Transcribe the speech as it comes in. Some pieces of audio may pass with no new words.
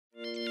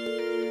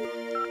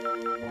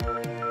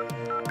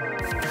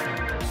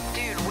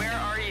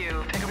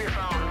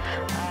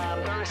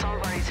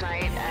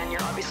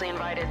obviously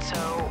invited,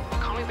 so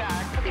call me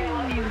back. Okay, I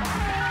love you.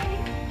 Bye.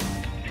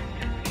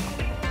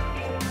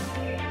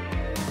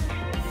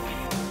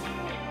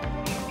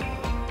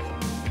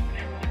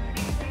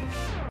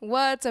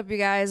 What's up, you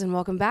guys, and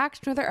welcome back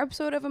to another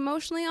episode of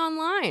Emotionally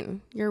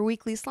Online, your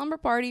weekly slumber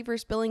party for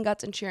spilling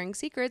guts and sharing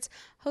secrets,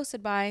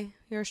 hosted by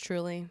yours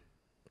truly,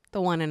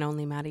 the one and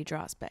only Maddie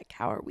Drosbeck.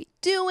 How are we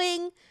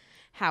doing?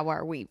 How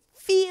are we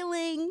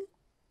feeling?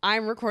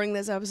 I'm recording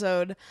this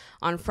episode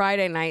on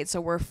Friday night,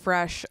 so we're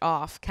fresh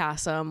off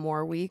CASA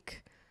AMOR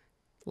week,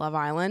 Love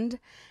Island,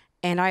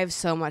 and I have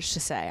so much to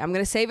say. I'm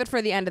going to save it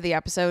for the end of the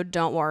episode.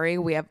 Don't worry,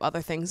 we have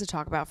other things to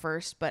talk about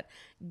first, but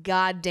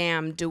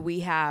goddamn, do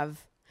we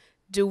have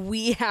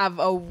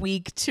a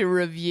week to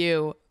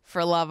review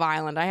for Love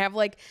Island? I have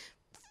like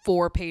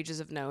 4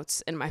 pages of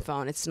notes in my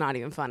phone. It's not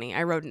even funny.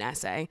 I wrote an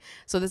essay.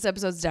 So this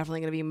episode's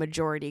definitely going to be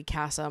majority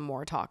CASA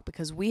AMOR talk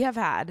because we have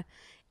had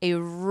a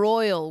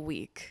royal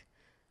week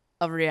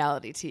of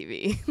reality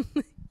TV.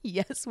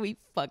 Yes, we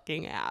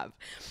fucking have.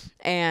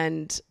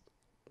 And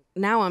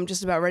now I'm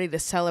just about ready to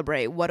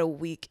celebrate what a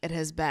week it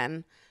has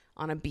been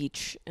on a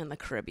beach in the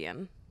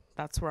Caribbean.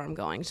 That's where I'm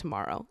going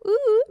tomorrow.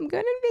 Ooh, I'm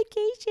going on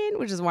vacation,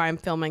 which is why I'm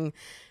filming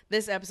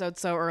this episode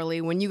so early.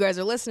 When you guys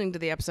are listening to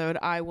the episode,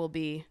 I will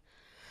be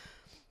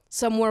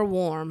somewhere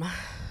warm.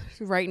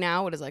 Right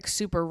now, it is like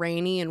super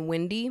rainy and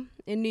windy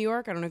in New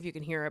York. I don't know if you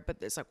can hear it, but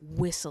it's like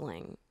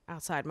whistling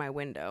outside my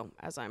window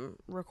as I'm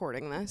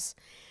recording this.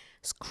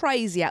 It's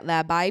crazy out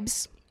there,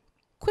 babes.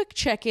 Quick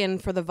check-in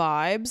for the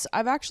vibes.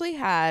 I've actually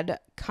had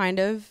kind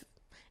of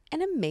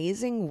an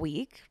amazing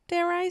week,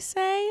 dare I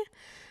say.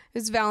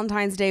 It's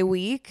Valentine's Day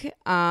week.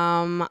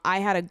 I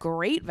had a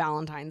great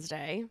Valentine's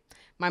Day.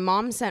 My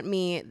mom sent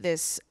me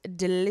this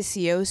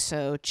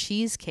delicioso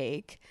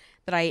cheesecake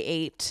that I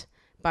ate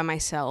by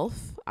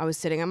myself. I was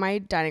sitting at my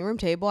dining room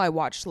table. I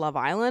watched Love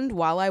Island.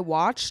 While I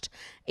watched,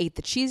 ate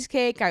the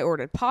cheesecake. I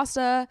ordered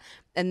pasta.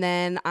 And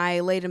then I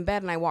laid in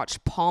bed and I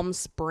watched Palm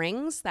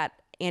Springs, that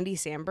Andy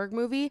Samberg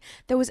movie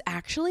that was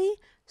actually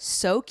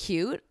so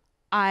cute.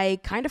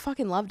 I kind of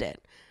fucking loved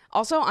it.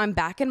 Also, I'm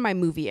back in my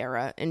movie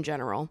era in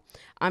general.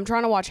 I'm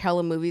trying to watch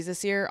hella movies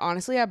this year.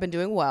 Honestly, I've been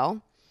doing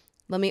well.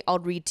 I'll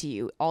read to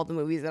you all the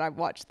movies that I've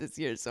watched this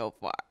year so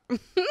far.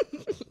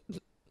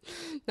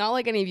 Not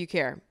like any of you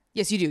care.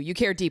 Yes, you do. You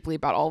care deeply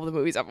about all of the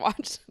movies I've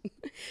watched.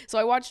 So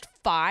I watched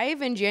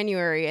 5 in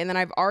January, and then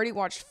I've already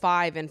watched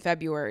 5 in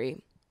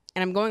February.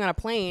 And I'm going on a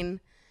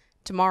plane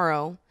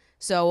tomorrow.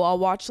 So I'll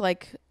watch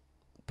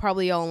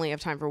probably only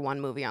have time for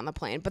 1 movie on the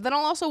plane. But then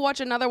I'll also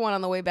watch another one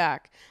on the way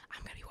back.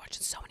 I'm going to be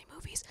watching so many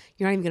movies.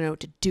 You're not even going to know what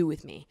to do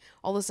with me.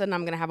 All of a sudden,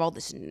 I'm going to have all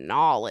this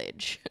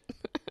knowledge.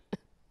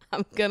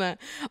 I'm going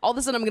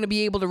to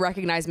be able to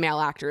recognize male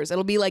actors.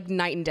 It'll be like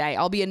night and day.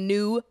 I'll be a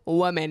new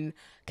woman.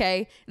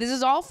 Okay. This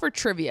is all for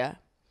trivia.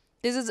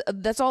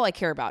 That's all I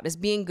care about is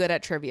being good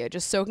at trivia.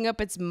 Just soaking up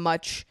as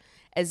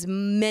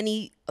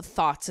many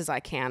thoughts as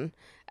I can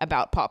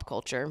about pop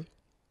culture.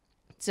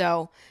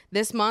 So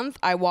this month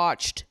I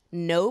watched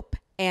Nope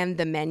and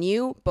The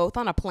Menu, both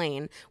on a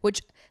plane,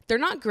 which they're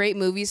not great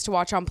movies to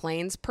watch on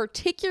planes,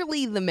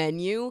 particularly The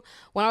Menu.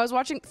 When I was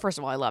watching, first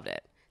of all, I loved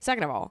it.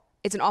 Second of all,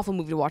 it's an awful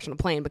movie to watch on a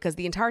plane because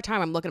the entire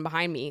time I'm looking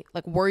behind me,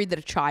 like worried that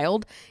a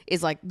child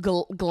is like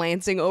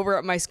glancing over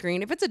at my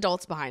screen. If it's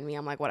adults behind me,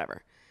 I'm like,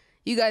 whatever.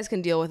 You guys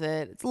can deal with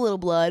it. It's a little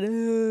blood,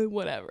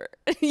 whatever.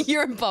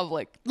 You're in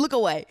public. Look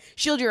away.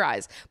 Shield your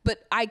eyes. But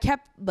I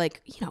kept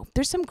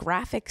there's some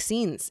graphic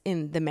scenes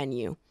in The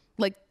Menu.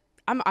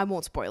 I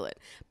won't spoil it,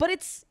 but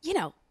it's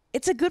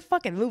a good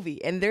fucking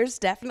movie. And there's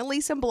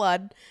definitely some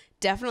blood,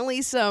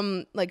 definitely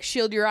some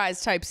shield your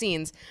eyes type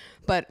scenes.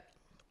 But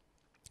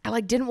I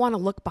didn't want to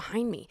look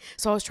behind me.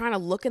 So I was trying to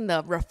look in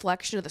the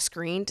reflection of the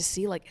screen to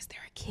see is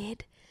there a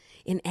kid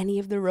in any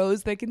of the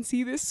rows that can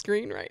see this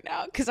screen right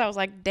now? Because I was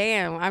like,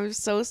 damn, I'm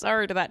so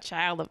sorry to that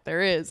child if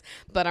there is.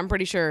 But I'm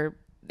pretty sure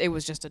it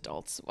was just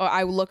adults. Well,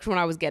 I looked when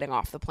I was getting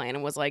off the plane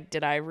and was like,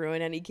 did I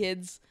ruin any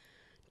kids'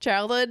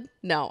 childhood?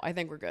 No, I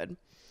think we're good.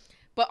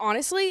 But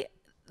honestly,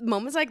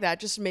 moments like that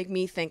just make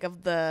me think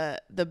of the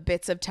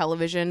bits of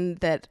television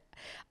that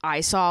I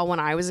saw when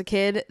I was a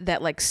kid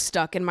that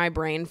stuck in my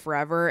brain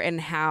forever,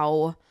 and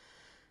how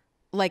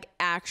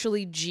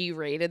actually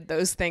G-rated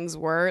those things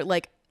were.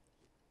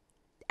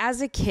 As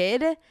a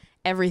kid,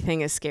 everything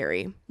is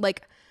scary.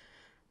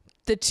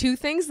 The 2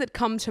 things that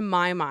come to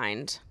my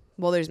mind,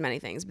 well, there's many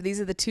things, but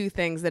these are the 2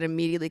 things that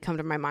immediately come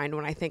to my mind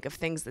when I think of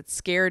things that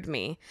scared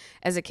me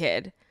as a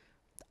kid.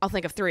 I'll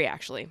think of 3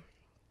 actually.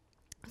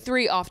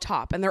 3 off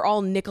top, and they're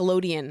all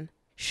Nickelodeon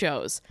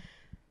shows.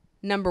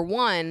 Number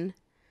 1,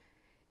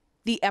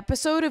 the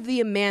episode of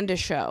The Amanda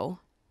Show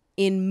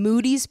in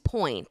Moody's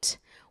Point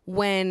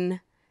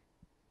when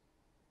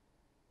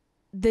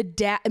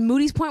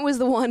Moody's Point was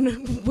the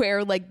one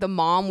where the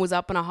mom was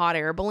up in a hot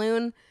air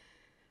balloon.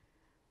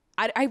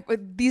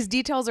 These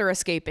details are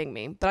escaping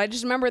me, but I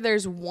just remember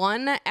there's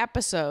one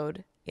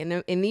episode in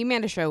the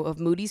Amanda Show of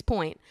Moody's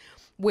Point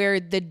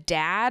where the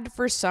dad,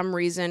 for some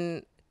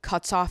reason,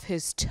 cuts off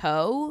his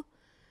toe.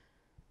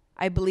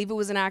 I believe it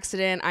was an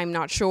accident. I'm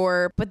not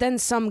sure. But then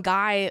some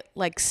guy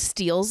like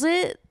steals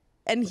it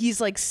and he's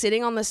like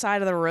sitting on the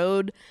side of the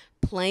road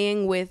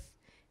playing with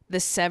the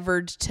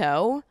severed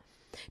toe.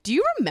 Do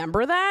you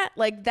remember that?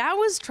 Like, that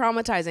was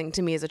traumatizing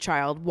to me as a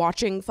child,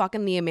 watching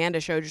fucking the Amanda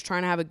Show, just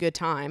trying to have a good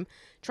time,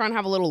 trying to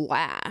have a little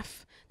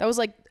laugh. That was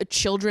like a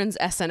children's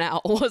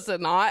SNL, was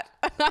it not?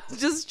 I was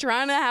just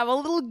trying to have a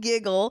little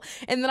giggle,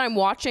 and then I'm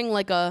watching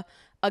like a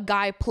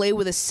guy play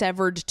with a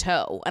severed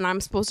toe, and I'm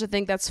supposed to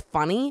think that's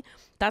funny?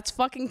 That's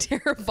fucking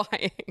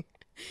terrifying.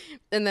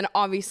 And then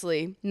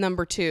obviously,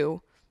 number 2,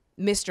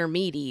 Mr.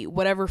 Meaty,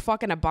 whatever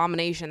fucking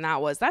abomination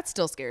that was, that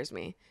still scares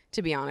me,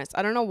 to be honest.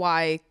 I don't know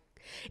why.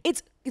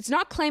 It's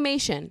not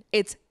claymation.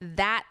 It's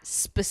that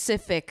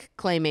specific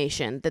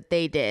claymation that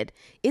they did.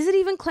 Is it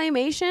even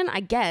claymation?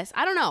 I guess.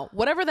 I don't know.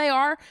 Whatever they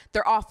are,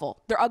 they're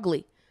awful. They're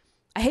ugly.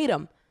 I hate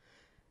them.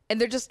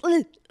 And they're just,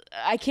 ugh,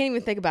 I can't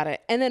even think about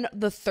it. And then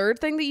the third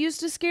thing that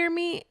used to scare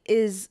me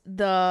is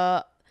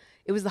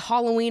it was the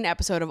Halloween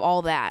episode of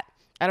All That.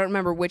 I don't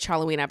remember which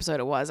Halloween episode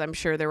it was. I'm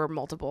sure there were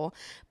multiple.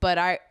 But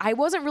I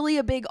wasn't really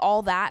a big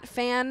All That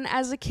fan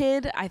as a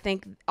kid. I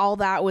think All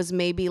That was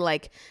maybe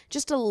like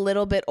just a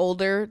little bit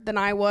older than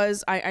I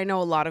was. I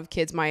know a lot of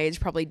kids my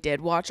age probably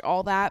did watch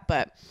All That.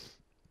 But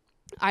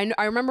I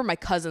remember my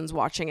cousins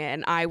watching it.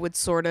 And I would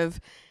sort of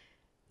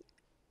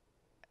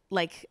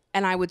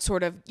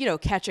you know,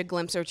 catch a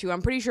glimpse or two.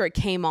 I'm pretty sure it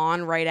came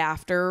on right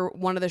after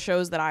one of the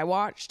shows that I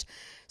watched.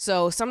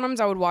 So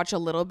sometimes I would watch a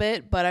little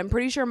bit, but I'm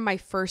pretty sure my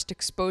first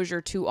exposure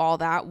to All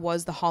That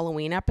was the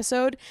Halloween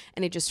episode,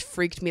 and it just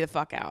freaked me the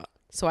fuck out.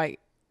 So I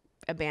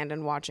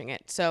abandoned watching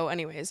it. So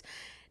anyways,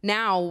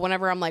 now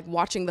whenever I'm like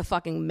watching the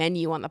fucking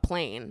menu on the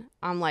plane,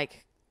 I'm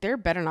like, there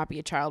better not be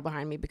a child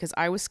behind me, because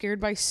I was scared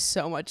by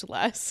so much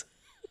less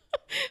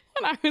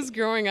when I was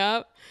growing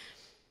up.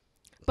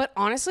 But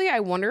honestly,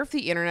 I wonder if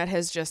the internet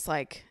has just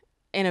like,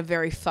 in a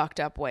very fucked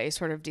up way,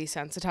 sort of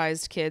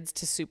desensitized kids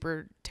to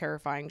super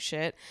terrifying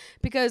shit.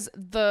 Because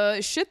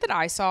the shit that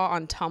I saw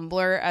on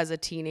Tumblr as a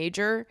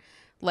teenager,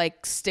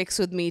 like, sticks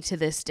with me to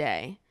this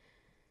day.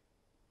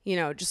 You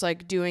know, just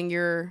like doing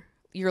your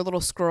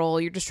little scroll.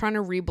 You're just trying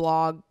to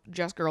reblog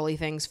just girly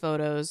things,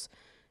 photos,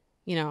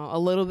 you know, a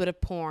little bit of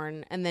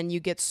porn. And then you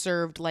get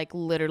served like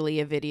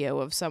literally a video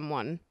of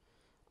someone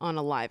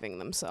unaliving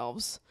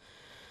themselves.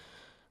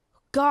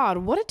 God,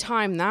 what a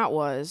time that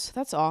was.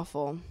 That's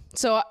awful.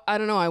 So I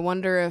don't know. I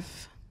wonder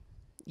if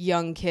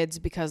young kids,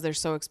 because they're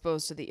so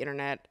exposed to the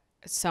internet,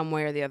 some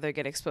way or the other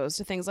get exposed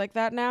to things like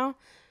that now.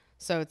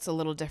 So it's a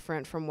little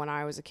different from when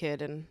I was a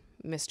kid and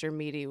Mr.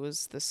 Meaty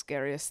was the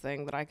scariest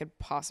thing that I could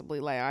possibly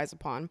lay eyes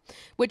upon.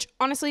 Which,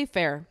 honestly,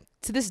 fair.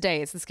 To this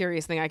day, it's the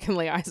scariest thing I can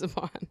lay eyes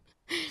upon.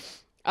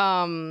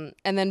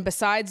 And then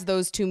besides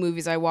those 2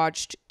 movies, I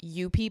watched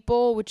You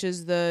People, which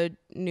is the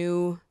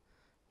new,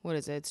 what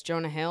is it? It's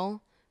Jonah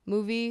Hill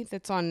movie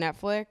that's on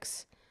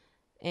Netflix,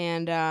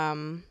 and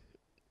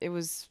it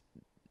was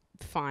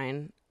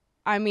fine.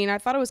 I mean, I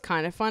thought it was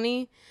kind of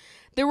funny.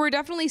 There were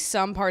definitely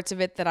some parts of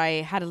it that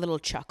I had a little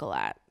chuckle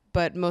at,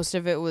 but most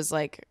of it was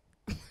like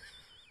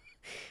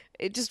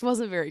it just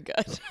wasn't very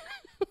good.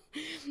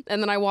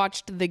 And then I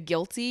watched The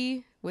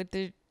Guilty,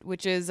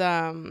 which is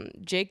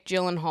Jake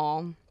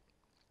Gyllenhaal,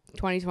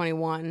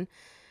 2021.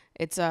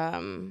 It's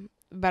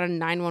about a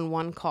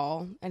 911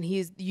 call, and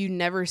you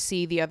never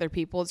see the other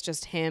people. It's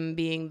just him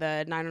being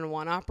the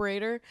 911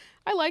 operator.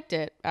 I liked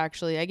it,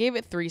 actually. I gave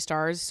it 3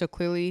 stars, so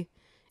clearly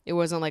it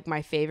wasn't like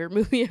my favorite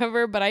movie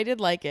ever, but I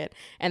did like it.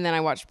 And then I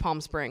watched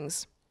Palm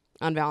Springs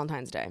on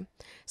Valentine's Day.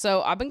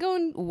 So I've been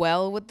going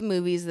well with the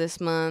movies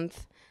this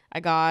month. I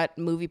got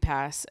Movie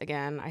Pass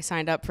again. I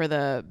signed up for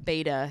the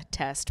beta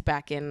test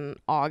back in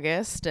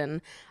August,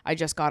 and I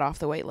just got off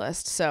the wait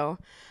list. So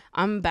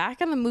I'm back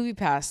on the Movie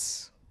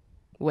Pass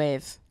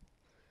wave.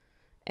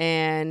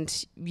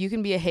 And you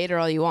can be a hater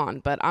all you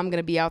want, but I'm going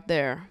to be out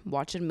there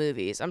watching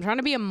movies. I'm trying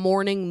to be a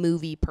morning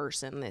movie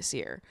person this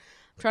year.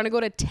 I'm trying to go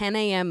to 10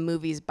 a.m.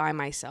 movies by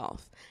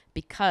myself,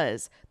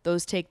 because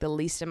those take the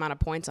least amount of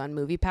points on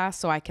Movie Pass,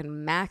 so I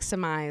can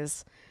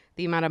maximize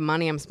the amount of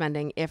money I'm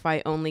spending if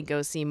I only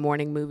go see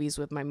morning movies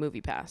with my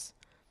Movie Pass.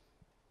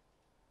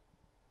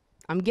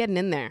 I'm getting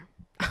in there.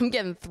 I'm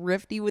getting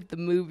thrifty with the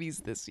movies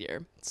this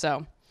year.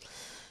 So,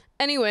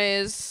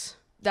 anyways,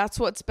 that's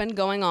what's been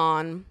going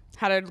on.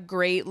 Had a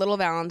great little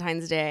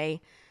Valentine's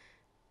Day.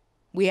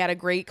 We had a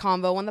great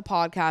convo on the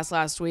podcast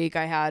last week.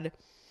 I had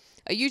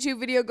a YouTube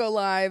video go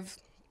live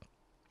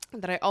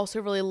that I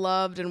also really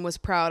loved and was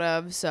proud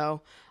of.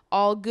 So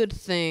all good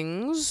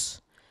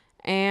things.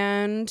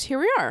 And here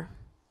we are.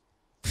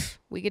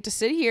 We get to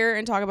sit here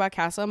and talk about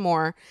CASA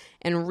Amor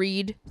and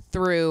read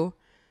through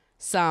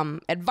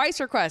some advice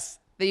requests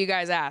that you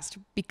guys asked.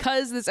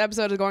 Because this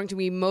episode is going to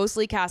be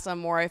mostly CASA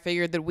Amor, I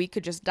figured that we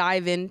could just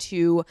dive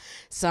into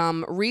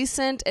some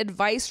recent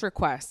advice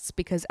requests,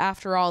 because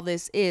after all,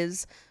 this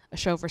is a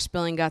show for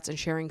spilling guts and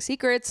sharing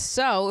secrets.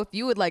 So if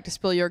you would like to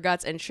spill your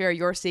guts and share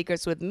your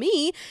secrets with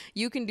me,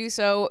 you can do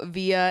so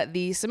via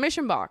the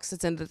submission box.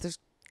 It's in the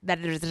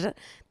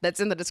that's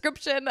in the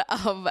description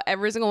of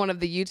every single one of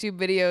the YouTube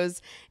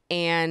videos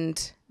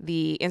and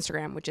the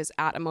Instagram, which is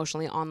at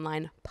Emotionally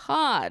Online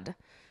Pod.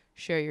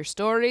 Share your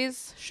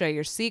stories, share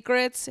your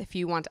secrets. If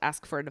you want to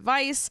ask for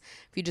advice,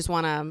 if you just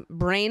want to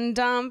brain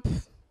dump,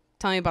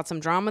 tell me about some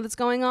drama that's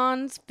going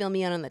on, fill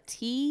me in on the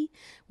tea,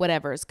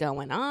 whatever's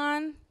going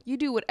on. You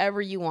do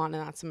whatever you want in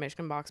that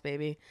submission box,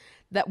 baby.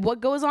 That what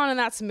goes on in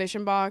that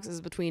submission box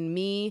is between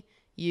me,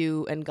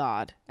 you, and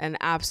God, and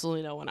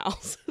absolutely no one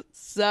else.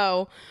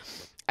 So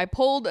I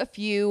pulled a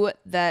few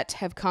that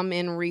have come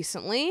in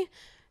recently,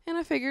 and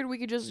I figured we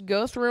could just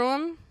go through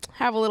them,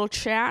 have a little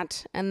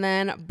chat, and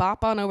then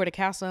bop on over to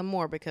CASA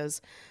Amor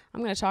because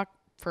I'm going to talk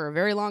for a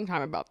very long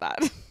time about that.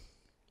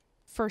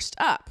 First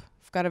up,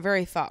 I've got a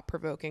very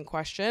thought-provoking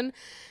question.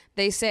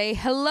 They say,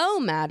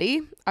 hello,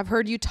 Maddie. I've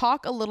heard you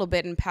talk a little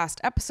bit in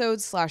past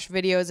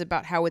episodes/videos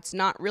about how it's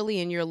not really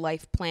in your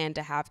life plan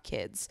to have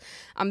kids.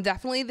 I'm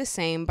definitely the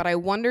same, but I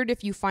wondered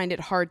if you find it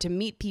hard to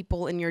meet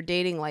people in your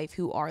dating life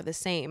who are the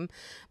same.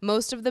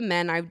 Most of the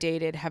men I've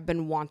dated have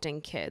been wanting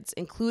kids,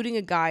 including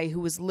a guy who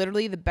was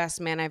literally the best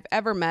man I've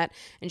ever met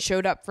and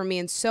showed up for me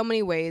in so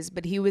many ways,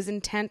 but he was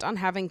intent on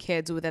having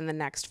kids within the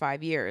next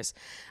 5 years.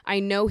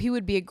 I know he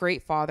would be a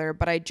great father,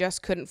 but I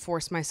just couldn't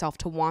force myself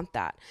to want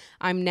that.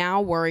 I'm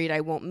now worried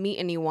I won't meet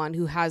anyone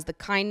who has the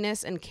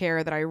kindness and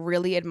care that I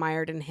really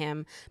admired in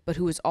him, but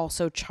who is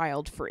also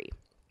child-free.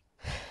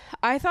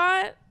 I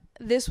thought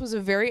this was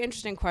a very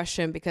interesting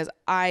question because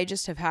I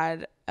just have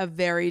had a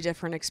very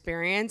different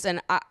experience,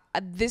 and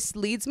this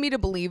leads me to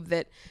believe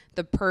that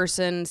the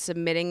person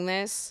submitting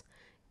this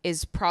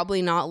is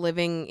probably not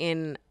living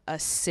in a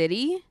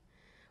city,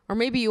 or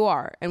maybe you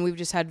are, and we've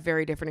just had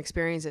very different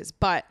experiences.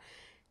 But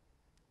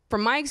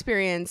from my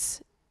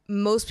experience,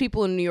 most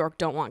people in New York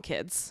don't want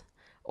kids.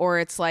 Or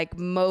it's like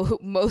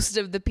most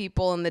of the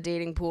people in the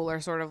dating pool are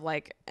sort of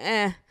like,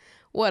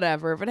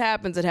 whatever. If it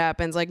happens, it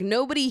happens. Like,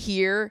 nobody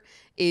here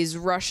is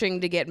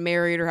rushing to get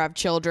married or have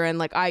children.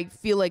 Like, I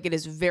feel like it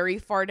is very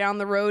far down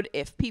the road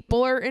if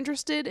people are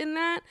interested in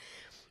that.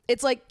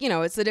 It's like, you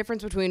know, it's the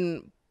difference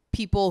between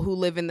people who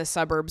live in the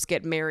suburbs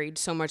get married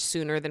so much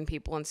sooner than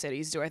people in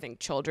cities do. I think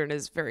children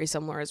is very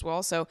similar as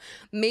well. So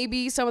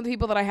maybe some of the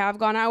people that I have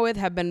gone out with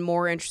have been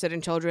more interested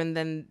in children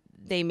than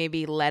they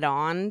maybe led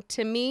on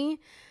to me.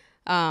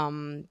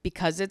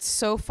 Because it's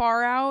so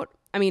far out.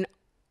 I mean,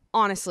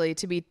 honestly,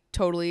 to be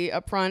totally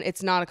upfront,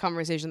 it's not a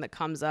conversation that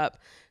comes up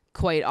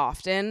quite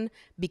often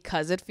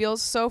because it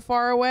feels so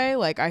far away.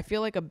 Like, I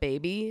feel like a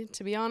baby,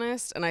 to be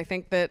honest. And I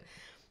think that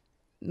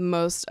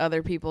most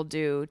other people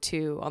do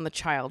too on the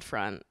child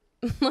front.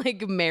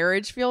 Like,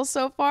 marriage feels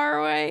so far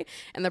away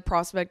and the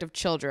prospect of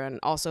children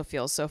also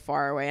feels so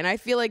far away. And I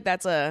feel like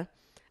that's a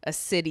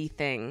city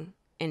thing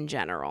in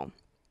general.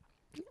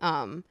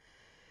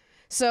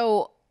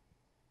 So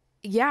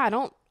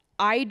yeah,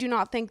 I do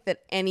not think that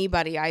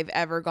anybody I've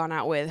ever gone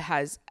out with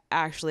has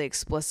actually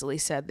explicitly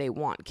said they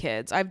want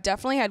kids. I've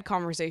definitely had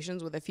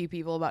conversations with a few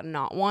people about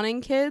not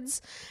wanting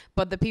kids,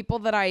 but the people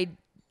that I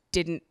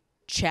didn't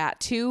chat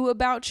to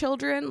about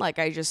children, like,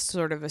 I just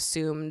sort of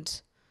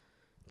assumed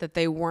that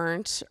they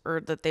weren't,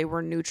 or that they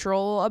were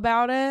neutral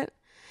about it,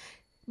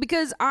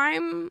 because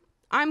I'm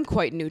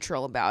quite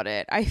neutral about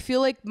it. I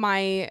feel like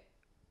I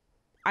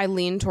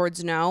lean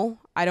towards no.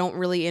 I don't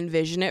really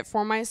envision it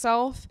for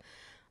myself.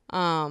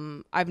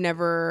 I've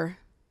never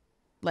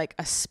like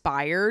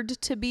aspired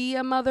to be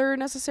a mother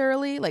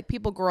necessarily. Like,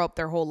 people grow up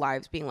their whole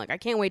lives being like, I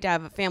can't wait to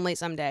have a family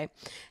someday,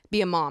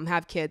 be a mom,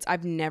 have kids.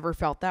 I've never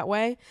felt that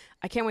way.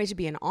 I can't wait to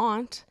be an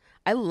aunt.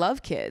 I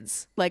love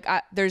kids. Like,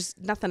 there's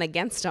nothing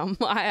against them.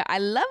 I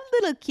love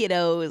little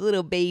kiddos,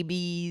 little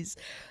babies,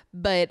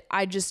 but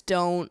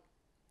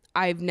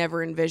I've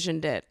never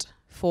envisioned it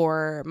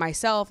for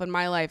myself and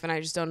my life. And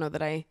I just don't know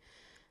that I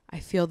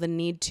feel the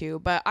need to,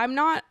 but I'm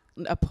not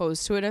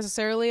opposed to it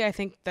necessarily. I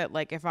think that,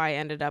 like, if I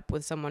ended up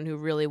with someone who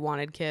really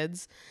wanted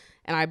kids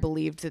and I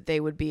believed that they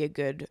would be a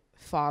good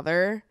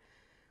father,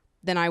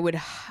 then I would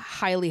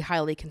highly,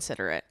 highly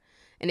consider it.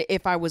 And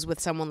if I was with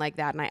someone like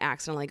that and I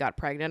accidentally got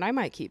pregnant, I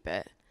might keep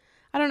it.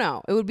 I don't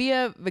know. It would be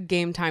a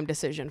game time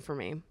decision for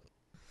me.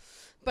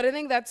 But I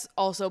think that's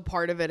also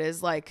part of it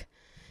is like,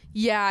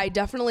 yeah, I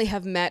definitely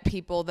have met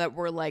people that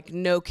were like,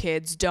 no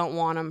kids, don't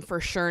want them,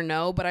 for sure,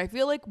 no. But I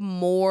feel like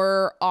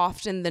more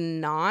often than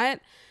not,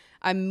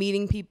 I'm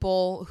meeting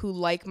people who,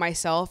 like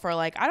myself, are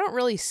like, I don't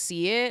really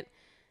see it,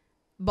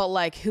 but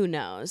like, who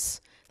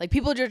knows? Like,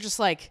 people are just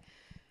like,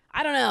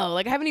 I don't know.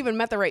 Like, I haven't even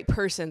met the right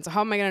person, so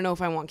how am I going to know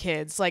if I want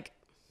kids? Like,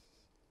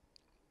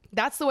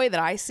 that's the way that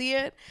I see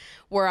it,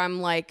 where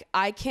I'm like,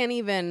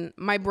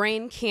 my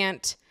brain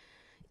can't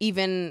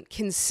even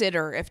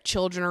consider if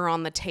children are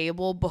on the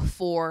table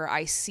before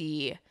I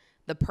see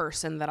the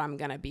person that I'm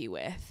going to be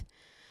with.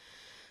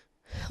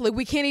 Like,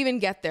 we can't even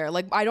get there.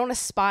 Like, I don't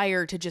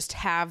aspire to just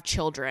have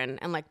children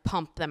and like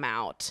pump them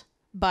out.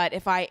 But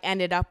if I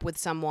ended up with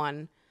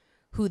someone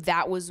who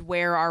that was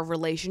where our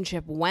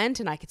relationship went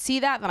and I could see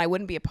that, then I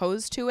wouldn't be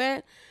opposed to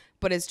it.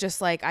 But it's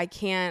just like, I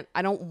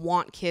don't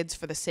want kids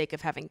for the sake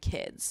of having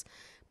kids.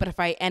 But if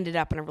I ended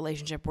up in a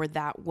relationship where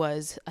that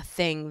was a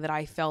thing that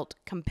I felt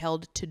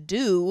compelled to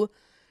do,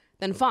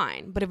 then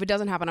fine. But if it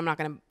doesn't happen, I'm not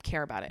going to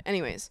care about it.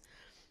 Anyways,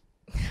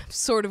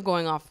 sort of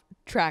going off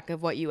track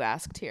of what you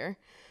asked here.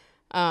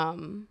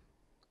 But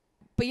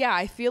yeah,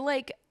 I feel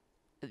like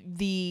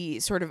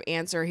the sort of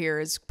answer here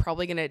is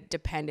probably going to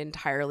depend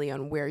entirely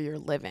on where you're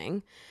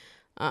living.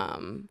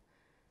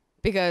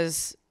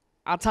 Because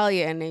I'll tell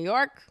you, in New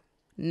York,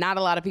 not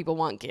a lot of people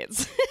want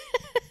kids.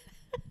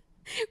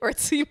 Or it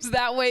seems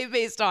that way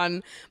based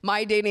on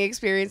my dating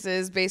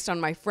experiences, based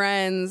on my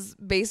friends,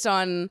 based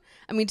on,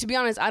 I mean, to be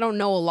honest, I don't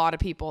know a lot of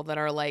people that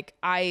are like,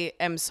 I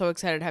am so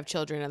excited to have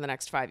children in the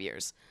next 5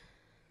 years.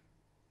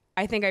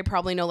 I think I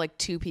probably know like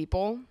 2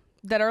 people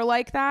that are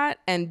like that,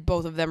 and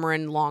both of them are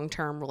in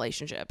long-term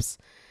relationships.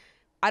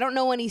 I don't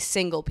know any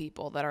single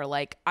people that are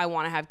like, I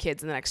want to have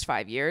kids in the next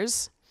 5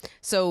 years.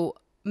 So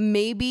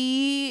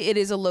maybe it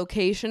is a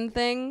location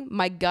thing.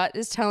 My gut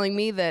is telling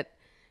me that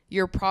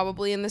you're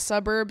probably in the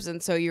suburbs,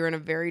 and so you're in a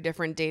very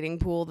different dating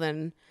pool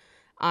than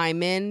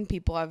I'm in.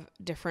 People have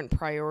different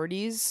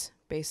priorities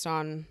based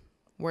on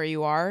where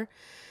you are.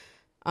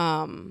 So,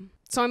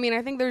 I mean,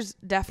 I think there's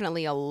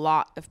definitely a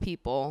lot of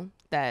people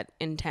that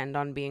intend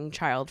on being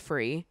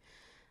child-free,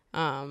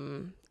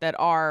 that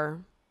are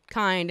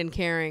kind and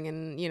caring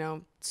and, you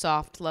know,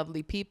 soft,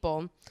 lovely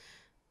people.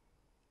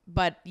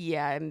 But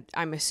yeah,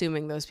 I'm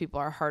assuming those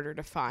people are harder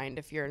to find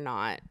if you're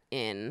not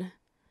in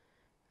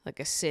like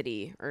a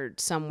city or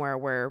somewhere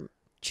where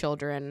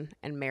children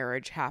and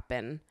marriage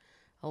happen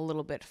a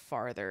little bit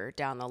farther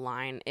down the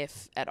line,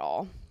 if at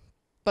all.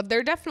 But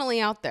they're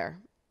definitely out there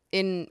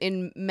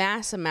in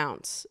mass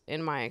amounts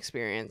in my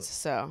experience.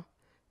 So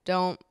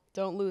don't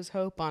lose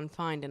hope on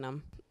finding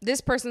them.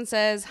 This person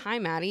says, "Hi,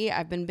 Maddie.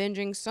 I've been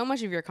binging so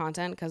much of your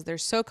content because they're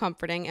so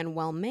comforting and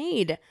well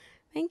made."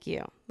 Thank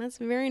you. That's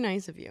very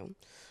nice of you.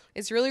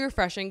 It's really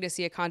refreshing to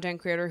see a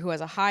content creator who has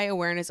a high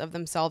awareness of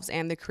themselves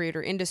and the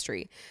creator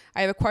industry.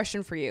 I have a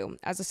question for you.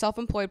 As a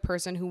self-employed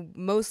person who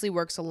mostly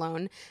works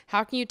alone,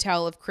 how can you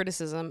tell if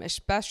criticism,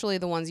 especially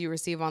the ones you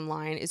receive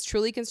online, is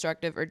truly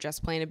constructive or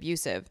just plain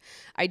abusive?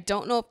 I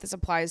don't know if this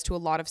applies to a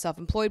lot of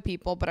self-employed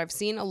people, but I've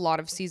seen a lot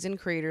of seasoned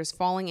creators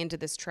falling into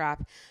this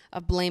trap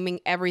of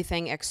blaming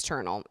everything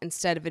external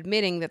instead of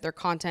admitting that their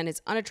content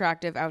is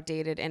unattractive,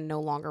 outdated, and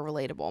no longer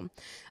relatable.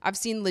 I've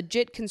seen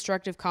legit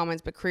constructive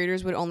comments, but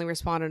creators would only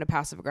respond in a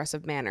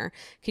passive-aggressive manner.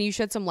 Can you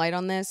shed some light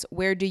on this?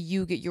 Where do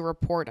you get your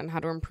report on how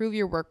to improve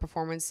your work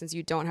performance since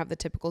you don't have the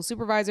typical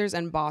supervisors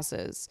and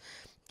bosses?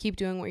 Keep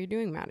doing what you're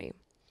doing, Maddie.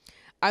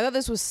 I thought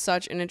this was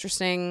such an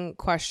interesting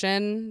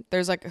question.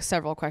 There's like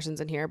several questions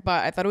in here,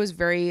 but I thought it was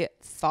very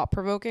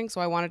thought-provoking,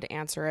 so I wanted to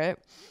answer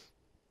it.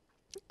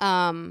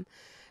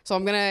 So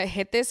I'm going to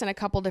hit this in a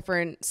couple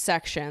different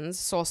sections.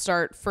 So I'll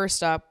start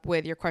first up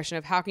with your question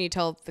of how can you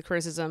tell if the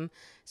criticism,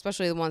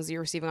 especially the ones that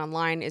you're receiving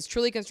online, is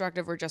truly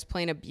constructive or just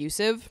plain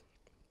abusive?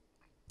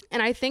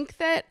 And I think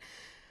that,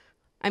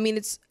 I mean,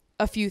 it's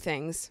a few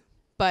things,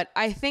 but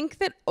I think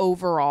that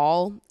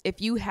overall,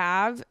 if you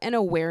have an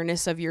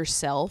awareness of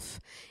yourself,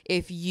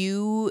 if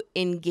you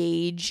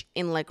engage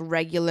in like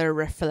regular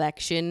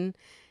reflection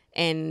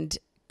and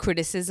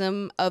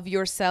criticism of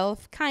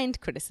yourself, kind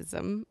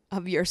criticism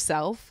of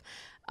yourself,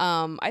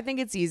 I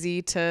think it's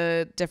easy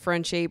to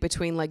differentiate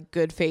between like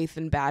good faith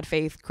and bad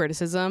faith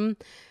criticism,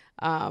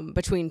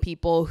 between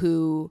people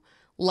who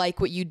like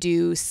what you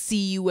do,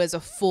 see you as a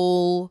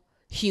full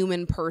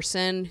human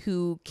person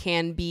who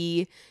can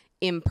be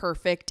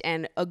imperfect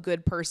and a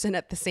good person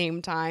at the same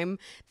time,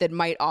 that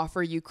might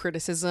offer you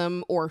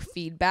criticism or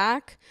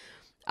feedback.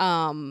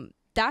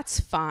 That's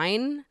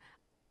fine.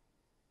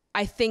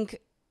 I think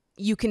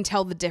you can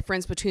tell the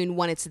difference between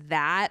when it's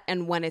that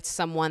and when it's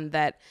someone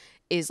that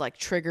is like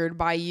triggered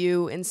by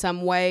you in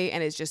some way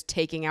and is just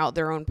taking out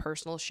their own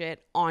personal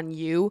shit on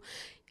you.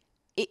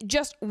 It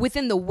just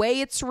within the way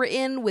it's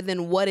written,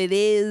 within what it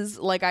is,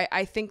 like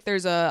I think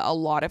there's a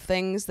lot of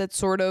things that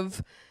sort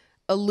of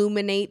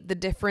illuminate the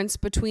difference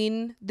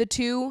between the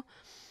two.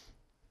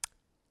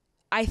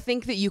 I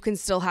think that you can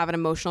still have an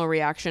emotional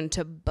reaction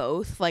to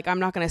both. Like, I'm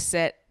not going to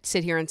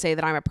sit here and say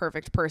that I'm a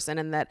perfect person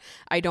and that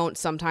I don't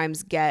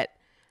sometimes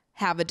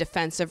have a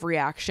defensive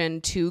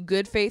reaction to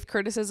good faith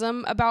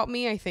criticism about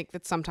me. I think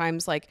that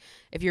sometimes, like,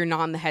 if you're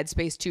not in the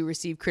headspace to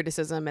receive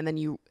criticism and then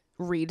you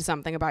read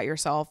something about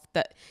yourself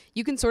that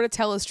you can sort of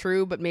tell is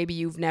true, but maybe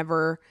you've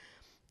never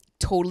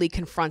totally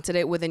confronted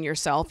it within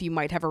yourself, you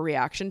might have a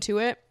reaction to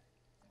it.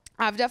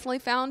 I've definitely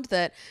found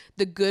that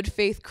the good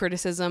faith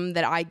criticism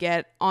that I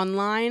get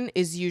online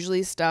is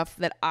usually stuff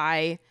that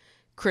I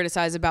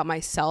criticize about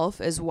myself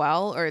as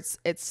well, or it's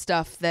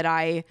stuff that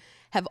I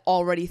have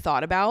already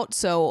thought about.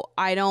 So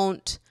I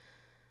don't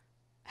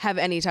have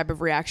any type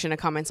of reaction to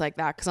comments like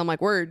that because I'm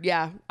like, word,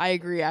 yeah, I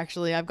agree.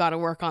 Actually, I've got to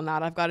work on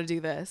that. I've got to do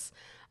this.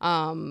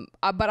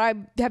 But I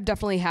have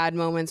definitely had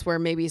moments where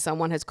maybe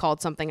someone has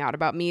called something out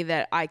about me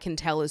that I can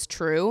tell is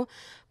true,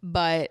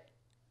 but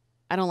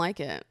I don't like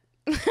it.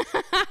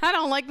 I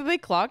don't like that they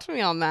clocked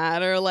me on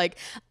that, or like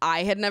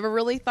I had never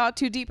really thought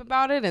too deep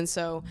about it. And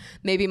so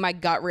maybe my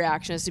gut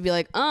reaction is to be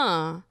like,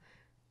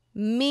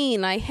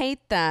 mean. I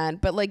hate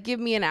that. But like, give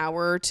me an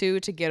hour or two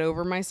to get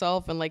over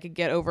myself and like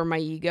get over my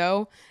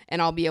ego,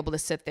 and I'll be able to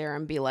sit there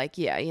and be like,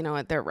 yeah, you know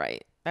what? They're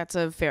right. That's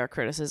a fair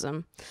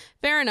criticism.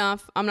 Fair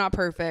enough. I'm not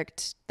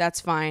perfect. That's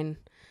fine.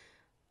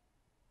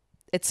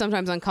 It's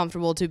sometimes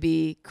uncomfortable to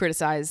be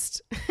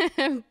criticized,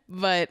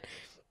 but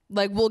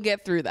like, we'll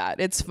get through that.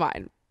 It's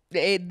fine.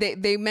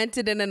 They meant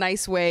it in a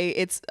nice way.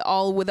 It's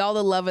all with all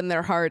the love in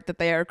their heart that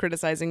they are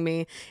criticizing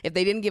me. If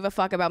they didn't give a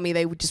fuck about me,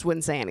 they just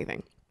wouldn't say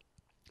anything.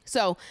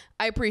 So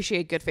I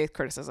appreciate good faith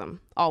criticism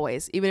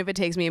always, even if it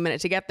takes me a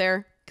minute to get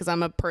there, because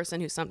I'm a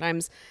person who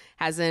sometimes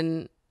has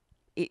an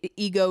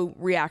ego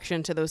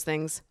reaction to those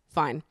things.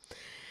 Fine.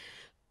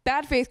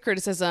 Bad faith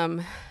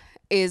criticism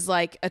is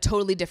like a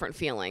totally different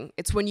feeling.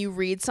 It's when you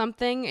read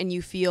something and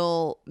you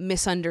feel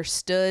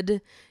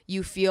misunderstood.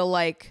 You feel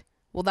like,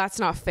 well, that's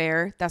not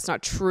fair. That's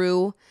not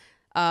true.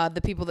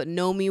 The people that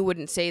know me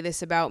wouldn't say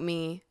this about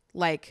me.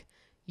 Like,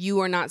 you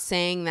are not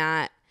saying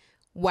that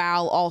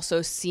while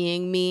also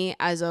seeing me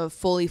as a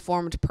fully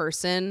formed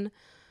person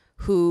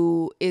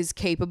who is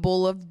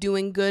capable of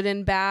doing good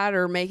and bad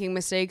or making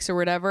mistakes or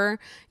whatever.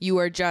 You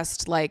are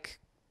just like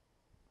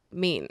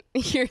mean.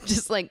 You're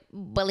just like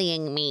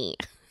bullying me.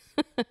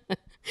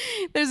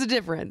 There's a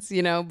difference,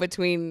 you know,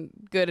 between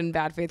good and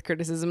bad faith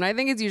criticism. And I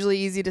think it's usually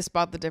easy to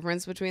spot the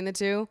difference between the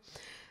two.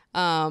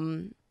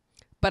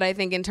 But I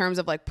think in terms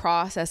of like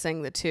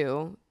processing the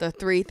two, the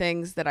three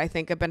things that I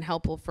think have been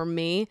helpful for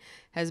me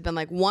has been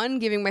like, one,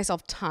 giving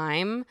myself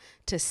time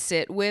to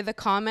sit with a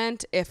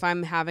comment if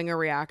I'm having a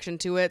reaction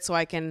to it, so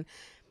I can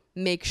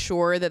make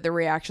sure that the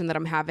reaction that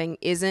I'm having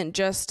isn't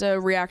just a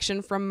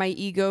reaction from my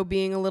ego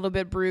being a little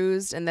bit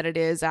bruised, and that it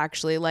is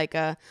actually like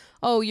a,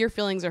 oh, your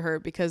feelings are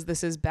hurt because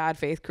this is bad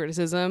faith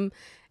criticism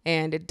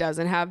and it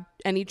doesn't have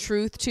any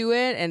truth to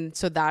it. And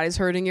so that is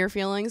hurting your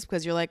feelings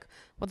because you're like,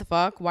 what the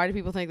fuck? Why do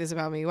people think this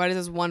about me? Why does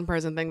this one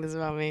person think this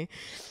about me?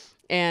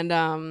 And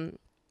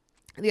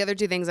the other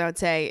two things I would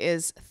say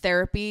is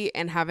therapy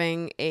and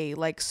having a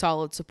like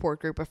solid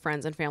support group of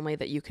friends and family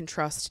that you can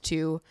trust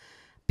to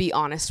be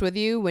honest with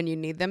you when you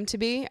need them to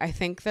be. I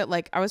think that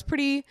like I was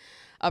pretty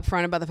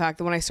upfront about the fact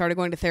that when I started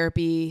going to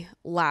therapy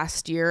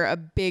last year, a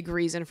big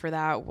reason for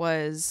that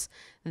was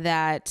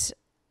that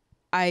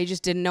I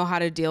just didn't know how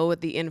to deal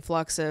with the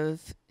influx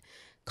of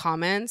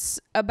comments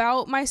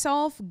about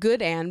myself,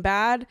 good and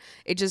bad.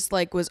 It just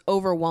like was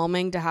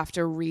overwhelming to have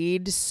to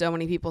read so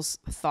many people's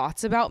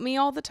thoughts about me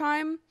all the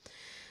time.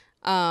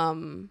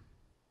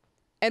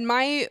 And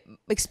my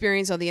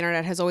experience on the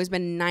internet has always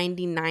been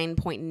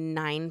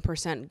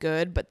 99.9%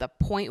 good, but the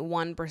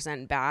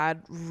 0.1%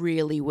 bad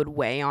really would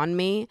weigh on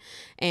me.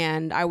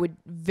 And I would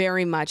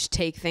very much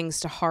take things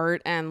to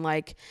heart, and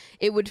like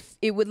it would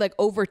like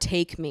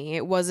overtake me.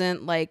 It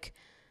wasn't like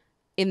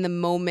in the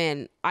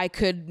moment I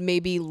could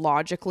maybe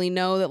logically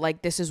know that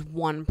like this is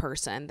one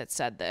person that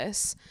said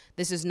this.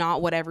 This is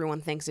not what everyone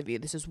thinks of you.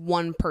 This is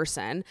one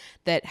person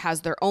that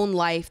has their own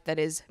life that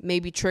is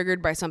maybe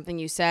triggered by something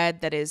you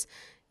said, that is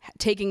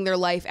taking their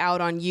life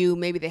out on you.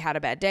 Maybe they had a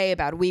bad day, a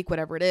bad week,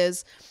 whatever it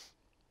is.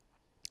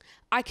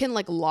 I can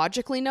like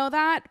logically know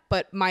that,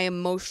 but my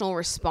emotional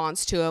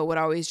response to it would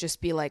always just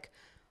be like,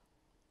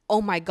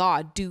 oh my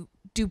God, do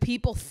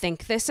people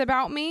think this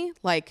about me?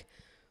 Like,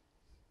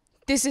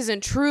 this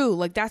isn't true.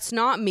 Like, that's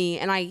not me.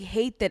 And I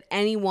hate that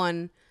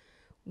anyone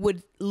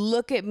would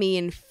look at me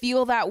and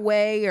feel that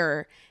way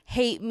or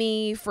hate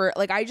me for,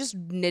 like, I just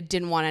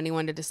didn't want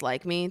anyone to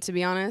dislike me, to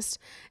be honest.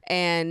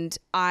 And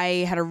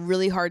I had a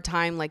really hard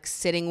time like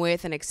sitting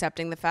with and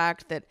accepting the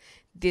fact that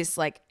this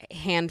like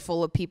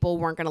handful of people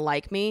weren't going to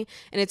like me.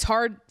 And it's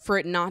hard for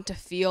it not to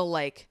feel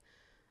like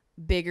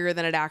bigger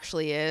than it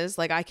actually is.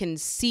 Like, I can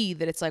see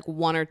that it's like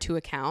one or two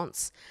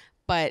accounts,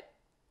 but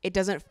it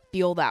doesn't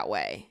feel that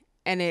way.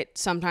 And it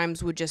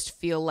sometimes would just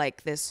feel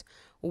like this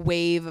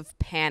wave of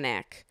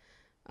panic,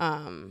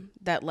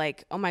 that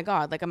like, oh my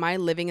God, like, am I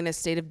living in a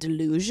state of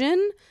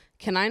delusion?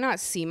 Can I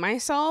not see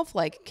myself?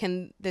 Like,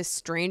 can this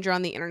stranger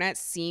on the internet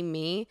see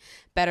me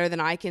better than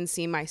I can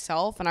see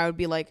myself? And I would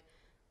be like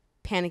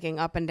panicking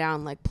up and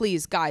down, like,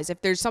 please guys,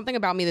 if there's something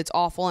about me that's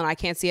awful and I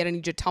can't see it, I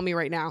need you to tell me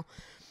right now.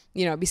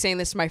 You know, I'd be saying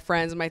this to my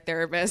friends and my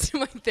therapist.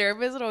 My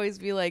therapist would always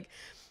be like,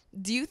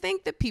 do you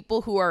think that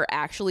people who are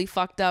actually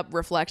fucked up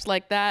reflect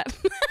like that?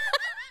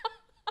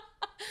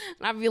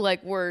 And I'd be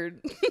like,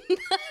 word,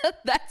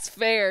 that's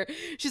fair.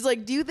 She's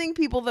like, do you think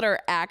people that are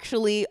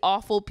actually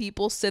awful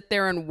people sit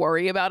there and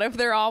worry about if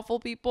they're awful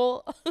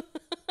people?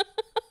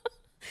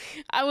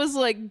 I was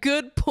like,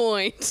 good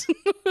point.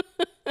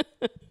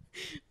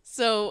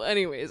 So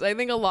anyways, I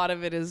think a lot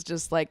of it is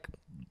just like,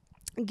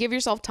 give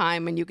yourself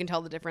time and you can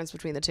tell the difference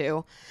between the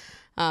two.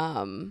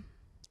 And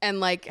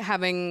like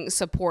having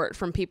support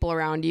from people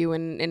around you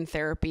in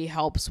therapy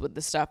helps with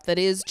the stuff that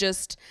is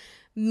just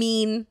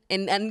mean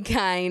and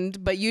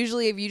unkind. But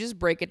usually if you just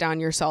break it down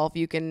yourself,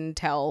 you can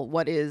tell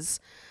what is,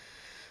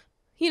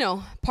 you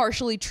know,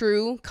 partially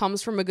true,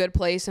 comes from a good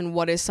place, and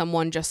what is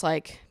someone just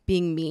like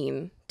being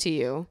mean to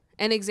you.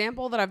 An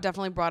example that I've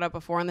definitely brought up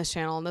before on this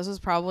channel, and this is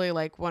probably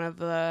like one of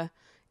the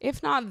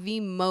if not the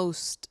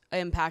most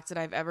impacted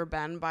I've ever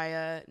been by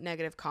a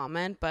negative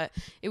comment. But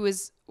it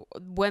was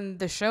when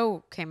the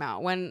show came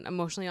out, when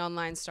Emotionally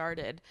Online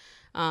started.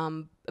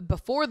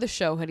 Before the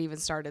show had even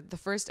started, the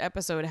first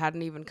episode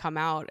hadn't even come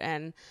out,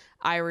 and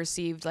I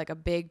received like a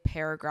big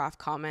paragraph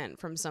comment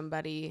from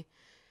somebody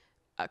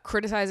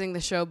criticizing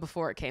the show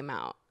before it came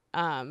out,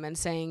 and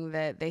saying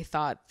that they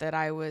thought that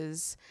I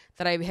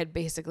had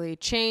basically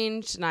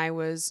changed and I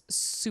was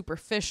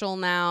superficial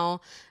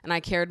now, and I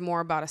cared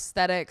more about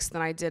aesthetics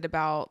than I did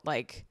about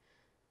like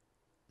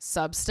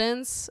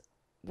substance,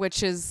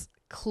 which is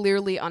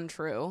clearly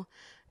untrue.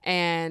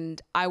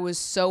 And I was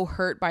so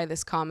hurt by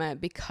this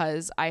comment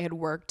because I had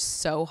worked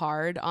so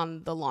hard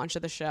on the launch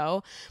of the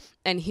show.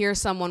 And here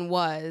someone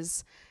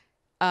was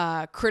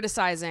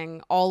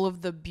criticizing all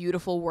of the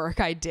beautiful work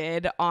I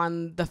did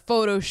on the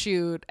photo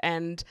shoot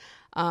and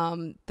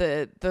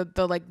the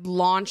like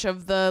launch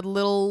of the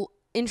little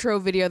intro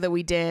video that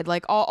we did,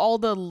 like all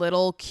the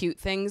little cute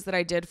things that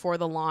I did for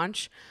the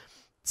launch.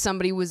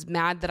 Somebody was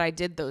mad that I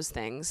did those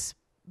things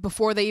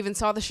before they even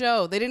saw the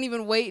show. They didn't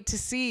even wait to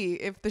see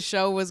if the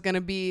show was going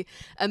to be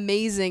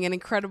amazing and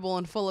incredible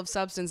and full of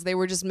substance. They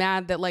were just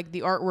mad that like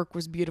the artwork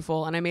was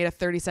beautiful and I made a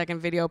 30-second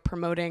video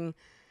promoting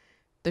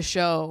the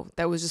show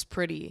that was just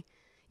pretty,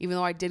 even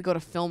though I did go to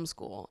film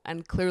school.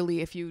 And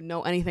clearly, if you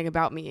know anything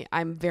about me,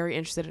 I'm very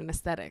interested in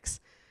aesthetics.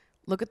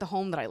 Look at the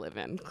home that I live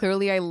in.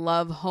 Clearly, I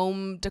love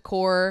home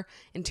decor,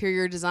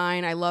 interior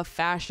design. I love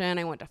fashion.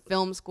 I went to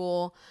film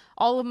school.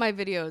 All of my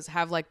videos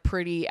have like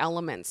pretty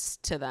elements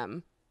to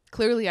them.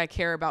 Clearly, I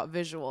care about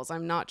visuals.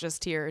 I'm not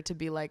just here to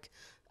be like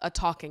a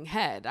talking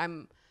head.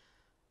 I'm,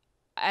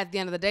 at the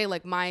end of the day,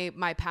 like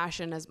my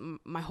passion as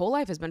my whole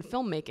life has been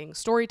filmmaking,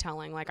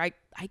 storytelling. Like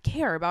I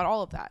care about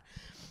all of that.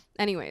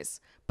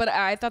 Anyways, but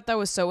I thought that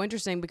was so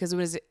interesting because it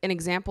was an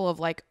example of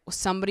like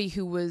somebody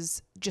who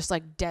was just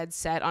like dead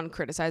set on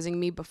criticizing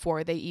me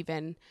before they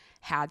even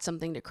had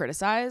something to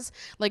criticize.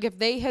 Like if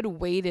they had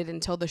waited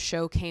until the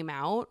show came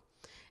out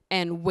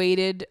and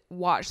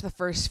watched the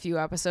first few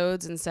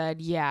episodes and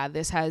said, yeah,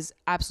 this has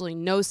absolutely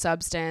no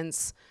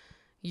substance.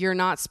 You're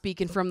not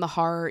speaking from the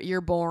heart. You're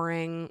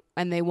boring.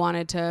 And they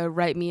wanted to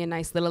write me a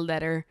nice little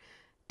letter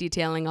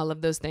detailing all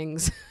of those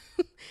things,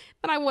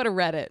 then I would have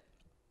read it.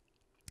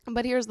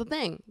 But here's the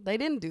thing. They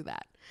didn't do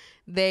that.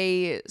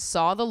 They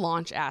saw the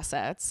launch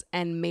assets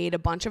and made a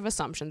bunch of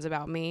assumptions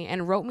about me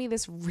and wrote me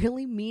this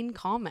really mean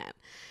comment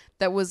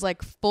that was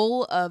like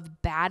full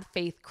of bad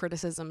faith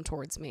criticism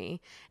towards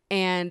me.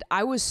 And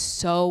I was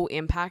so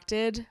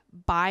impacted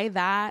by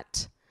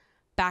that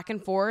back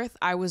and forth.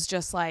 I was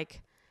just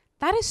like,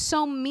 that is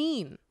so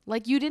mean.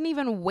 Like you didn't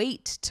even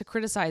wait to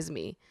criticize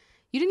me.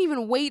 You didn't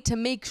even wait to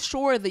make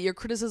sure that your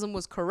criticism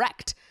was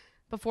correct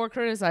before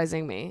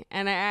criticizing me.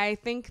 And I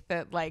think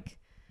that like,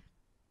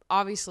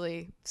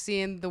 obviously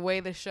seeing the way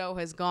the show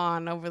has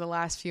gone over the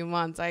last few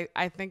months, I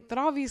think that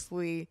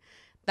obviously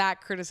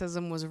that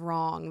criticism was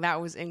wrong. That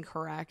was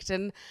incorrect.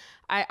 And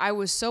I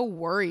was so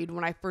worried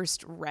when I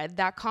first read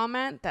that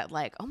comment that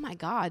like, oh my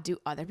God, do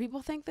other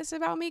people think this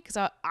about me?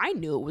 Because I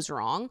knew it was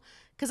wrong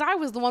because I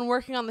was the one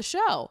working on the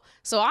show.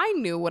 So I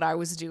knew what I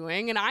was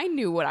doing and I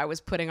knew what I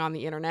was putting on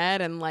the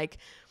internet. And like,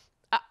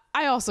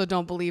 I also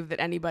don't believe that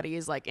anybody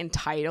is like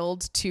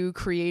entitled to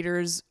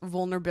creators'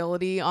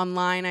 vulnerability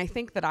online. I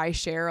think that I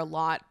share a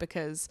lot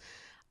because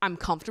I'm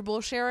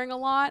comfortable sharing a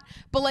lot.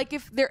 But like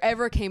if there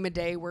ever came a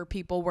day where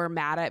people were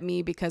mad at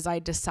me because I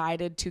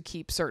decided to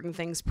keep certain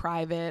things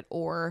private,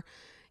 or,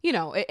 you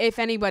know, if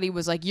anybody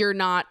was like, you're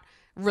not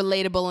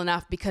relatable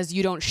enough because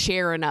you don't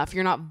share enough,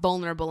 you're not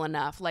vulnerable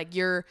enough, like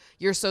you're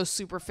so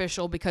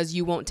superficial because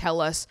you won't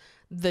tell us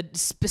the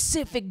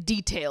specific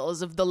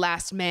details of the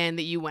last man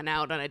that you went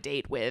out on a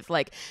date with,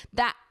 like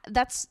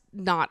that's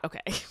not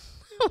okay.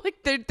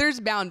 Like there's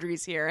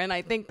boundaries here. And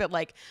I think that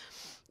like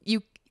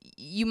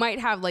you might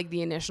have like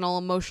the initial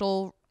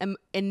emotional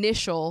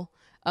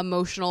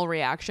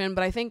reaction,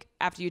 but I think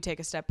after you take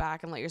a step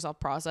back and let yourself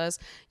process,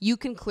 you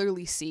can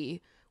clearly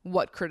see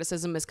what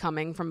criticism is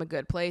coming from a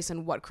good place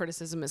and what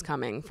criticism is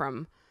coming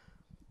from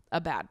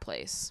a bad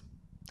place.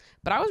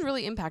 But I was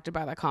really impacted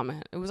by that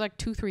comment. It was like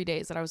 2-3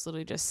 days that I was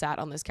literally just sat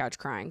on this couch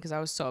crying because I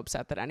was so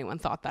upset that anyone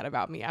thought that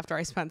about me after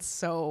I spent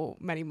so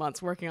many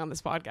months working on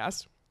this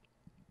podcast.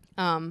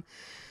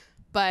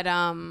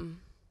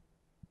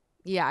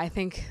 Yeah, I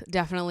think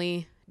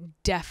definitely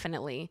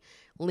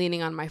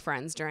leaning on my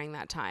friends during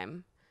that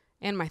time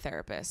and my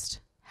therapist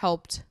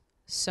helped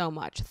so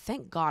much.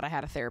 Thank God I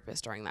had a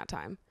therapist during that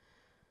time.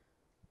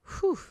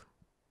 Whew.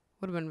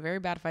 Would have been very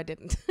bad if I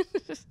didn't.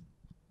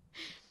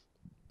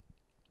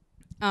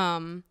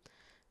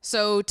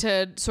 So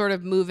to sort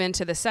of move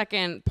into the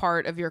second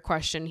part of your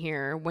question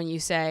here, when you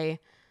say,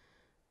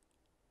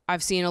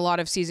 I've seen a lot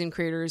of seasoned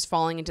creators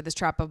falling into this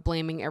trap of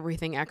blaming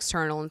everything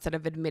external instead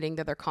of admitting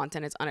that their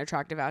content is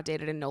unattractive,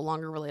 outdated, and no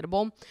longer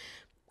relatable.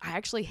 I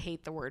actually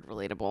hate the word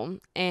relatable.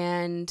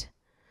 And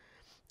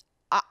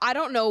I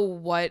don't know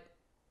what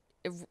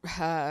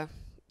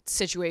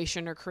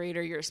situation or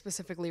creator you're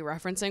specifically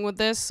referencing with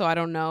this, so I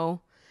don't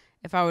know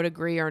if I would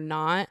agree or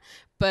not.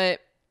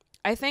 But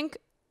I think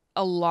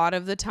a lot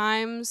of the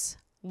times,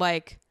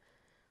 like,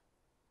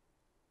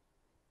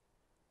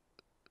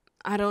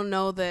 I don't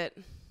know that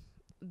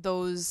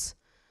those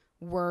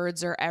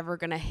words are ever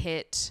going to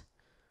hit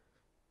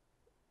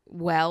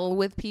well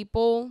with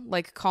people.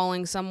 Like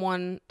calling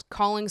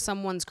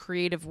someone's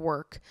creative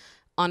work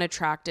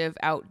unattractive,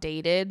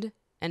 outdated,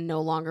 and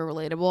no longer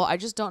relatable. I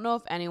just don't know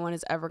if anyone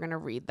is ever going to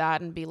read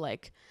that and be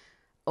like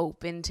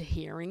open to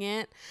hearing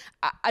it.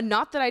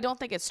 Not that I don't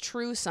think it's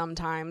true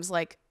sometimes.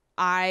 Like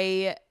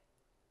I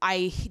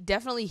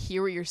definitely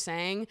hear what you're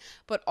saying,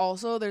 but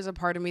also there's a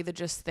part of me that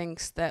just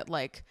thinks that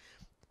like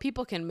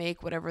people can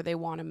make whatever they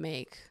want to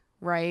make,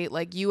 right?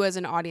 Like you as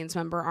an audience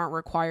member aren't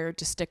required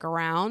to stick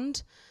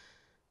around,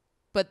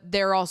 but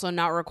they're also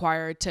not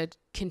required to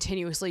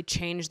continuously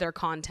change their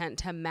content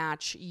to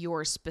match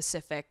your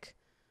specific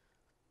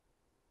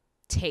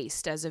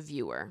taste as a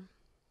viewer.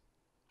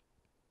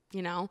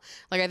 You know,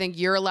 like I think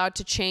you're allowed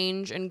to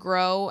change and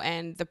grow,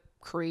 and the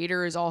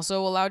creator is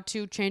also allowed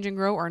to change and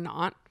grow, or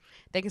not.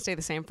 They can stay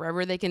the same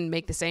forever. They can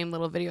make the same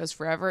little videos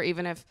forever,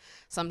 even if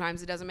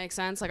sometimes it doesn't make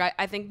sense. Like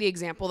I think the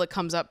example that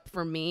comes up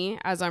for me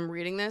as I'm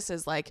reading this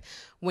is like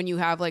when you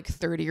have like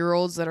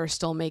 30-year-olds that are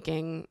still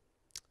making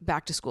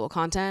back to school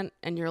content,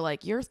 and you're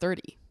like, you're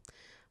 30.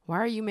 Why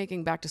are you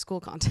making back to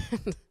school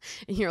content?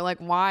 And you're like,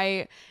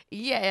 why?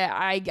 Yeah,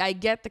 I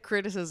get the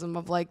criticism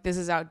of like, this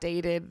is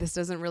outdated. This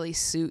doesn't really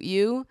suit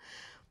you.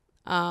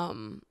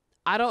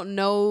 I don't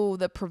know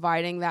that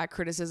providing that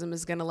criticism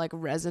is going to like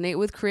resonate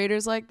with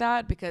creators like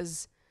that,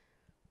 because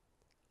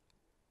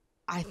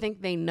I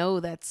think they know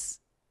that's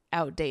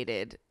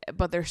outdated,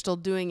 but they're still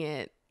doing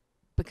it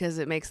because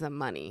it makes them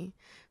money.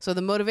 So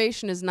the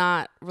motivation is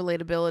not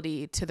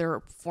relatability to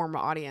their former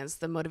audience.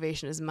 The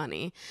motivation is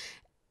money.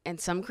 And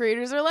some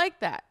creators are like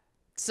that.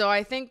 So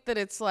I think that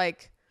it's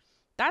like,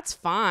 that's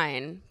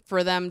fine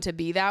for them to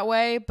be that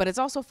way, but it's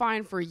also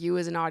fine for you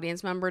as an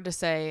audience member to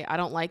say, I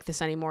don't like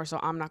this anymore, so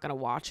I'm not going to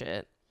watch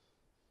it.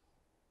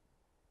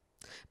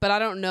 But I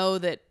don't know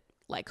that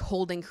like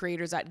holding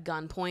creators at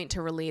gunpoint to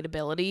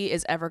relatability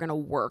is ever going to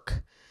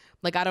work.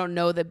 Like, I don't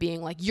know that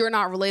being like, you're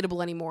not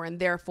relatable anymore and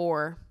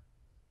therefore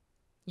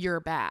you're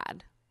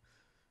bad.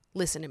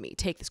 Listen to me,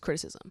 take this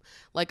criticism.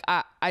 Like,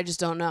 I just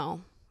don't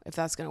know if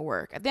that's going to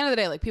work. At the end of the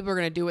day, like, people are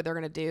going to do what they're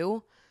going to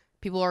do.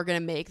 People are going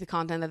to make the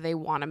content that they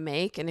want to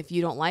make. And if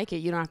you don't like it,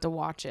 you don't have to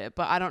watch it.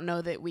 But I don't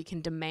know that we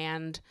can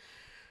demand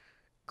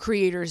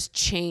creators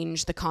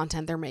change the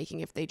content they're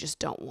making if they just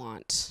don't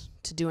want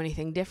to do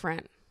anything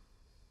different.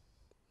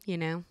 You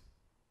know?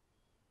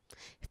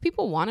 If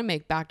people want to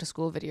make back to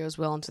school videos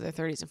well into their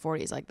 30s and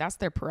 40s, like, that's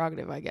their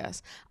prerogative, I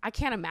guess. I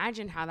can't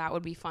imagine how that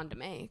would be fun to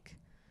make.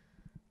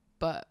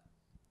 But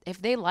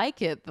if they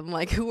like it, then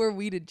like, who are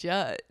we to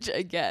judge?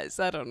 I guess.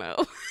 I don't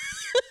know.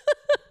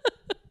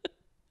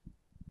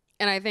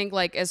 And I think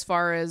like as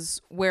far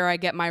as where I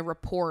get my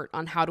report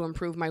on how to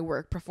improve my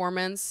work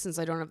performance, since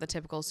I don't have the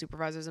typical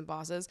supervisors and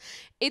bosses,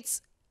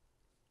 it's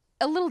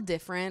a little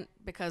different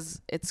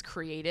because it's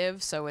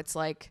creative. So it's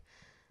like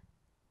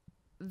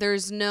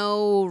there's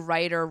no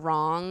right or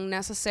wrong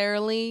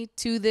necessarily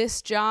to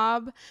this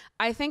job.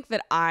 I think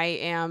that I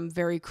am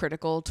very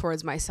critical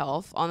towards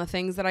myself on the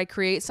things that I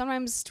create,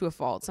 sometimes to a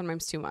fault,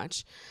 sometimes too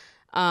much.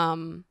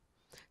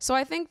 So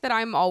I think that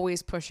I'm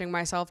always pushing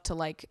myself to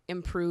like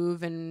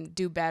improve and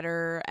do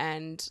better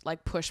and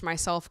like push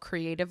myself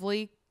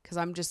creatively,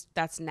 because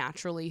that's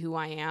naturally who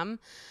I am.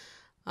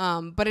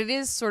 But it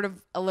is sort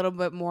of a little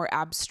bit more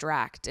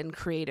abstract in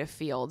creative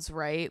fields,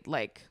 right?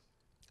 Like,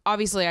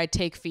 obviously I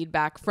take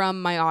feedback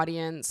from my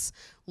audience,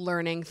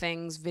 learning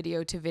things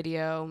video to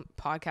video,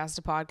 podcast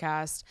to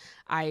podcast.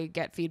 I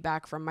get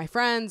feedback from my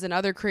friends and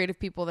other creative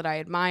people that I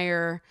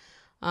admire.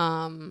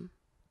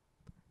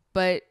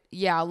 But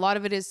yeah, a lot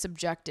of it is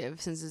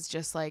subjective since it's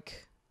just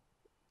like,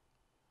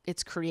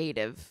 it's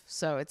creative.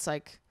 So it's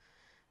like,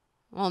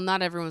 well,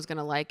 not everyone's going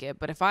to like it,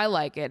 but if I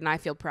like it and I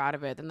feel proud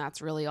of it, then that's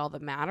really all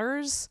that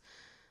matters.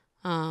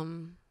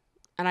 And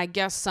I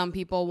guess some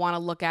people want to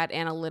look at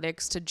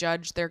analytics to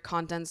judge their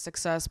content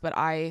success, but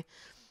I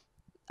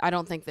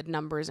don't think that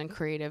numbers and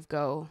creative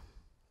go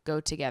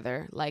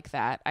together like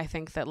that. I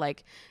think that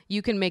like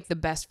you can make the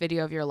best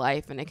video of your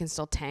life and it can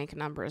still tank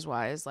numbers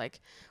wise. Like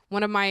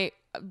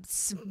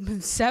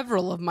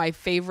several of my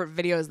favorite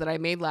videos that I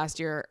made last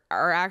year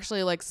are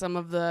actually like some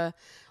of the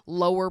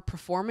lower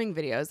performing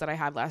videos that I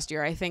had last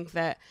year. I think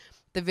that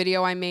the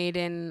video I made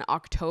in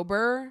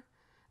October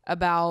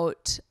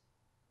about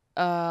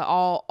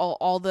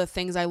all the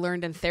things I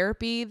learned in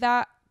therapy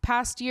that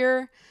past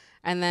year,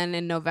 and then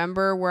in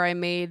November where I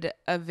made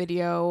a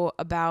video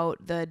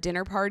about the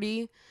dinner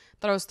party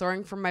that I was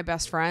throwing for my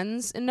best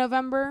friends in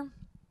November,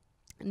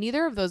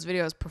 neither of those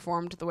videos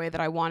performed the way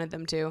that I wanted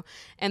them to.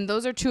 And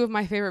those are two of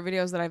my favorite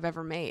videos that I've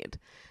ever made.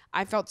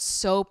 I felt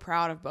so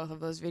proud of both of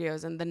those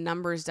videos, and the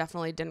numbers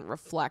definitely didn't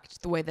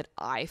reflect the way that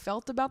I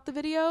felt about the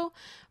video.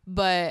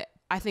 But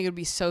I think it would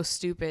be so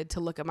stupid to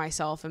look at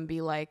myself and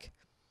be like,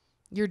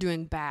 you're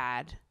doing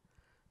bad.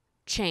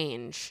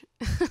 Change.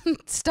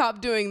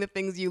 Stop doing the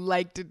things you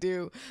like to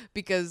do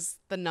because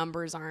the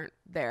numbers aren't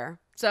there.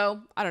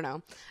 So I don't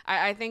know.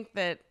 I think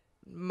that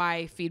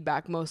my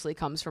feedback mostly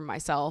comes from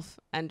myself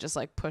and just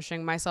like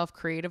pushing myself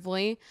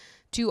creatively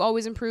to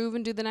always improve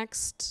and do the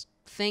next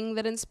thing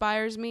that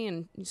inspires me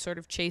and sort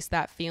of chase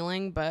that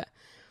feeling. But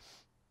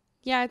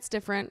yeah, it's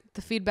different.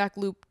 The feedback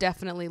loop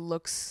definitely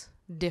looks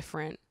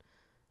different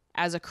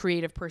as a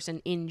creative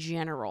person in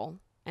general,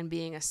 and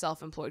being a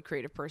self-employed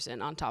creative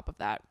person on top of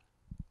that,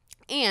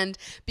 and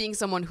being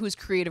someone whose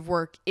creative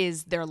work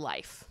is their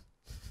life.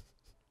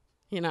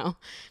 You know,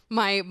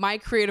 my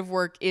creative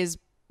work is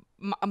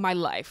my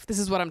life. This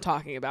is what I'm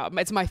talking about.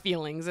 It's my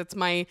feelings. It's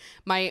my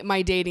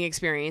dating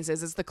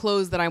experiences. It's the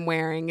clothes that I'm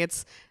wearing.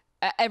 It's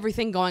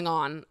everything going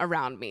on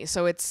around me.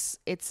 So it's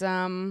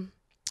a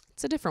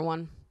different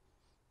one.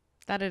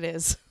 That it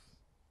is.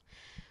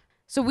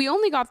 So we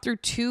only got through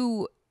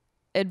 2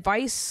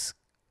 advice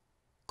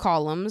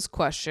columns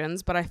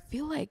questions, but I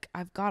feel like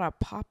I've got to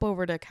pop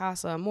over to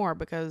CASA AMOR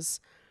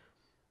because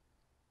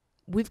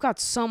we've got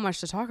so much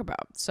to talk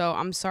about. So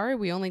I'm sorry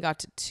we only got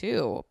to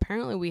 2.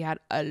 Apparently we had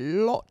a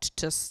lot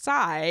to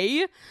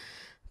say,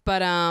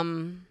 but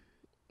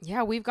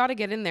yeah, we've got to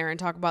get in there and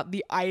talk about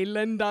the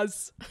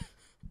Islanders.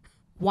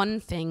 One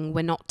thing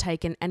we're not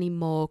taking any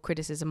more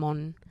criticism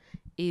on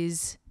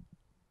is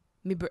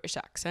my British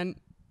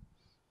accent,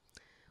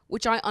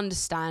 which I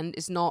understand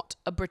is not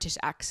a British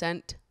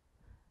accent.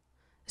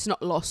 It's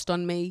not lost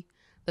on me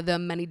that there are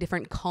many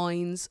different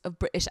kinds of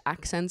British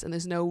accents, and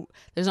there's not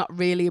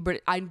really a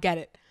British. I get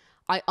it.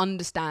 I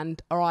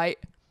understand. All right.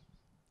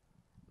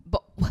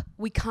 But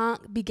we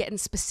can't be getting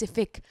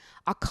specific.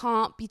 I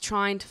can't be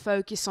trying to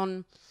focus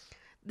on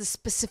the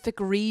specific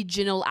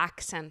regional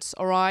accents.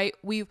 All right.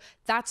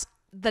 That's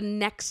the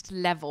next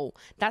level.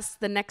 That's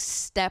the next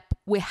step.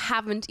 We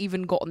haven't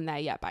even gotten there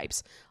yet,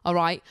 babes. All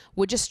right.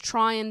 We're just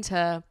trying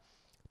to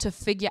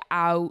figure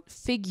out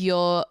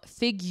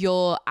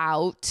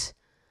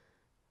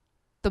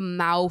the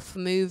mouth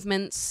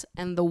movements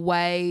and the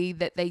way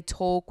that they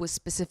talk with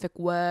specific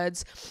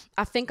words.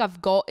 I think I've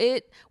got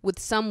it with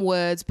some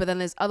words, but then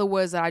there's other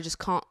words that I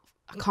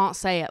can't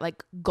say it.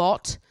 Like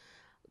got,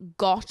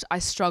 I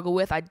struggle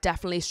with. I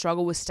definitely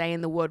struggle with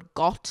saying the word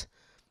got.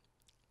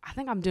 I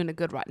think I'm doing it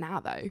good right now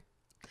though.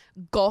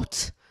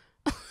 Got.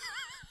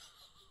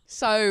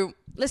 So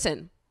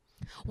listen,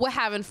 we're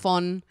having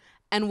fun.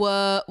 And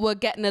we're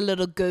getting a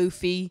little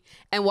goofy,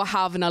 and we're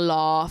having a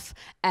laugh.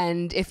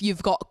 And if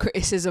you've got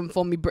criticism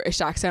for me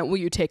British accent, will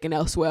you take it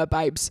elsewhere,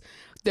 babes?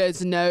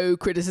 There's no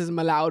criticism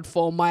allowed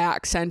for my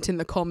accent in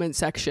the comment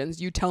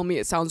sections. You tell me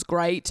it sounds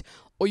great,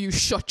 or you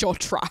shut your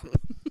trap.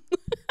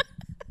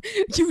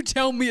 You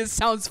tell me it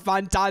sounds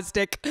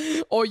fantastic,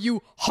 or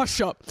you hush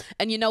up.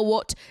 And you know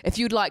what? If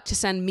you'd like to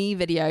send me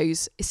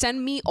videos,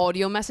 send me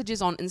audio messages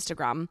on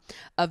Instagram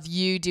of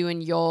you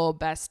doing your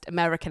best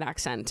American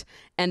accent,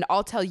 and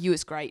I'll tell you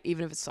it's great,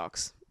 even if it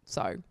sucks.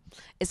 So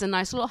it's a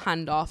nice little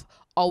handoff.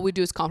 All we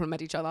do is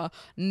compliment each other.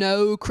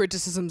 No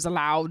criticisms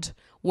allowed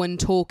when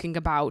talking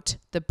about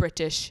the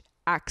British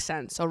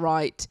accents, all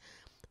right?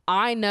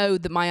 I know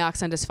that my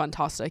accent is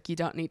fantastic. You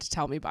don't need to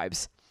tell me,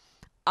 babes.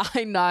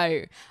 I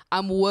know.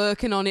 I'm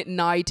working on it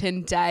night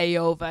and day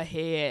over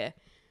here.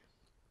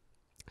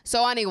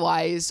 So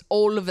anyways,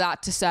 all of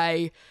that to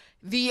say,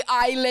 the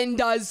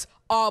Islanders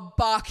are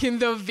back in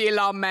the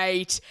villa,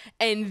 mate.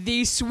 And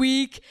this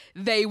week,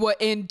 they were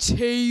in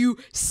 2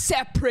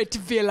 separate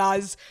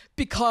villas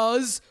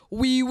because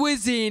we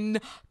was in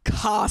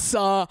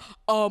Casa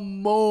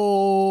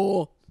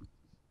Amor.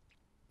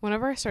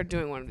 Whenever I start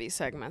doing one of these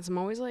segments, I'm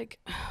always like,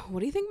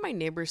 what do you think my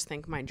neighbors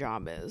think my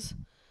job is?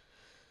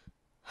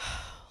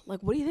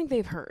 Like, what do you think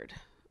they've heard?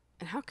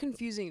 And how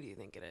confusing do you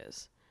think it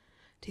is?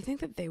 Do you think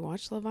that they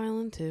watch Love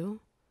Island too?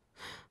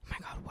 Oh my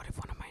God, what if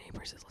one of my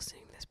neighbors is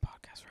listening to this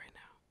podcast right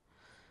now?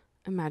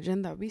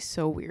 Imagine, that would be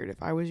so weird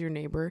if I was your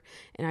neighbor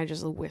and I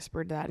just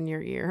whispered that in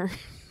your ear.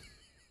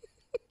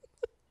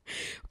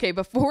 Okay,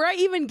 before I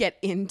even get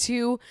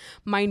into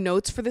my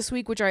notes for this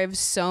week, which I have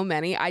so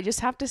many, I just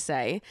have to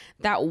say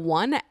that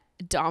one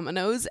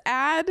Domino's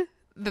ad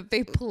that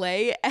they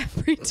play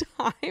every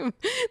time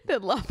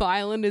that Love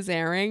Island is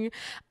airing,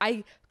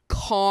 I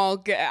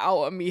can't get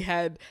out of me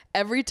head.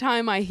 Every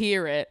time I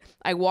hear it,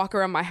 I walk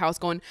around my house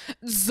going,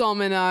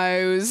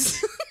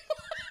 Domino's.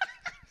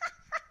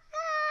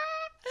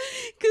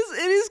 Because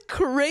it is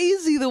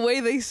crazy the way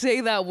they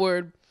say that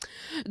word.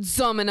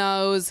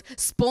 Domino's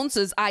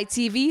sponsors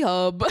ITV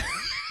Hub.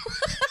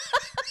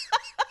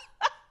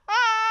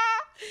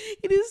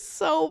 It is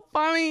so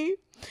funny.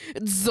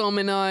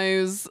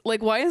 Domino's.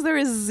 Like, why is there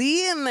a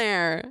Z in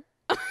there?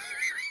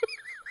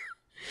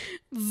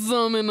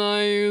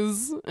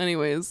 Domino's.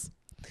 Anyways.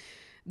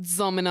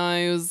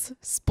 Domino's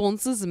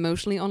sponsors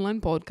Emotionally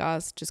Online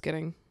Podcast. Just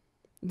kidding.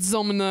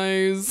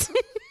 Domino's.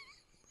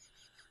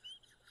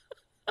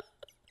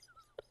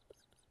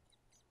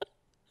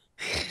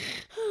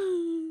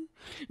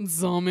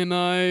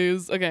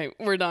 Domino's. Okay,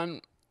 we're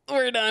done.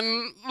 We're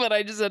done. But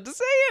I just had to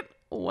say it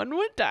one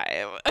more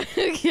time.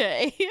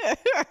 Okay.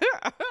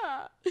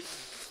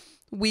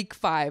 Week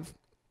 5.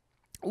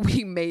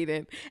 We made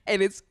it.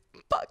 And it's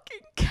fucking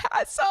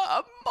Casa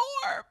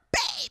Amor,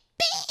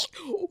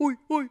 Oi,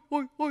 oi,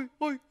 oi, oi,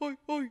 oi, oi,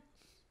 oi.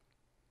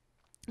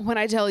 When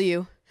I tell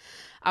you,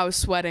 I was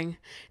sweating.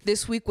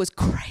 This week was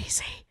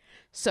crazy.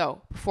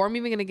 So before I'm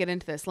even going to get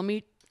into this, let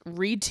me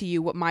read to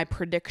you what my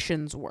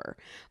predictions were,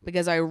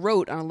 because I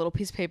wrote on a little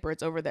piece of paper.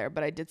 It's over there,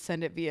 but I did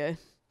send it via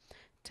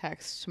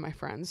text to my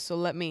friends. So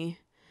let me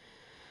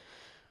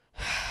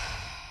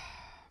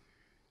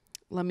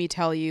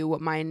tell you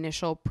what my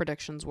initial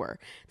predictions were.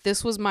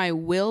 This was my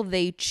will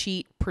they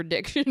cheat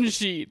prediction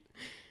sheet.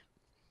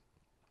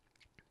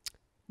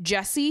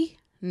 Jesse,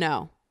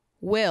 no.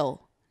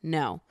 Will,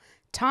 no.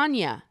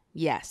 Tanya,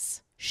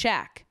 yes.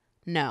 Shaq,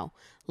 no.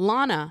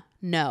 Lana,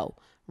 no.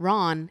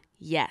 Ron,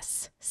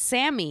 yes.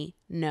 Sammy,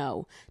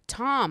 no.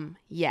 Tom,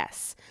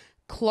 yes.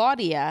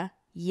 Claudia,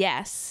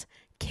 yes.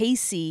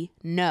 Casey,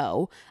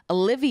 no.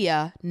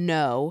 Olivia,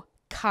 no.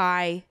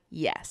 Kai,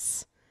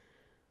 yes.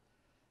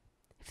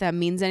 If that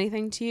means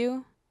anything to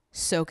you,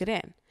 soak it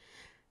in.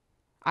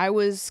 I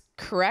was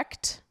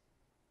correct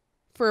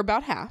for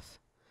about half.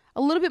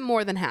 A little bit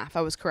more than half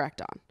I was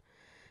correct on.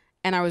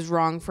 And I was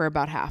wrong for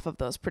about half of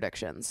those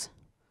predictions,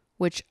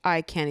 which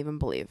I can't even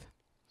believe.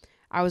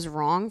 I was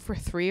wrong for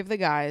 3 of the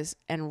guys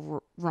and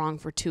wrong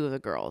for 2 of the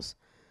girls.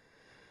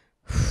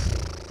 And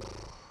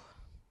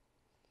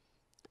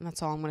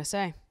that's all I'm going to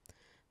say.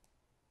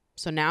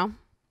 So now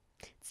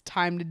it's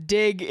time to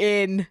dig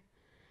in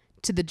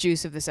to the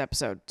juice of this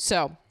episode.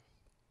 So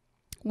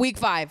week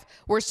 5,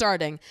 we're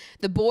starting.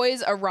 The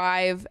boys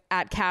arrive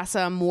at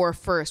CASA Amor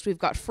first. We've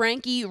got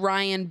Frankie,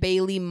 Ryan,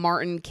 Bailey,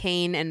 Martin,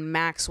 Kane, and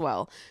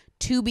Maxwell.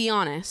 To be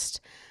honest,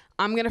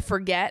 I'm going to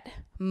forget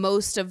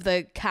most of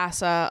the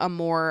CASA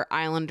Amor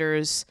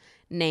Islanders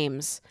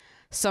names.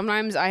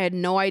 Sometimes I had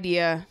no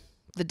idea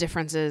the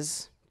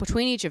differences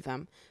between each of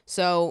them.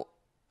 So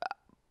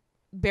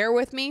bear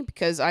with me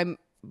because I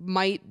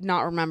might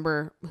not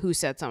remember who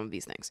said some of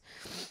these things.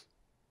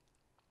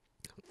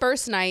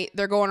 First night,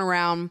 they're going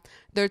around,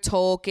 they're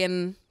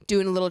talking,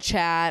 doing a little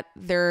chat.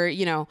 They're,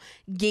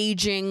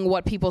 gauging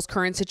what people's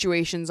current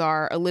situations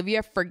are.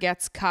 Olivia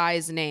forgets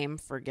Kai's name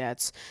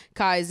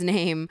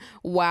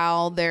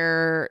while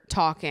they're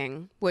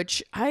talking,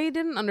 which I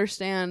didn't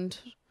understand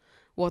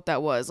what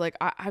that was. Like,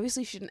 I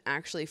obviously shouldn't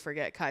actually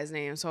forget Kai's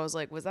name. So I was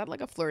like, was that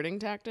like a flirting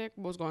tactic?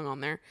 What was going on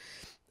there?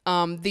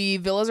 The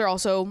villas are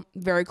also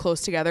very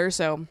close together,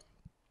 so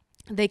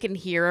they can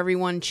hear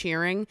everyone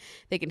cheering.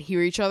 They can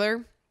hear each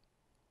other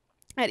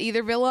at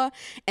either villa.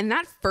 And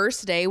that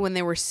first day when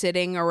they were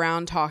sitting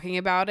around talking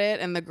about it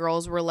and the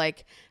girls were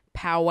like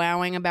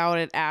powwowing about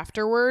it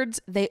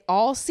afterwards, they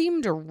all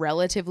seemed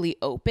relatively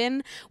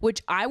open,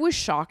 which I was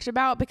shocked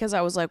about because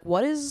I was like,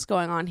 what is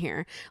going on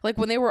here? Like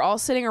when they were all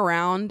sitting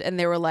around and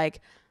they were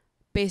like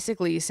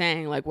basically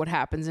saying like what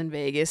happens in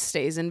Vegas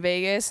stays in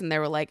Vegas, and they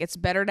were like, it's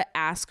better to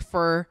ask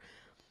for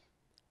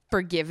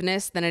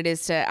forgiveness than it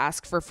is to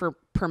ask for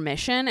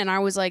permission. And I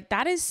was like,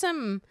 that is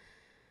some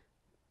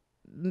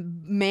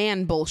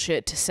man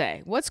bullshit to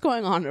say. What's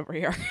going on over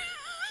here?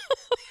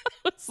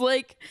 It's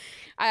like,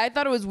 I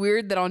thought it was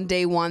weird that on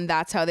day 1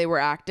 that's how they were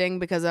acting,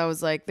 because I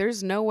was like,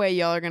 there's no way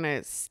y'all are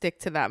gonna stick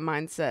to that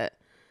mindset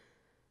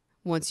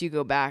once you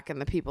go back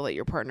and the people that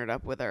you're partnered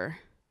up with are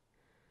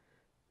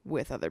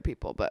with other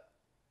people. But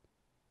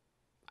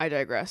I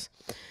digress.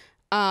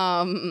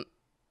 The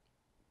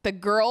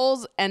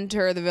girls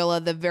enter the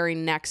villa the very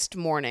next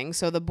morning.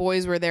 So the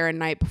boys were there a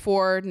night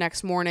before.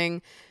 Next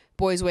morning,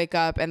 boys wake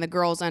up and the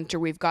girls enter.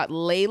 We've got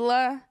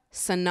Layla,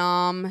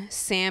 Sanam,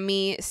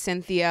 Sammy,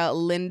 Cynthia,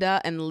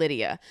 Linda, and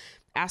Lydia.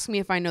 Ask me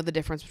if I know the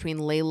difference between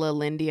Layla,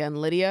 Linda, and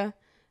Lydia,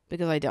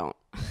 because I don't.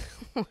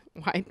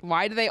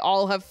 Why do they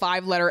all have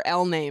 5-letter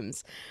L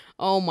names?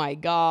 Oh my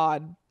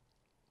God.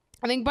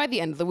 I think by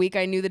the end of the week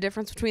I knew the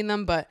difference between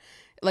them, but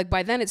like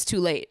by then it's too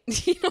late.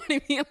 You know what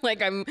I mean?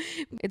 Like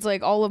it's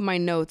like all of my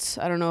notes.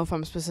 I don't know if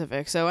I'm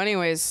specific. So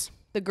anyways,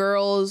 the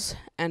girls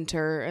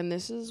enter, and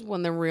this is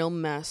when the real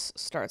mess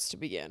starts to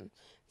begin.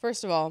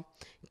 First of all,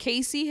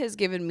 Casey has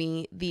given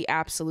me the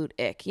absolute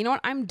ick. You know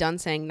what? I'm done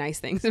saying nice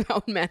things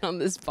about men on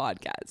this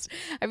podcast.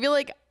 I feel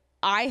like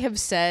I have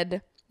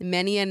said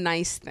many a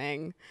nice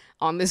thing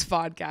on this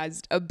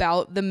podcast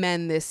about the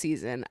men this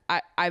season.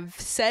 I've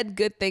said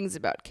good things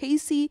about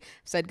Casey. I've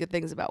said good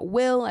things about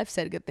Will. I've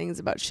said good things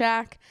about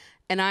Shaq.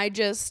 And I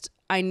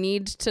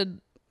need to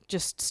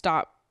just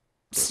stop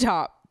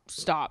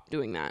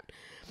doing that.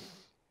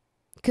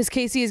 Because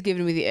Casey has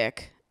given me the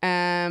ick.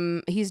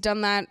 He's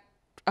done that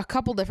a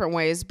couple different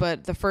ways,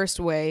 but the first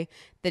way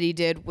that he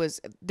did was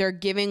they're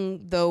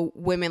giving the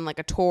women like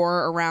a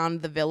tour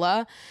around the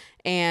villa.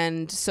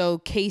 And so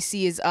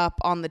Casey is up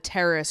on the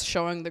terrace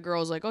showing the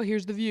girls like, oh,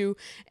 here's the view.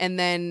 And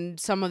then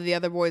some of the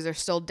other boys are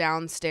still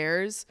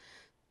downstairs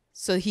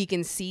so he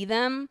can see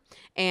them.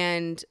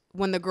 And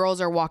when the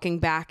girls are walking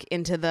back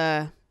into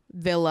the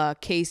villa,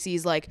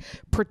 Casey's like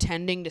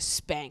pretending to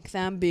spank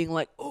them, being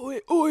like, oi,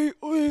 oi,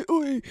 oi,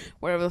 oi,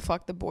 whatever the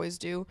fuck the boys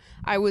do.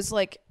 I was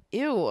like,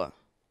 ew.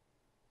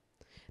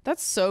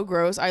 That's so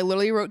gross. I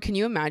literally wrote, can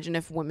you imagine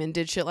if women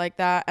did shit like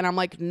that? And I'm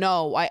like,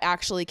 no, I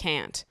actually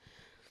can't.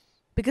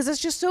 because it's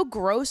just so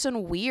gross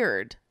and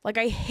weird. Like,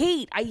 I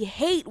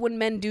hate when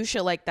men do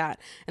shit like that.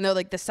 And they're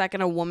like, the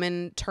second a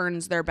woman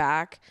turns their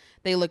back,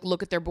 they like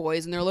look at their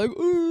boys and they're like,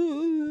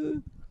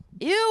 ew.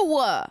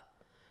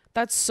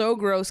 That's so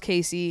gross,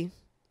 Casey.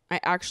 I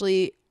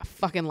actually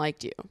fucking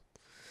liked you.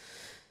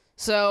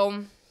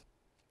 So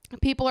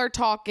people are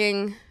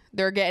talking,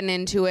 they're getting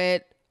into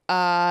it.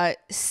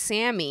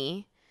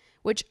 Sammy,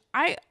 which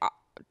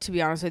to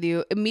be honest with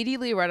you,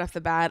 immediately right off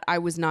the bat, I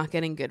was not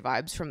getting good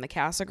vibes from the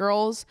CASA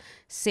girls.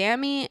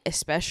 Sammy,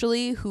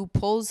 especially, who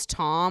pulls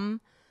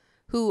Tom,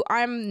 who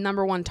I'm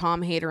number one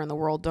Tom hater in the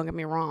world, don't get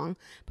me wrong,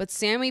 but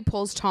Sammy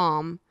pulls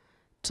Tom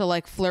to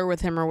like flirt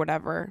with him or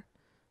whatever,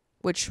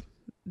 which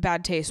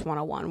bad taste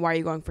 101. Why are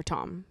you going for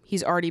Tom?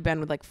 He's already been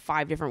with like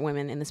 5 different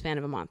women in the span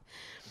of a month.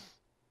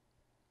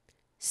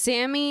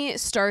 Sammy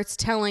starts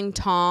telling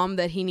Tom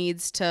that he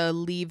needs to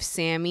leave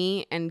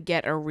Sammy and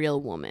get a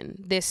real woman.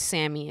 This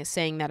Sammy is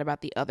saying that about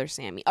the other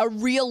Sammy. A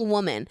real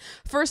woman.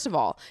 First of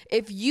all,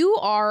 if you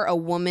are a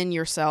woman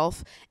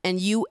yourself and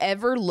you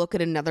ever look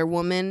at another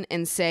woman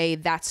and say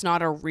that's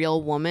not a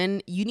real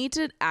woman, you need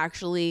to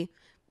actually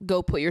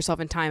go put yourself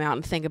in timeout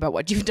and think about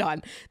what you've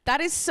done. That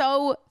is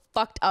so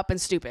fucked up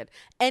and stupid.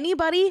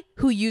 Anybody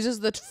who uses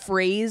the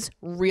phrase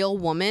real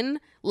woman,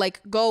 like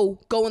go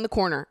in the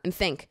corner and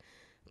think.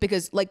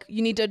 Because, like,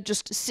 you need to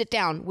just sit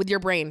down with your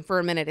brain for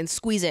a minute and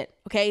squeeze it,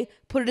 okay?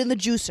 Put it in the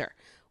juicer.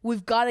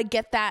 We've got to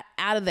get that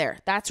out of there.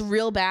 That's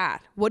real bad.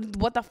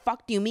 What the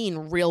fuck do you mean,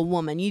 real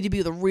woman? You need to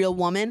be the real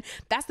woman?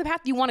 That's the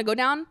path you want to go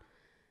down?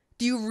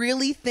 Do you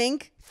really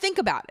think? Think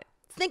about it.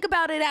 Think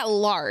about it at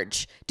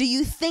large. Do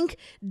you think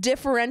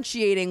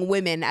differentiating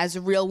women as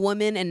real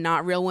women and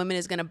not real women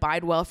is going to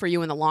bide well for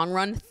you in the long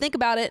run? Think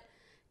about it,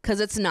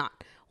 because it's not.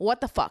 What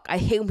the fuck? I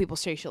hate when people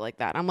say shit like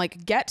that. I'm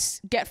like, get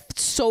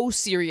so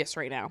serious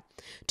right now.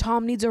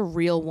 Tom needs a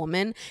real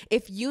woman.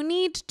 If you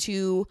need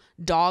to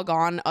dog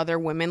on other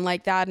women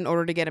like that in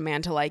order to get a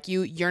man to like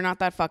you, you're not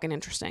that fucking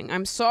interesting.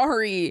 I'm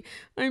sorry.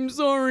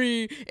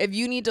 If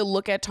you need to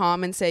look at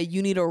Tom and say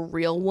you need a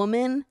real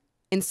woman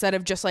instead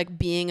of just like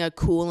being a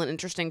cool and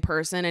interesting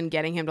person and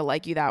getting him to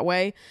like you that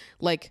way,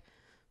 like,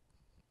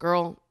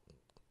 girl,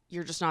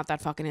 you're just not that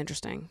fucking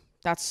interesting.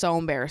 That's so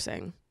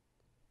embarrassing.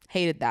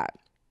 Hated that.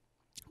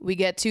 We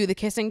get to the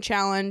kissing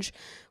challenge,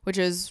 which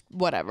is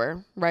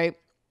whatever, right?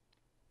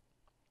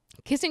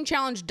 Kissing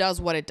challenge does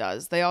what it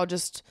does. They all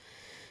just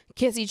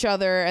kiss each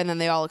other and then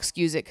they all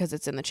excuse it because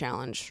it's in the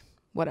challenge.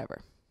 Whatever.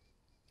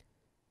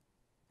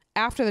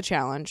 After the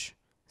challenge,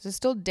 this is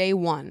still day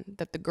 1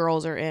 that the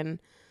girls are in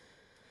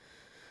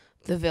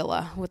the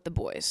villa with the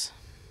boys.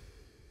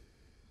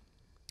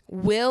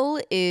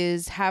 Will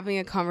is having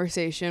a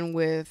conversation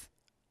with,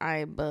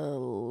 I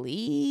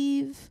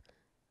believe,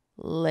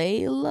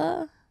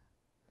 Layla.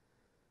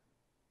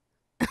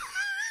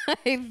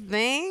 I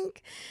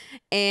think.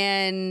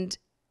 And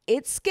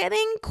it's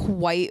getting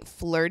quite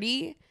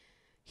flirty.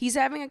 He's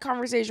having a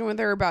conversation with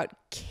her about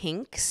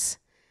kinks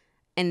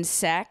and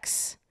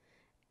sex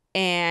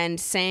and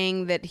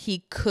saying that he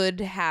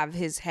could have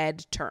his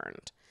head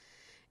turned.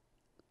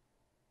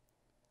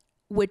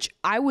 Which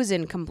I was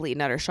in complete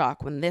and utter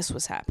shock when this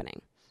was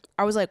happening.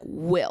 I was like,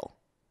 Will,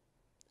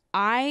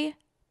 I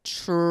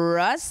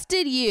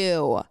trusted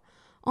you.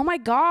 Oh my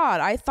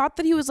God, I thought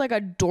that he was like a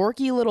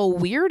dorky little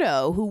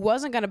weirdo who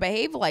wasn't going to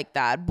behave like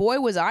that. Boy,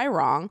 was I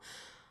wrong.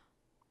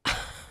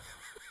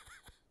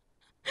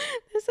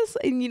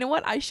 And you know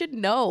what? I should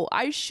know.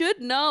 I should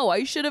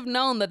have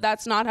known that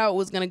that's not how it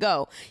was going to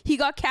go. He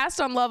got cast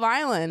on Love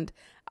Island.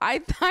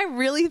 I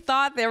really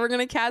thought they were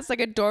going to cast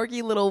like a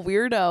dorky little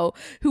weirdo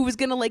who was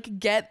going to like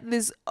get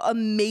this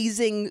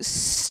amazing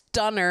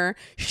stunner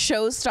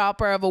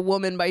showstopper of a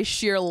woman by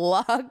sheer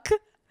luck.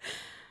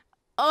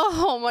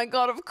 Oh my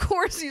God, of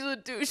course he's a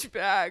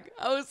douchebag.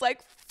 I was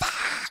like,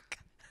 fuck.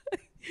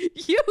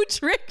 You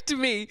tricked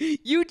me.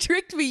 You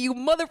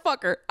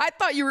motherfucker. I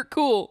thought you were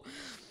cool.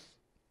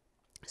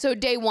 So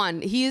day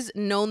 1, he's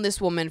known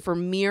this woman for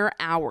mere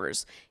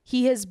hours.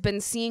 He has been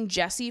seeing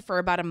Jesse for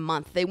about a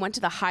month. They went to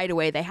the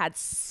hideaway. They had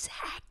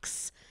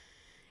sex.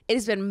 It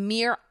has been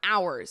mere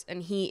hours.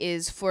 And he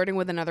is flirting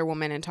with another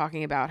woman and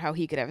talking about how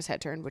he could have his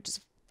head turned, which is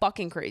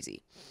fucking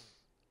crazy.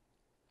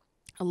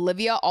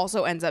 Olivia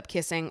also ends up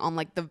kissing on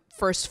like the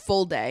first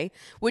full day,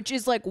 which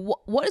is like,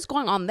 what is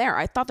going on there?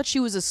 I thought that she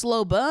was a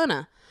slow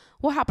burner.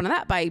 What happened to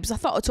that, babes? I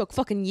thought it took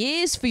fucking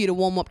years for you to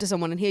warm up to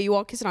someone and here you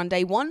are kissing on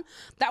day 1.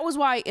 That was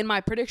why in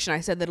my prediction I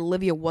said that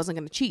Olivia wasn't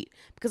going to cheat,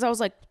 because I was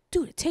like,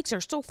 dude, it takes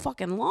her so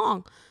fucking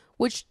long,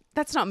 which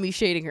that's not me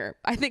shading her.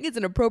 I think it's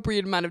an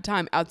appropriate amount of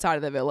time outside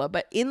of the villa,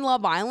 but in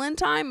Love Island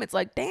time, it's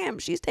like, damn,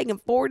 she's taking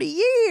 40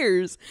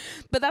 years.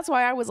 But that's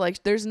why I was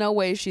like, there's no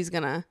way she's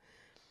going to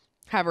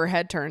have her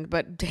head turned.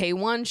 But day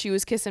 1, she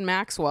was kissing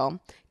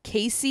Maxwell.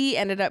 Casey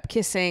ended up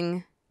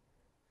kissing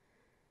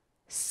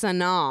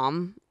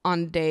Sanam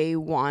on day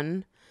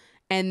 1.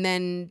 And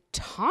then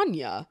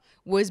Tanya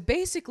was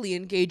basically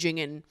engaging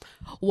in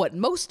what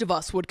most of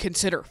us would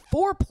consider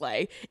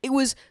foreplay. It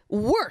was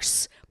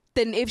worse.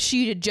 than if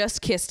she had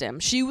just kissed him.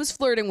 She was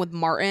flirting with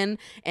Martin,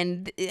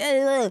 and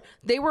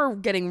they were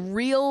getting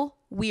real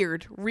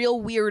weird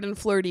and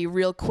flirty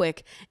real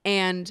quick.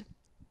 And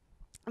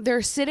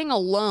they're sitting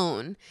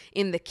alone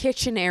in the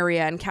kitchen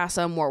area in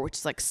Casa Amor, which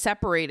is like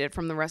separated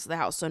from the rest of the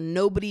house. So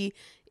nobody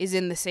is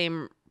in the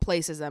same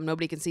place as them.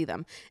 Nobody can see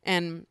them.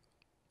 And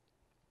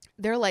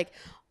they're like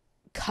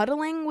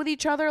cuddling with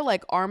each other,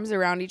 like arms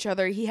around each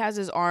other. He has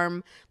his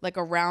arm like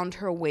around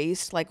her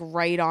waist, like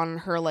right on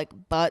her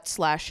like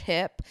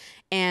butt/hip.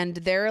 And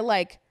they're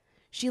like,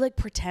 she like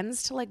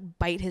pretends to like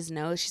bite his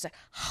nose. She's like,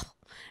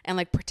 and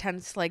like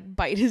pretends to like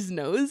bite his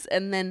nose.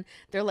 And then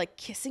they're like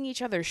kissing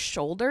each other's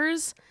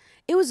shoulders.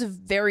 It was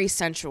very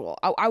sensual.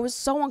 I was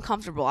so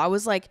uncomfortable. I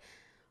was like,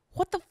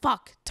 what the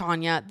fuck,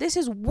 Tanya? This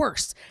is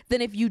worse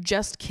than if you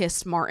just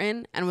kissed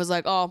Martin and was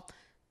like, oh,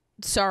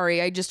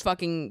 sorry, I just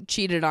fucking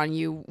cheated on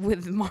you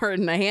with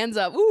Martin. Hands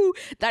up. Ooh,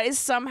 that is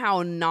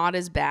somehow not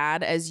as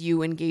bad as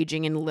you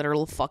engaging in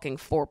literal fucking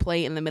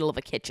foreplay in the middle of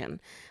a kitchen.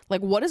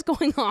 Like, what is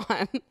going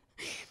on?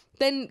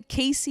 Then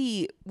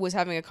Casey was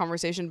having a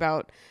conversation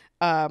about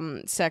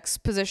sex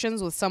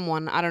positions with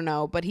someone, I don't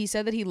know, but he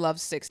said that he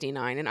loves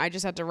 69, and I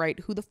just had to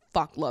write, who the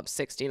fuck loves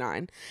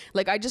 69?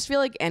 Like, I just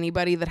feel like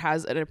anybody that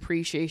has an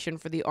appreciation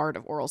for the art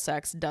of oral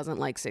sex doesn't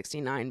like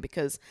 69,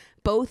 because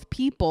both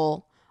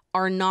people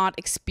are not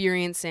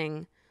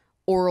experiencing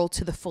oral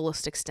to the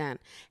fullest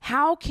extent.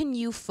 How can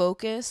you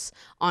focus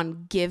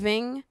on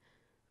giving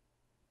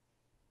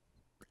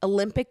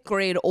Olympic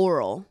grade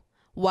oral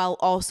while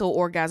also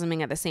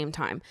orgasming at the same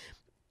time?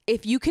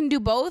 If you can do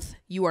both,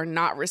 you are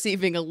not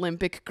receiving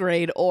Olympic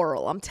grade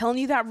oral. I'm telling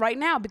you that right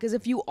now, because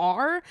if you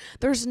are,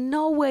 there's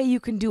no way you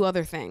can do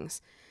other things.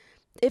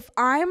 If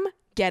I'm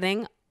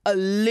getting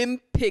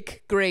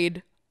Olympic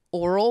grade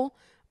oral,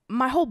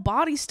 my whole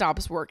body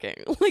stops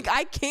working. Like,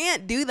 I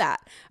can't do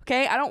that.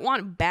 Okay. I don't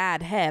want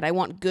bad head. I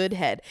want good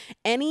head.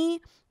 Any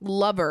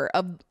lover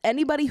of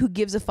anybody who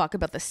gives a fuck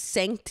about the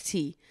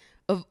sanctity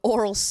of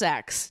oral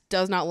sex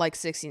does not like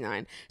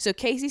 69. So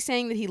Casey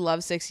saying that he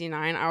loves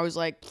 69, I was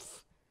like,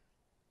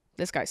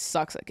 this guy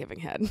sucks at giving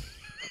head.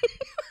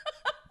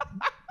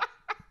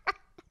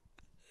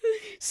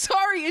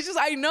 Sorry, it's just,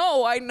 I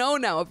know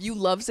now. If you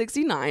love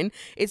 69,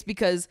 it's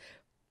because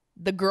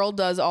the girl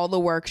does all the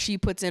work. She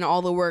puts in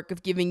all the work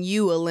of giving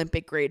you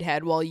Olympic grade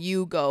head while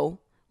you go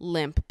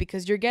limp,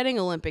 because you're getting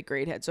Olympic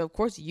grade head. So of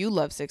course you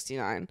love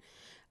 69.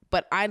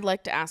 But I'd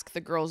like to ask the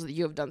girls that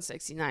you have done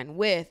 69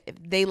 with if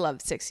they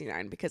love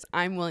 69, because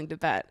I'm willing to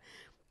bet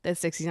that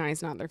 69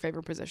 is not their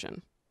favorite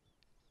position.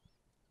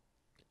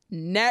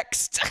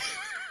 Next.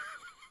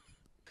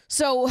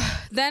 So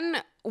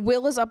then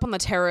Will is up on the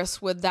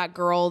terrace with that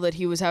girl that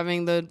he was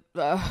having the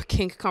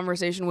kink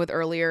conversation with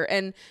earlier,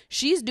 and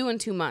she's doing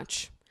too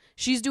much.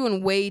 She's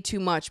doing way too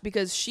much,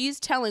 because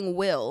she's telling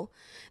Will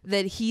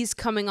that he's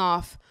coming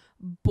off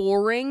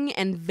boring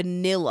and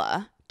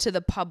vanilla to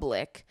the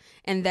public,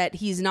 and that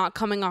he's not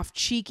coming off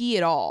cheeky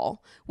at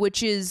all,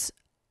 which is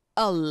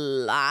a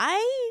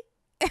lie.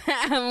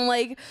 I'm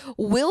like,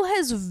 Will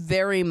has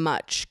very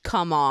much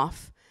come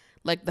off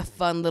like the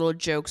fun little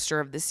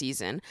jokester of the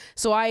season.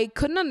 So I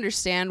couldn't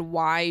understand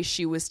why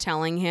she was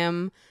telling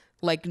him,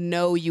 like,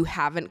 no, you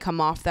haven't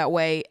come off that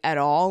way at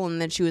all. And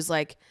then she was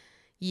like,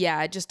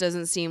 yeah, it just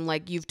doesn't seem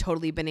like you've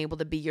totally been able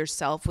to be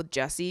yourself with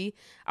Jesse.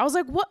 I was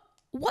like, what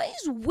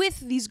is with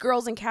these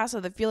girls in Casa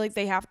that feel like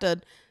they have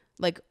to,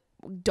 like,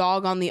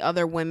 dog on the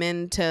other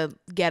women to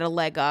get a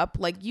leg up?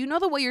 Like, you know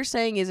that what you're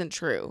saying isn't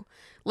true.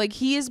 Like,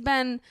 he has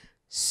been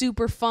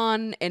super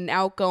fun and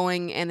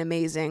outgoing and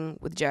amazing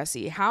with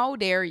Jesse. How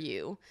dare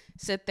you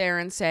sit there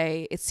and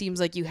say it seems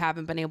like you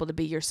haven't been able to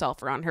be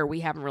yourself around her? We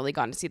haven't really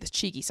gotten to see this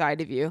cheeky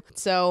side of you.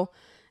 So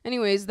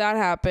anyways, that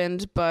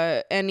happened,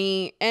 but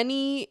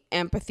any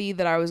empathy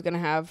that I was going to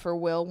have for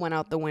Will went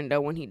out the window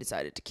when he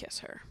decided to kiss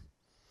her.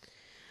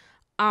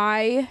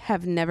 I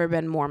have never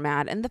been more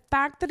mad. And the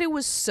fact that it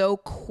was so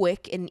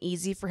quick and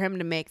easy for him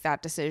to make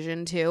that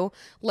decision too.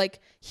 Like,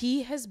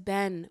 he has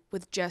been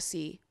with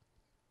Jesse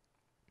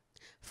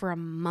for a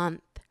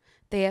month.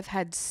 They have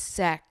had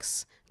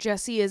sex.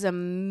 Jesse is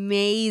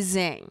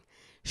amazing.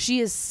 She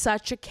is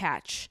such a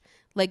catch.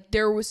 Like,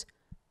 there was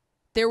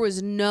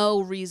no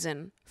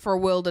reason for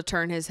Will to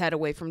turn his head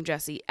away from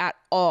Jesse at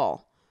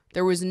all.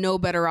 There was no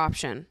better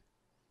option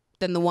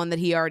than the one that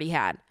he already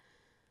had.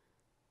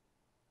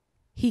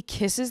 He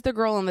kisses the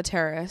girl on the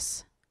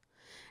terrace,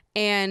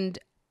 and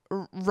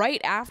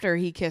right after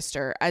he kissed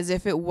her, as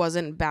if it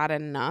wasn't bad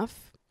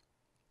enough,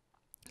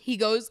 he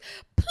goes,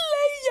 "Playa."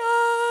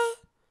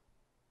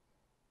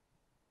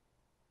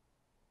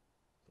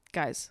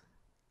 Guys,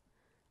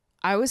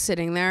 I was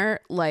sitting there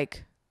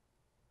like,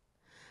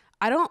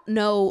 I don't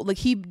know, like,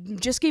 he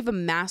just gave a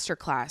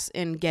masterclass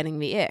in getting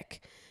the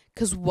ick.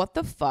 Because what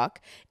the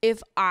fuck?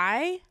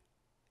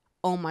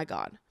 Oh my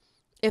God.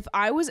 If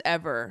I was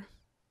ever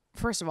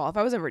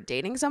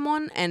dating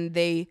someone and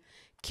they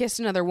kissed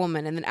another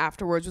woman and then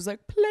afterwards was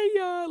like,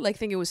 playa, like,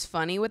 think it was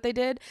funny what they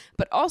did.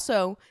 But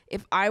also,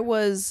 if I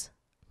was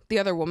the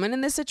other woman in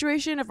this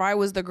situation, if I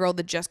was the girl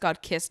that just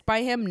got kissed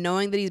by him,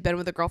 knowing that he's been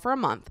with a girl for a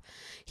month,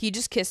 he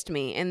just kissed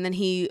me, and then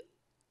he,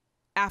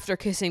 after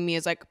kissing me,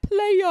 is like,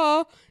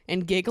 playa,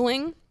 and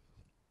giggling.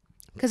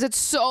 Because it's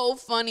so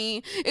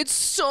funny. It's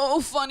so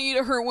funny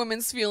to hurt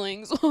women's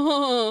feelings.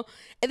 And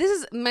this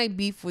is my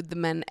beef with the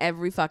men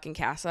every fucking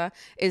CASA,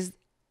 is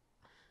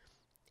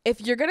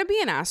if you're going to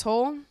be an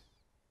asshole,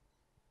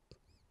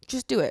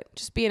 just do it.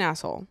 Just be an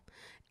asshole.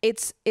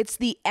 It's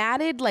the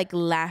added like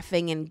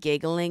laughing and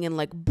giggling and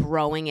like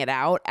broing it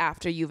out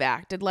after you've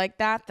acted like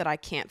that I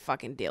can't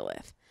fucking deal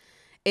with.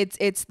 It's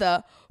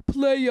the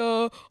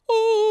playa,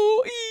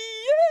 oh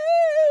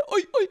yeah,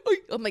 oi, oi, oi.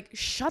 I'm like,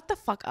 shut the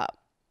fuck up.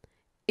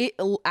 It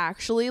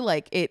actually,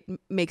 like, it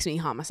makes me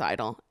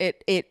homicidal.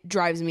 It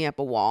drives me up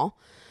a wall.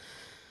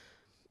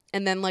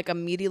 And then, like,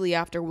 immediately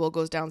after, Will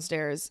goes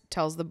downstairs,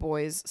 tells the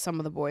boys, some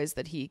of the boys,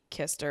 that he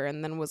kissed her,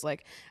 and then was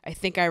like, I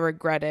think I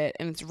regret it,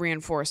 and it's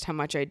reinforced how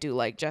much I do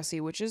like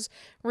Jesse, which is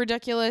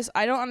ridiculous.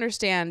 I don't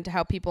understand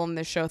how people in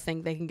this show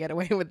think they can get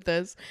away with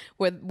this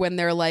when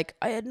they're like,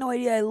 I had no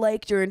idea I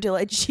liked her until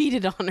I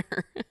cheated on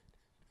her.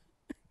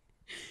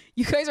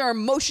 You guys are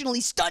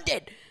emotionally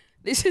stunted.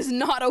 This is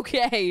not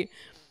okay.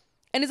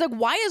 And it's like,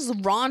 why is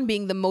Ron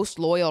being the most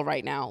loyal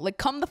right now? Like,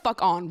 come the fuck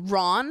on.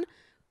 Ron,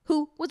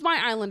 who was my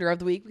Islander of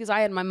the week, because I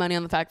had my money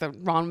on the fact that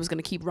Ron was going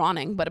to keep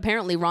Ronning, but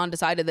apparently Ron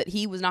decided that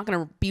he was not going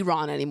to be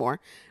Ron anymore.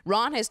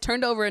 Ron has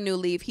turned over a new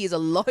leaf. He's a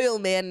loyal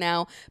man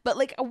now. But,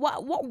 like,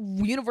 what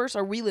universe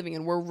are we living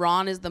in where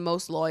Ron is the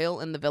most loyal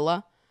in the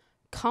villa?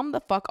 Come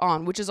the fuck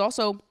on, which is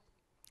also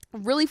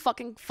really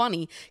fucking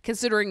funny,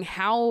 considering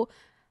how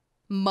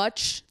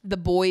much the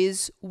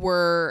boys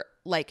were,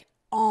 like,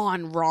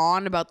 on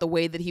Ron about the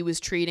way that he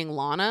was treating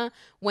Lana,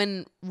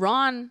 when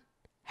Ron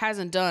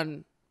hasn't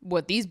done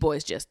what these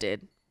boys just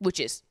did, which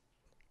is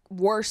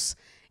worse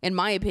in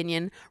my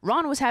opinion.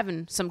 Ron was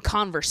having some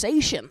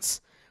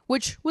conversations,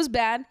 which was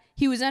bad.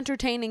 He was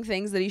entertaining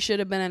things that he should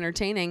have been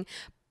entertaining,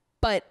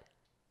 but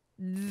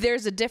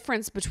there's a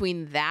difference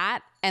between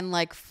that and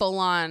like full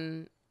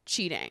on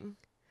cheating,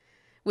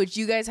 which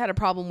you guys had a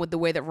problem with the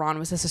way that Ron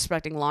was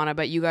disrespecting Lana,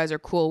 but you guys are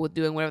cool with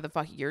doing whatever the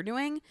fuck you're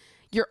doing.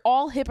 You're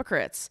all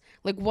hypocrites.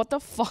 Like, what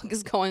the fuck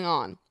is going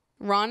on?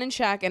 Ron and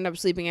Shaq end up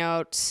sleeping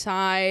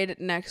outside.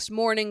 Next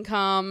morning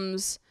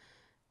comes.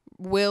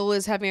 Will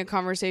is having a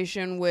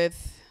conversation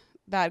with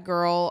that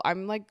girl.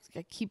 I'm like,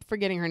 I keep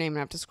forgetting her name and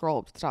I have to scroll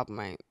up to the top of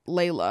my...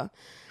 Layla,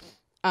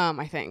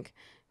 I think.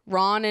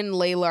 Ron and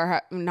Layla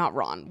are... not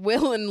Ron.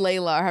 Will and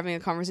Layla are having a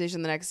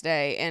conversation the next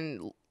day.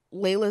 And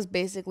Layla's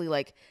basically,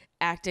 like,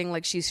 acting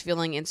like she's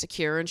feeling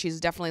insecure. And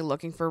she's definitely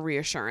looking for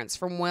reassurance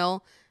from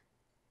Will.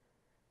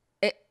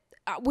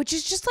 Which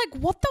is just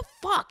like, what the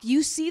fuck?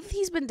 You see that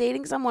he's been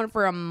dating someone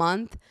for a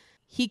month.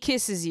 He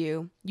kisses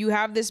you. You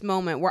have this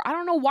moment where I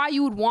don't know why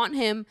you would want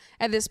him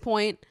at this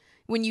point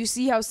when you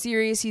see how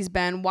serious he's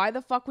been. Why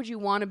the fuck would you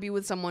want to be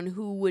with someone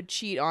who would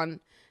cheat on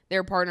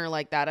their partner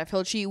like that? If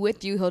he'll cheat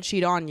with you, he'll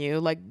cheat on you.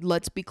 Like,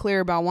 let's be clear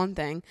about one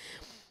thing.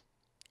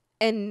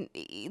 And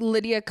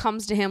Lydia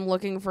comes to him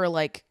looking for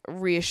like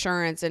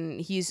reassurance,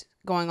 and he's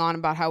going on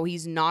about how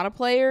he's not a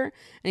player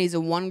and he's a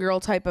one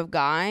girl type of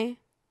guy.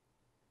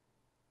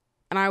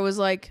 And I was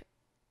like,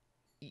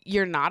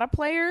 you're not a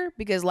player?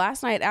 Because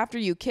last night after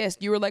you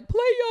kissed, you were like,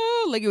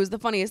 player! Like, it was the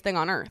funniest thing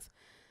on earth.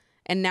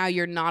 And now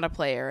you're not a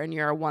player and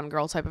you're a one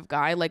girl type of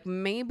guy. Like,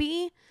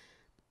 maybe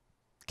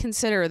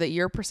consider that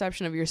your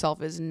perception of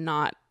yourself is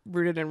not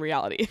rooted in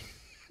reality.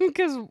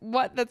 Because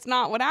that's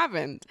not what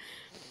happened.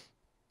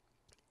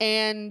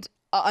 And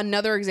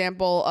another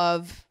example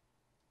of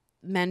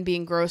men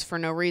being gross for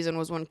no reason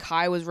was when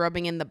Kai was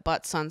rubbing in the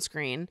butt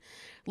sunscreen.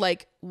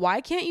 Like,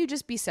 why can't you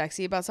just be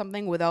sexy about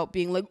something without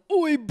being like,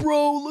 oi,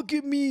 bro, look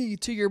at me,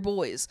 to your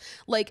boys?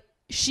 Like,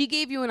 she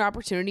gave you an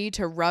opportunity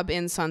to rub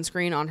in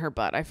sunscreen on her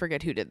butt. I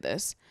forget who did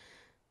this.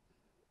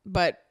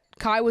 But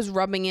Kai was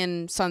rubbing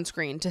in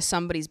sunscreen to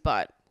somebody's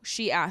butt.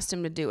 She asked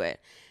him to do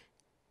it.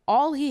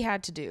 All he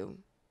had to do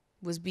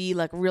was be,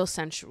 like, real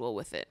sensual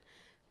with it.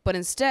 But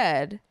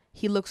instead,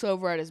 he looks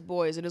over at his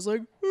boys and is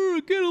like,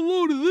 get a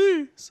load of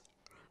this.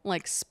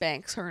 Like,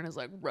 spanks her and is,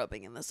 like,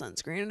 rubbing in the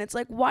sunscreen. And it's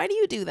like, why do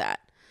you do that?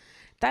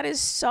 That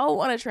is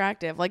so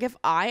unattractive. Like, if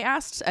I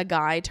asked a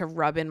guy to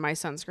rub in my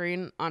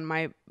sunscreen on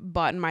my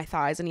butt and my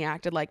thighs and he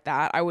acted like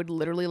that, I would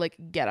literally, like,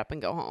 get up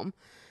and go home.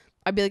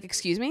 I'd be like,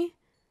 excuse me?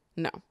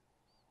 No.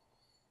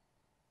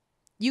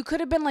 You could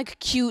have been, like,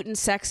 cute and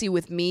sexy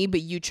with me, but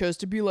you chose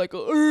to be like,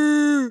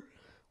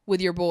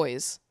 with your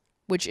boys,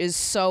 which is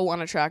so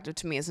unattractive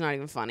to me. It's not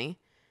even funny.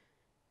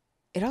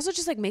 It also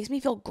just, like, makes me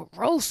feel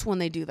gross when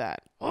they do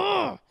that.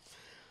 Ugh.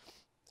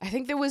 I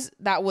think that was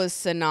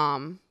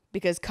Sanam,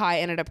 because Kai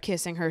ended up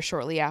kissing her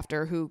shortly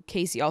after, who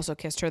Casey also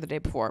kissed her the day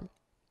before.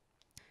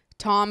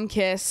 Tom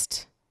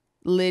kissed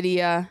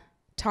Lydia.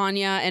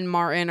 Tanya and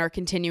Martin are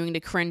continuing to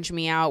cringe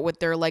me out with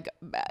their, like,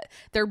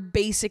 they're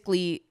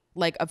basically,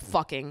 like, a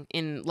fucking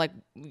in, like,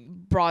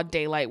 broad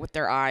daylight with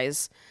their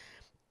eyes.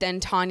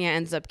 Then Tanya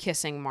ends up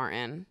kissing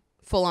Martin.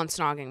 Full on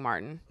snogging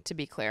Martin, to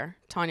be clear.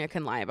 Tanya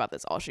can lie about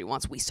this all she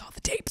wants. We saw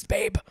the tapes,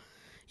 babe.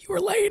 You were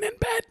laying in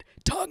bed,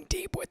 tongue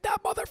deep with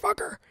that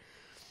motherfucker.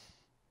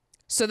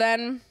 So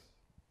then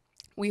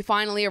we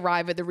finally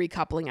arrive at the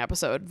recoupling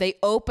episode. They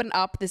open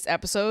up this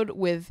episode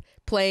with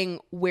playing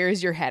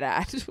Where's Your Head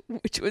At,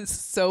 which was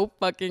so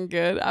fucking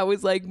good. I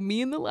was like,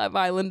 me and the Love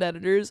Island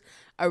editors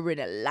are in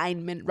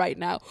alignment right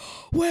now.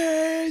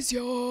 Where's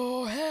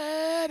your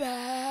head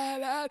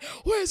at?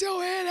 Where's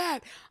your head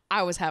at?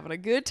 I was having a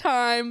good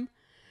time.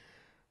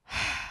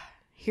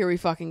 Here we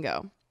fucking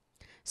go.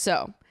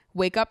 So,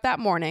 wake up that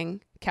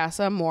morning,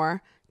 Casa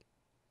Amor.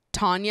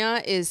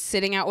 Tanya is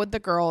sitting out with the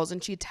girls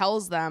and she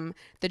tells them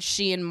that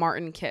she and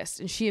Martin kissed,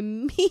 and she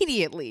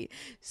immediately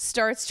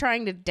starts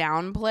trying to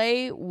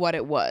downplay what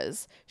it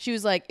was. She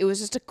was like, it was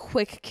just a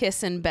quick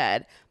kiss in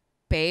bed.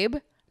 Babe,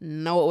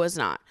 no, it was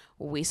not.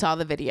 We saw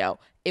the video.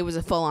 It was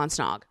a full-on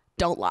snog.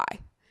 Don't lie.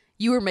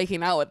 You were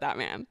making out with that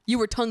man. You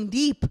were tongue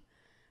deep.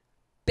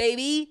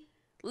 Baby,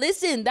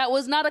 listen, that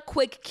was not a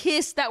quick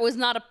kiss. That was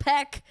not a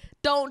peck.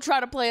 Don't try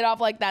to play it off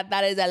like that.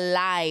 That is a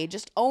lie.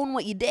 Just own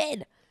what you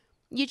did.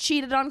 You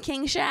cheated on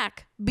King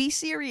Shaq. Be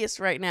serious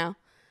right now.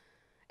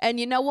 And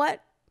you know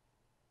what?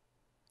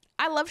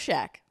 I love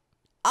Shaq.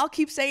 I'll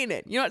keep saying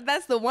it. You know,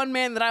 that's the one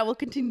man that I will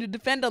continue to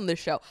defend on this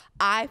show.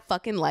 I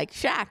fucking like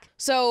Shaq.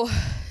 So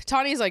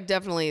Tanya's like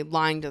definitely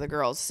lying to the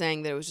girls,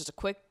 saying that it was just a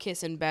quick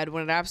kiss in bed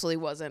when it absolutely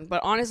wasn't.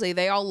 But honestly,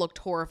 they all looked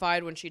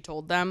horrified when she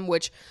told them,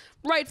 which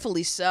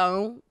rightfully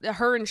so.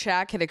 Her and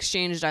Shaq had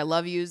exchanged I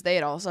love yous. They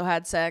had also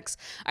had sex.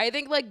 I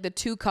think like the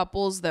two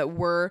couples that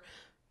were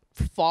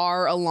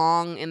far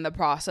along in the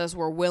process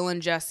were Will and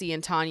Jesse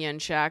and Tanya and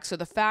Shaq. So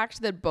the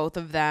fact that both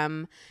of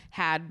them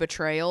had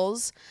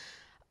betrayals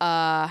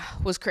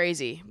was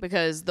crazy,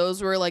 because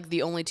those were like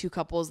the only two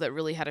couples that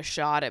really had a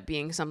shot at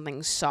being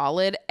something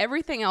solid.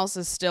 Everything else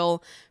is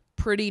still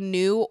pretty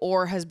new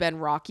or has been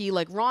rocky.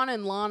 Like Ron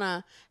and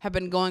Lana have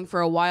been going for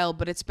a while,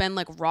 but it's been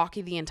like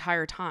rocky the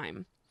entire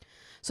time.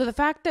 So the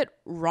fact that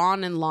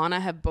Ron and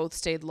Lana have both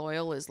stayed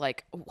loyal is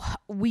like,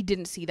 we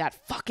didn't see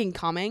that fucking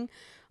coming.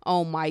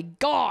 Oh my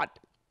God.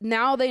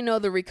 Now they know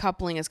the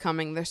recoupling is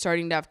coming. They're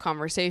starting to have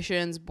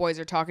conversations. Boys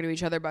are talking to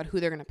each other about who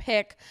they're going to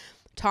pick.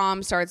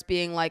 Tom starts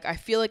being like, I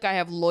feel like I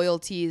have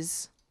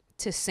loyalties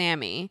to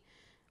Sammy,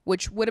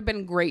 which would have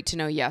been great to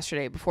know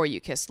yesterday before you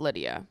kissed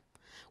Lydia.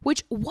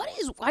 Which, I'm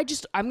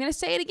going to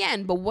say it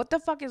again, but what the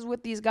fuck is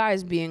with these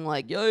guys being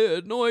like, yeah, I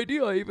had no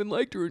idea I even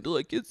liked her until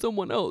I kissed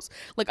someone else.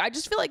 Like, I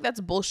just feel like that's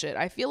bullshit.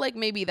 I feel like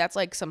maybe that's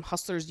like some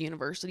Hustlers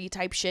University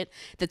type shit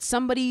that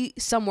somebody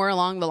somewhere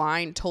along the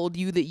line told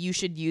you that you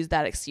should use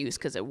that excuse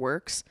because it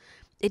works.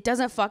 It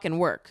doesn't fucking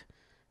work.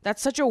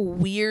 That's such a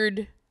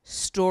weird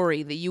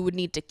story that you would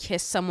need to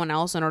kiss someone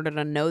else in order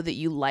to know that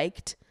you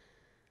liked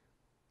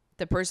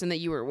the person that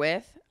you were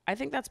with. I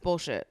think that's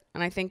bullshit,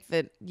 and I think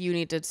that you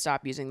need to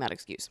stop using that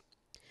excuse.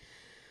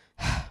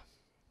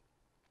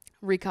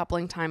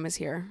 Recoupling time is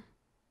here.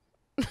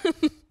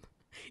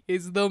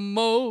 It's the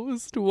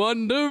most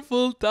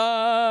wonderful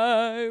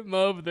time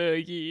of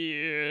the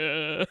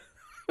year.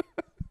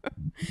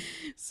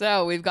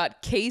 So we've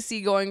got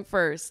Casey going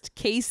first.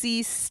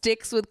 Casey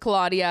sticks with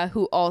Claudia,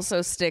 who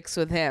also sticks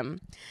with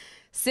him.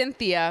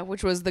 Cynthia,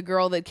 which was the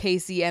girl that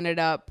Casey ended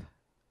up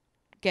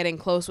getting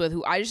close with,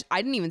 who I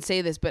didn't even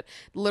say this, but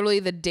literally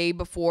the day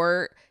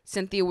before,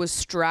 Cynthia was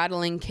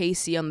straddling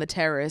Casey on the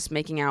terrace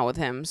making out with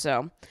him.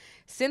 So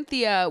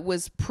Cynthia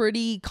was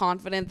pretty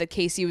confident that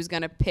Casey was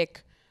going to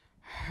pick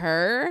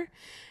her.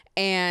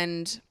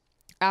 And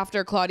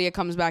after Claudia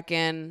comes back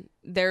in,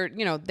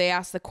 they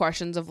ask the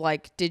questions of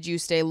like, did you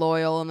stay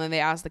loyal? And then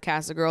they ask the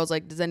cast of girls,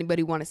 like, does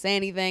anybody want to say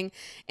anything?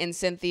 And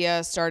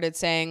Cynthia started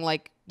saying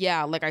like,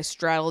 yeah, like I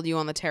straddled you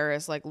on the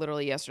terrace like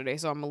literally yesterday,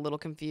 so I'm a little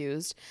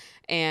confused.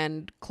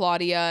 And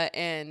Claudia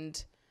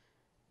and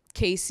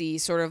Casey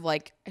sort of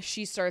like,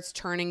 she starts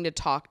turning to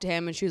talk to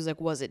him and she was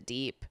like, was it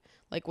deep?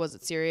 Like, was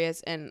it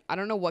serious? And I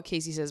don't know what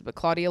Casey says, but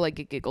Claudia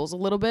like giggles a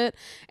little bit.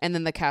 And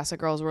then the cast of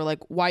girls were like,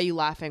 why are you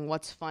laughing?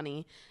 What's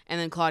funny? And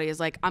then Claudia's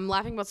like, I'm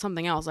laughing about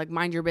something else. Like,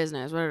 mind your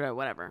business,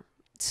 whatever.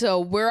 So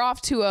we're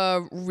off to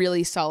a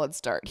really solid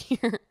start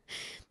here.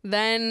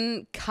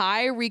 Then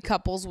Kai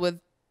recouples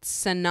with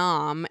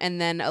Sanam,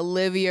 and then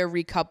Olivia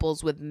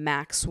recouples with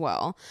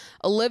Maxwell.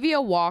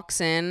 Olivia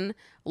walks in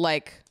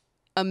like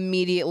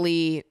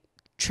immediately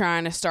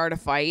trying to start a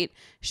fight.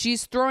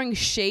 She's throwing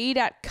shade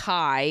at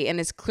Kai and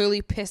is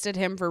clearly pissed at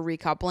him for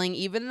recoupling,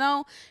 even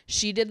though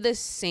she did the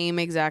same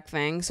exact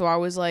thing. So I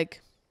was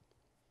like,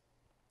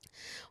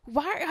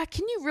 why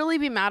can you really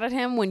be mad at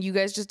him when you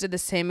guys just did the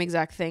same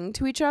exact thing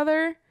to each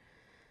other?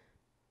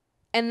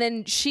 And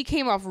then she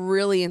came off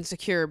really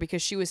insecure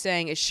because she was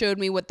saying it showed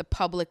me what the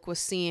public was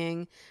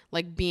seeing,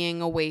 like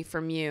being away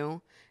from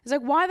you. It's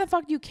like, why the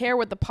fuck do you care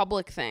what the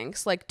public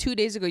thinks? Like 2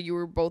 days ago, you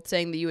were both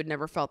saying that you had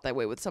never felt that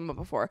way with someone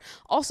before.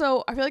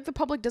 Also, I feel like the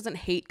public doesn't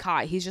hate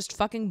Kai. He's just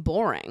fucking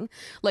boring.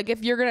 Like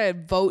if you're going to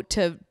vote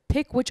to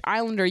pick which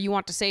Islander you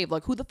want to save,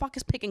 like who the fuck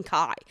is picking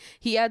Kai?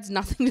 He adds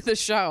nothing to the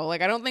show.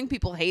 Like I don't think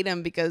people hate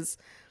him because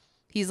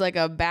he's like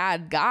a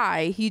bad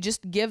guy. He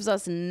just gives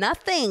us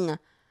nothing.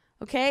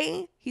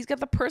 Okay? He's got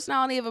the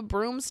personality of a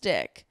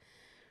broomstick.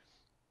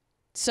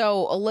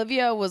 So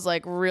Olivia was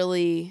like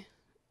really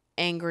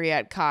angry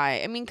at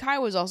Kai. I mean, Kai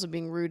was also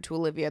being rude to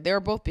Olivia. They were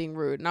both being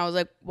rude. And I was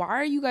like, why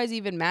are you guys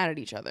even mad at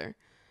each other?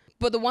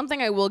 But the one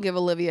thing I will give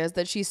Olivia is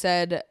that she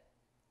said,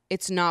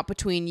 it's not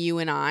between you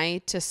and I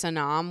to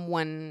Sanam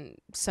when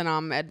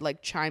Sanam had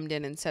like chimed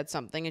in and said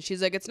something. And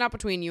she's like, it's not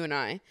between you and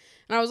I.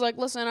 And I was like,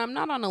 listen, I'm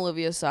not on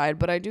Olivia's side,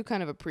 but I do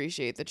kind of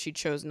appreciate that she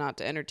chose not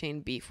to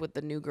entertain beef with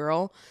the new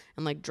girl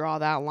and like draw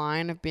that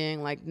line of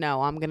being like,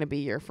 no, I'm going to be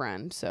your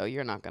friend. So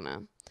you're not going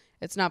to,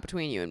 it's not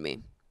between you and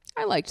me.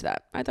 I liked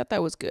that. I thought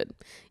that was good.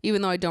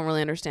 Even though I don't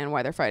really understand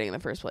why they're fighting in the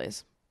first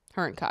place.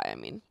 Her and Kai, I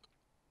mean.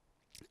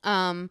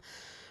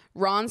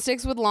 Ron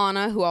sticks with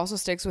Lana, who also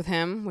sticks with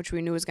him, which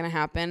we knew was going to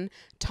happen.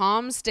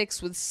 Tom sticks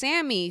with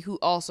Sammy, who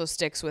also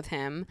sticks with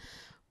him.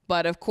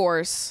 But of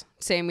course,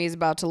 Sammy is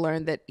about to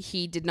learn that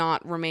he did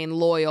not remain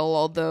loyal,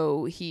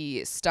 although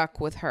he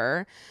stuck with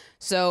her.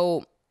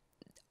 So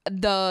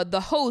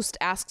the host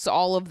asks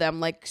all of them,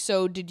 like,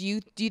 so do you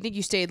think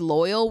you stayed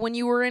loyal when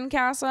you were in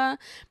CASA?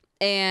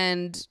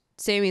 And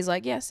Sammy's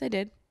like, yes, I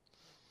did.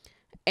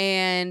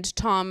 And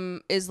Tom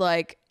is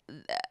like,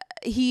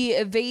 he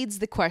evades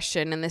the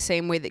question in the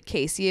same way that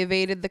Casey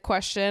evaded the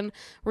question,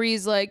 where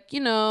he's like, I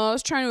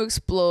was trying to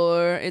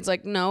explore. It's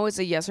like, no, it's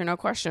a yes or no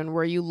question.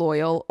 Were you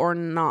loyal or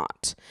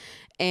not?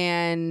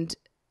 And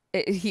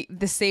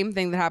the same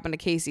thing that happened to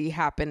Casey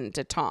happened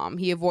to Tom.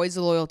 He avoids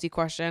the loyalty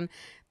question.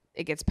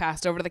 It gets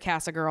passed over to the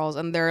CASA girls,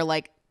 and they're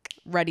like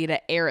ready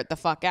to air it the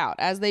fuck out,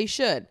 as they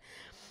should.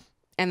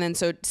 And then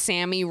so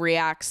Sammy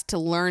reacts to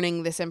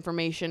learning this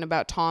information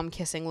about Tom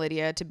kissing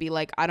Lydia to be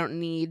like, I don't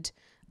need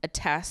a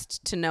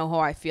test to know how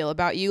I feel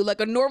about you.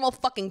 Like a normal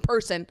fucking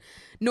person,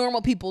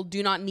 normal people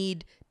do not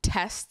need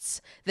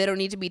tests. They don't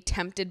need to be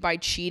tempted by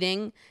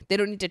cheating. They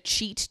don't need to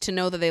cheat to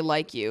know that they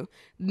like you.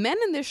 Men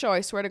in this show, I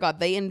swear to God,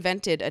 they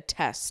invented a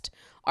test.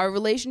 Our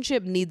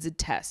relationship needs a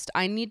test.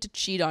 I need to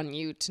cheat on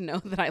you to know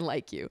that I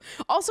like you.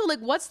 Also, like,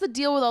 what's the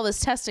deal with all this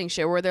testing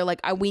shit where they're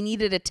like, we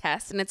needed a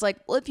test? And it's like,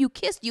 well, if you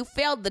kissed, you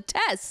failed the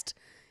test.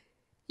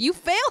 You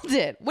failed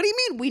it. What do you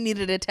mean we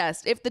needed a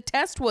test? If the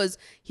test was,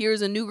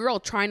 here's a new girl,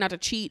 try not to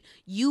cheat,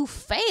 you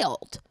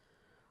failed.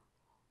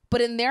 But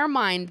in their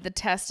mind, the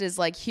test is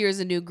like, here's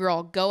a new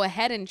girl, go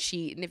ahead and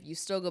cheat. And if you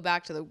still go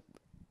back to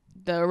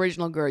the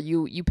original girl,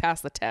 you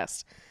pass the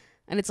test.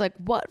 And it's like,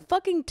 what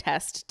fucking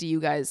test do you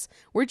guys,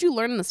 where'd you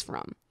learn this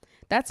from?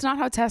 That's not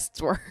how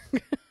tests work.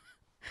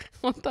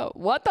 What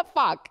the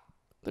fuck?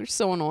 They're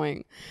so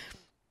annoying.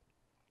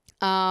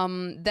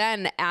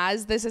 Then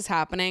as this is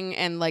happening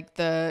and like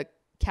the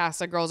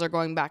CASA girls are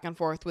going back and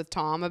forth with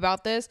Tom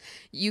about this,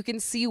 you can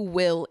see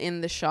Will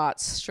in the shot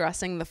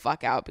stressing the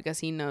fuck out because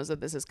he knows that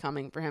this is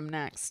coming for him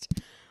next.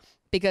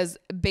 Because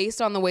based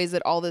on the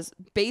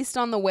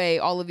way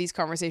all of these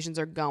conversations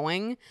are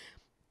going,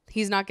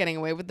 he's not getting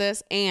away with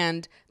this.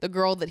 And the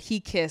girl that he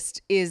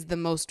kissed is the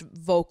most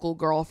vocal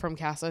girl from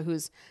CASA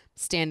who's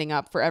standing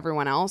up for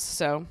everyone else.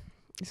 So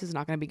this is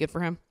not going to be good for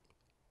him.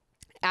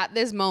 At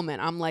this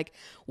moment, I'm like,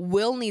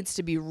 Will needs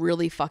to be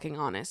really fucking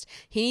honest.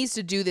 He needs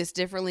to do this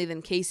differently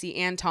than Casey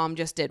and Tom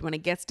just did. When it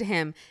gets to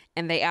him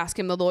and they ask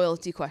him the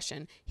loyalty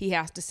question, he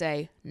has to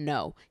say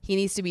no. He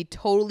needs to be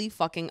totally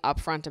fucking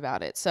upfront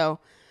about it. So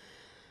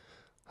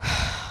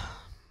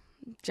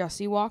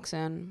Jesse walks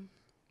in.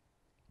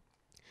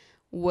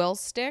 Will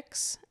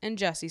sticks and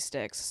Jesse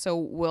sticks. So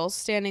Will's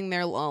standing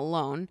there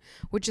alone,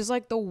 which is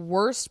like the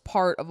worst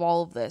part of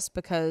all of this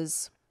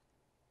because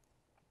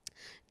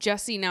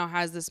Jessie now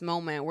has this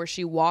moment where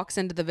she walks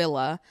into the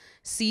villa,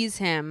 sees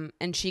him,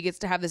 and she gets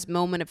to have this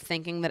moment of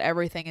thinking that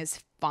everything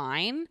is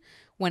fine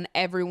when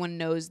everyone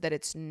knows that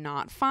it's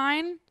not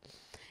fine.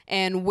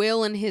 And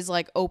Will, in his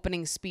like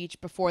opening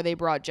speech before they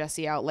brought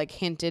Jessie out, like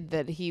hinted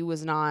that he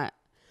was not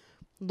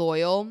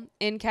loyal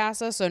in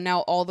CASA. So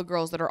now all the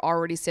girls that are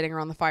already sitting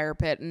around the fire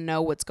pit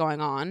know what's going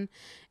on.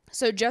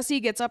 So Jessie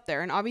gets up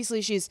there, and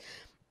obviously she's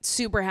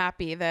super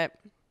happy that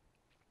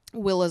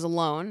Will is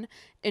alone.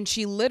 And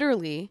she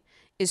literally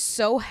is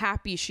so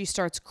happy she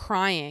starts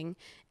crying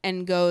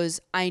and goes,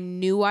 I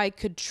knew I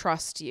could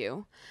trust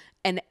you.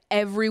 And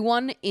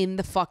everyone in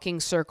the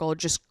fucking circle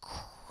just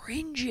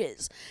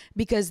cringes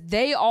because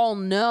they all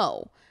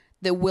know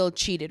that Will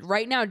cheated.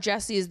 Right now,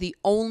 Jessie is the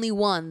only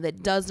one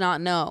that does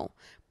not know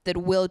that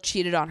Will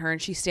cheated on her.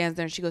 And she stands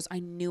there and she goes, I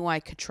knew I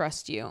could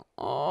trust you.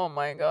 Oh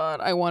my God.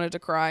 I wanted to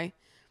cry.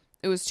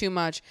 It was too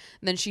much.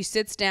 And then she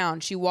sits down.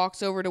 She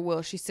walks over to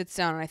Will. She sits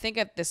down. And I think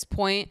at this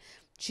point,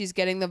 she's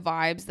getting the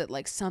vibes that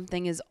like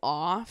something is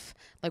off.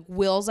 Like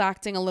Will's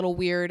acting a little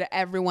weird.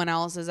 Everyone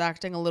else is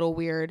acting a little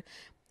weird.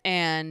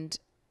 And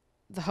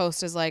the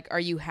host is like, are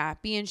you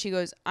happy? And she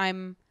goes,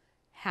 I'm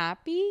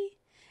happy.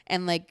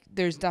 And like,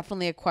 there's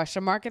definitely a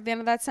question mark at the end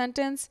of that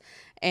sentence.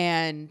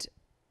 And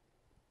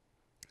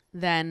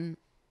then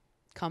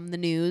come the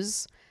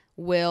news.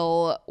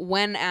 Will,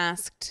 when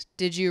asked,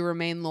 did you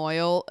remain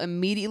loyal,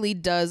 immediately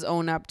does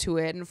own up to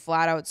it and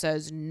flat out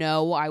says,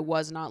 no, I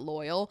was not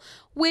loyal,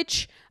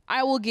 which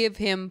I will give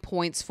him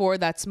points for.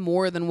 That's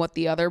more than what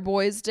the other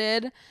boys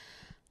did.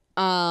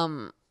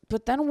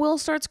 But then Will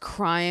starts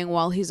crying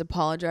while he's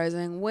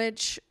apologizing,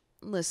 which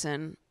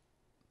listen,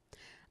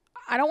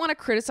 I don't want to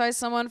criticize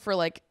someone for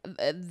like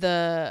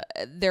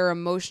their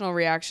emotional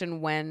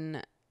reaction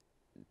when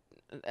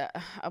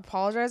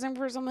apologizing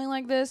for something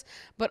like this,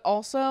 but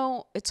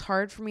also it's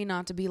hard for me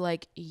not to be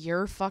like,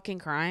 you're fucking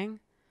crying.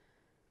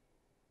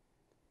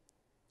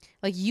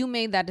 Like, you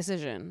made that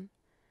decision,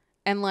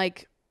 and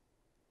like,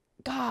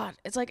 God,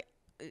 it's like,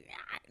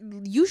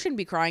 you shouldn't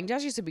be crying.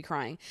 Jesse should be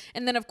crying.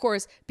 And then, of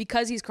course,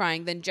 because he's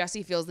crying, then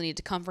Jesse feels the need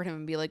to comfort him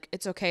and be like,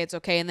 it's okay, it's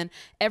okay. And then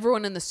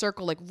everyone in the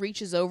circle like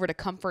reaches over to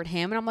comfort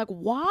him. And I'm like,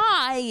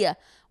 why?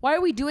 Why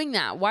are we doing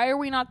that? Why are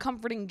we not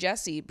comforting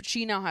Jesse? But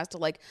she now has to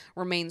like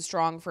remain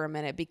strong for a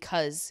minute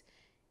because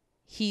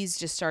he's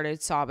just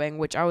started sobbing,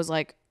 which I was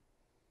like,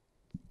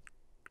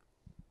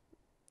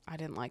 I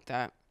didn't like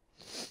that.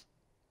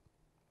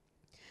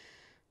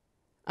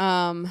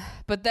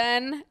 But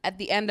then at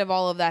the end of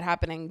all of that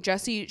happening,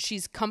 Jessie,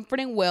 she's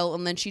comforting Will,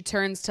 and then she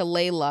turns to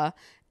Layla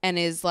and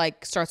is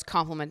like, starts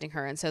complimenting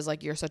her and says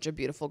like, you're such a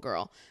beautiful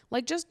girl.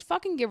 Like, just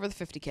fucking give her the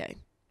 50K.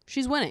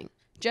 She's winning.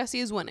 Jessie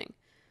is winning.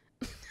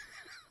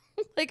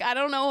 Like, I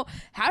don't know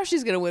how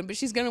she's going to win, but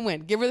she's going to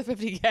win. Give her the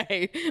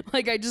 50K.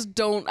 Like,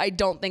 I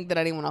don't think that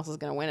anyone else is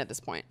going to win at this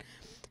point.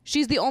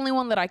 She's the only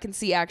one that I can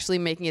see actually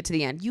making it to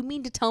the end. You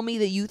mean to tell me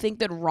that you think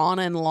that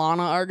Rana and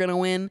Lana are going to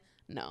win?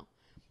 No.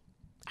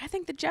 I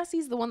think that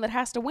Jesse's the one that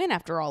has to win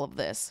after all of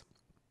this.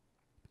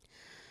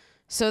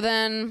 So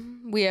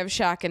then we have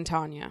Shaq and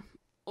Tanya.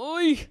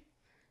 Oy!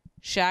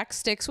 Shaq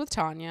sticks with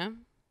Tanya,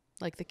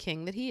 like the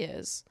king that he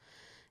is.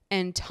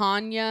 And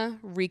Tanya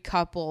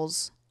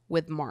recouples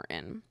with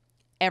Martin.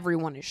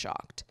 Everyone is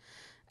shocked.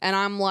 And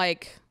I'm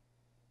like,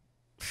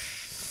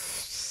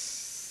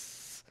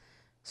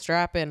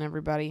 strap in,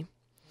 everybody.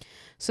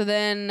 So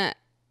then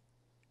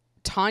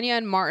Tanya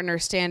and Martin are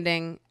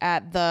standing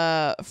at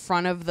the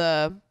front of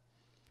the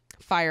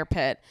fire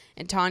pit,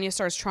 and Tanya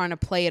starts trying to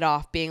play it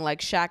off, being like,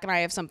 Shaq and I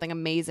have something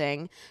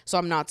amazing, so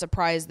I'm not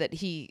surprised that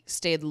he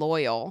stayed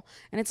loyal.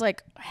 And it's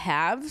like,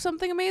 have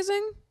something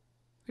amazing?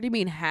 What do you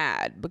mean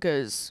had?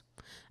 Because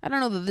I don't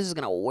know that this is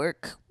gonna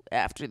work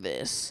after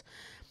this.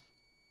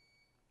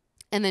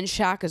 And then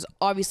Shaq is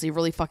obviously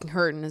really fucking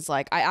hurt and is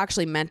like, I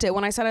actually meant it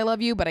when I said I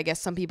love you, but I guess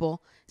some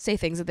people say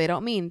things that they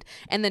don't mean.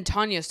 And then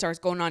Tanya starts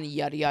going on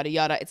yada yada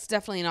yada. It's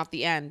definitely not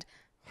the end.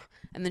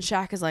 And then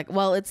Shaq is like,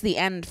 well, it's the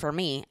end for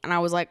me. And I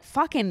was like,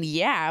 fucking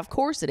yeah, of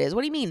course it is.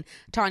 What do you mean,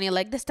 Tanya?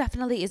 Like, this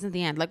definitely isn't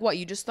the end. Like, what?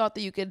 You just thought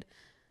that you could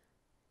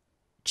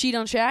cheat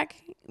on Shaq,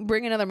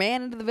 bring another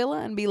man into the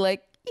villa and be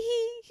like,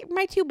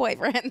 my two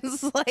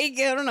boyfriends. Like,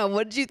 I don't know.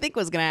 What did you think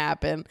was going to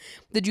happen?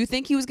 Did you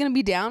think he was going to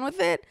be down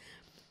with it?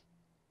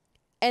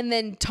 And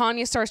then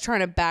Tanya starts trying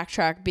to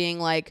backtrack, being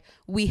like,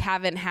 we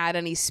haven't had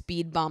any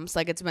speed bumps.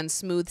 Like, it's been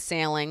smooth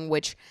sailing,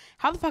 which,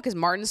 how the fuck is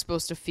Martin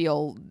supposed to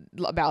feel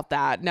about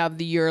that? Now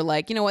that you're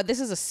like, you know what? This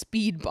is a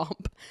speed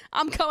bump.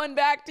 I'm coming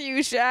back to you,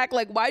 Shaq.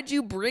 Like, why'd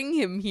you bring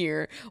him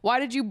here? Why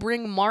did you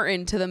bring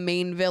Martin to the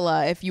main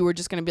villa if you were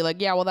just going to be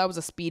like, yeah, well, that was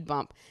a speed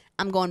bump.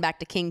 I'm going back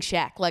to King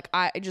Shaq. Like,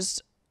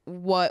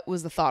 what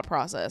was the thought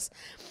process?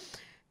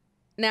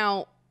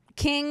 Now,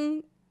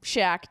 King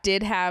Shaq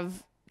did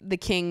have the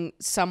king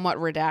somewhat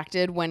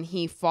redacted when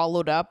he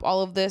followed up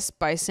all of this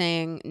by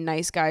saying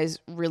nice guys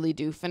really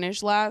do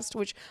finish last,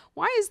 which,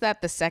 why is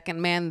that the second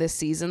man this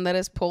season that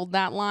has pulled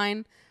that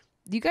line?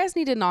 You guys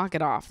need to knock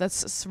it off.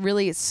 It's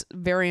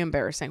very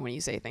embarrassing when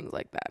you say things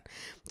like that.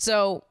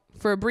 So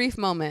for a brief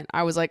moment,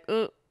 I was like,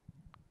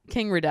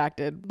 king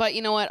redacted. But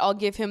you know what? I'll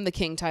give him the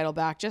king title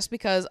back just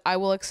because I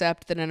will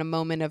accept that in a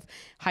moment of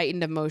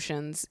heightened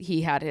emotions,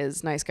 he had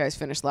his nice guys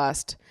finish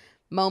last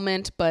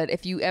moment. But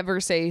if you ever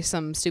say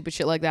some stupid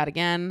shit like that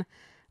again,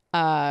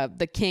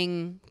 the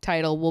king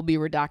title will be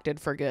redacted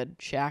for good,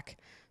 Shaq.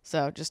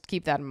 So just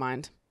keep that in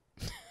mind.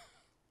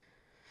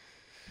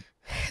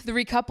 The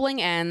recoupling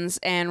ends,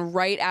 and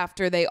right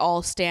after they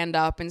all stand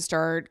up and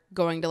start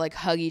going to like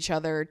hug each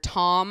other,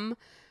 Tom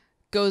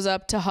goes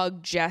up to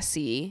hug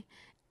Jesse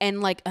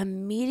and like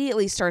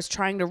immediately starts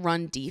trying to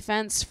run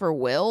defense for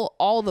Will.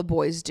 All the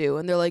boys do.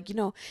 And they're like, you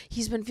know,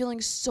 he's been feeling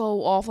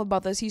so awful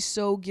about this. He's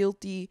so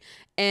guilty.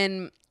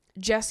 And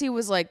Jessie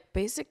was like,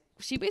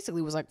 she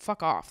basically was like,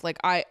 fuck off. Like,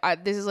 I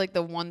this is like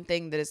the one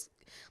thing that is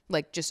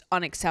like just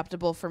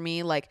unacceptable for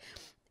me. Like,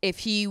 if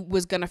he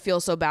was going to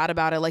feel so bad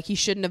about it, like he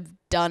shouldn't have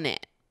done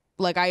it.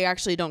 Like, I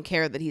actually don't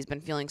care that he's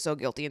been feeling so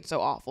guilty and so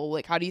awful.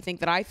 Like, how do you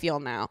think that I feel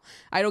now?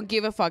 I don't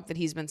give a fuck that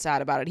he's been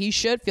sad about it. He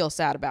should feel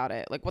sad about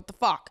it. Like, what the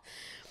fuck?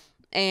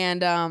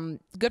 And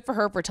good for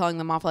her for telling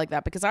them off like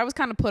that, because I was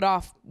kind of put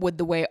off with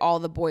the way all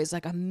the boys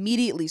like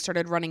immediately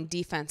started running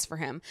defense for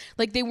him.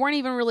 Like, they weren't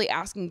even really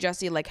asking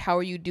Jessie like, how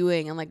are you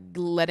doing, and like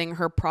letting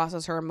her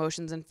process her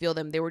emotions and feel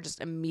them. They were just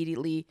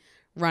immediately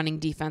running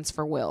defense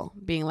for Will,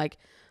 being like,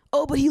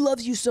 oh, but he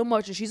loves you so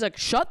much. And she's like,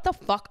 shut the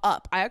fuck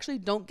up. I actually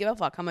don't give a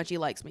fuck how much he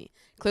likes me.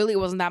 Clearly it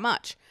wasn't that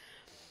much.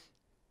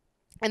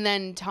 And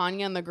then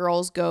Tanya and the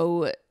girls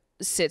go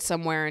sit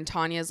somewhere, and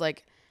Tanya's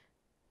like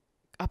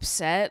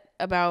upset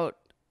about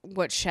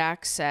what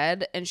Shaq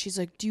said, and she's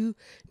like, do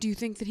you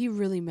think that he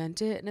really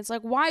meant it? And it's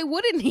like, why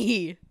wouldn't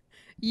he?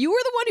 You were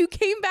the one who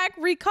came back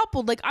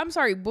recoupled. Like, I'm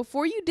sorry,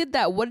 before you did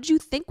that, what did you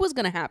think was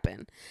going to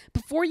happen?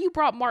 Before you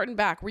brought Martin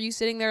back, were you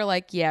sitting there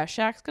like, yeah,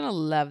 Shaq's going to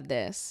love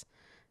this?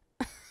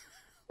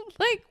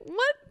 Like,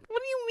 what?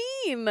 What do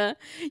you mean?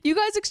 You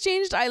guys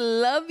exchanged I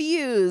love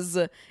yous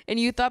and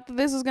you thought that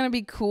this was going to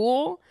be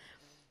cool?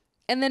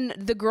 And then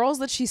the girls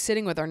that she's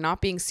sitting with are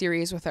not being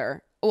serious with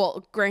her.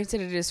 Well,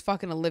 granted, it is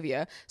fucking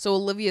Olivia. So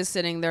Olivia's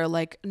sitting there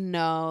like,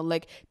 no,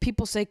 like,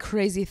 people say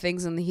crazy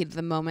things in the heat of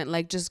the moment.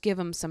 Like, just give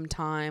him some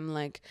time.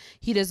 Like,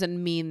 he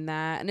doesn't mean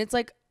that. And it's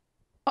like,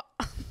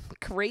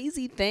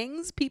 crazy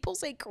things? People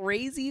say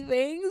crazy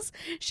things?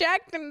 Shaq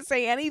didn't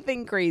say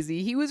anything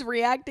crazy. He was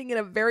reacting in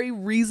a very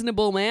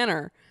reasonable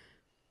manner.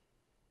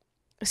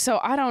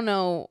 So I don't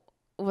know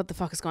what the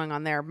fuck is going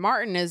on there.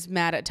 Martin is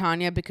mad at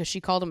Tanya because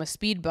she called him a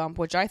speed bump,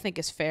 which I think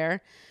is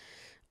fair.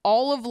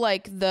 All of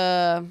like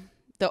the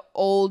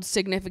old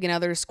significant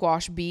other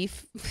squash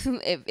beef,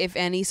 if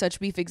any such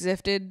beef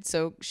existed.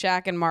 So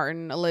Shaq and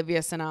Martin, Olivia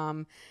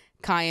Sanam,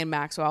 Kai and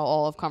Maxwell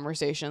all have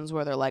conversations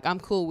where they're like, I'm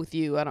cool with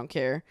you, I don't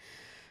care.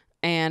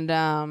 And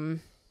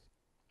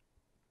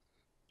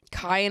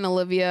Kai and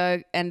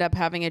Olivia end up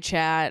having a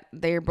chat.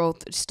 They're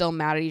both still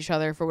mad at each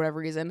other for whatever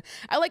reason.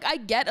 I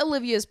get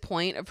Olivia's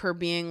point of her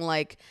being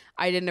like,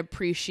 I didn't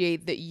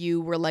appreciate that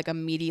you were like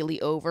immediately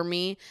over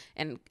me.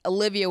 And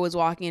Olivia was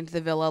walking into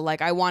the villa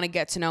like, I want to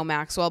get to know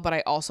Maxwell, but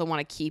I also want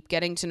to keep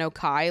getting to know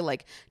Kai.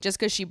 Like, just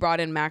because she brought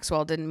in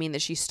Maxwell didn't mean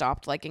that she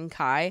stopped liking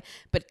Kai.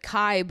 But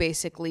Kai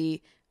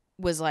basically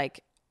was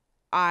like,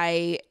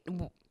 I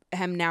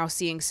am now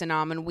seeing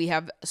Sanam and we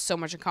have so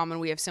much in common.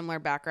 We have similar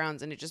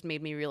backgrounds and it just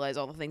made me realize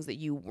all the things that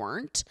you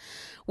weren't,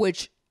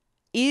 which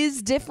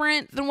is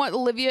different than what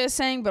Olivia is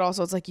saying, but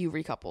also it's like you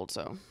recoupled,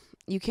 so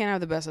you can't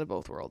have the best of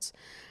both worlds.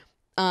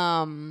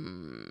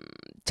 Tom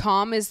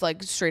is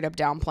like straight up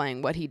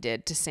downplaying what he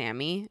did to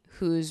Sammy,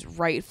 who's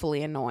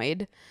rightfully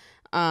annoyed.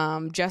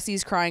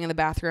 Jesse's crying in the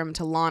bathroom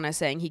to Lana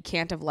saying he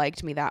can't have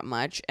liked me that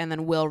much, and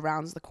then Will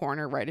rounds the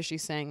corner right as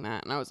she's saying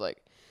that, and I was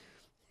like,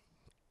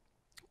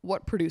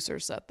 what producer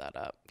set that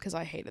up? Because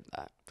I hated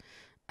that.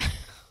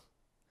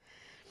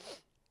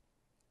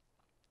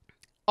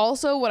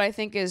 Also, what I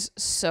think is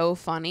so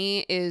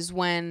funny is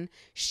when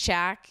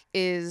Shaq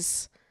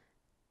is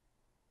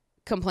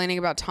complaining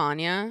about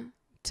Tanya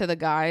to the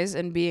guys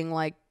and being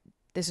like,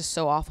 this is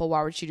so awful,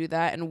 why would she do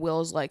that? And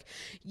Will's like,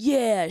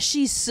 yeah,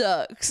 she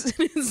sucks.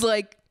 And it's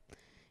like,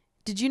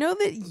 did you know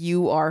that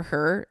you are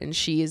her and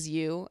she is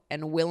you?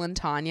 And Will and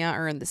Tanya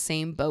are in the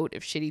same boat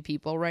of shitty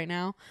people right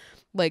now?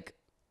 Like,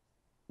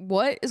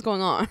 what is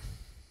going on?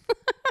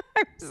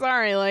 I'm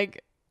sorry.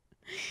 Like,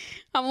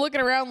 I'm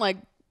looking around like,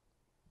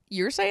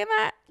 you're saying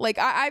that? Like,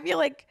 I feel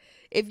like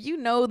if you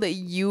know that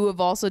you have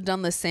also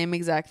done the same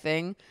exact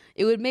thing,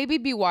 it would maybe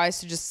be wise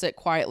to just sit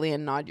quietly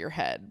and nod your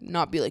head.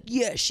 Not be like,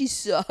 yeah, she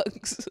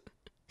sucks.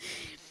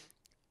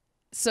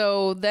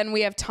 So then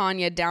we have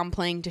Tanya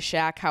downplaying to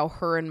Shaq how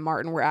her and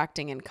Martin were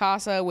acting in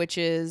CASA, which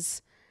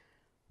is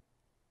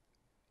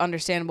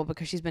understandable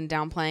because she's been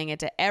downplaying it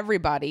to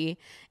everybody.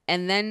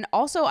 And then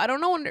also, I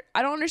don't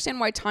understand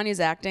why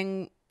Tanya's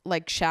acting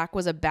like Shaq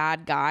was a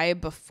bad guy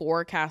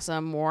before CASA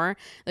Amor.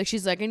 Like,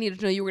 she's like, I needed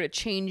to know you were going to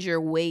change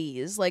your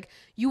ways. Like,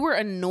 you were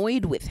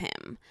annoyed with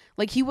him.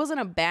 Like, he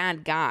wasn't a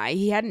bad guy.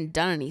 He hadn't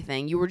done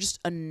anything. You were just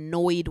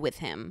annoyed with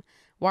him.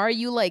 Why are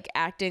you like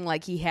acting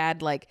like he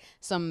had like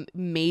some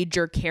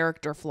major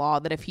character flaw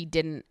that if he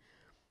didn't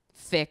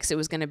fix, it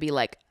was going to be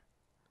like,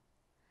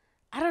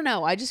 I don't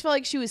know. I just felt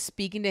like she was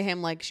speaking to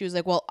him like she was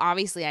like, well,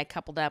 obviously I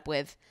coupled up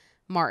with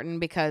Martin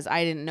because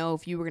I didn't know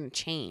if you were going to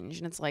change.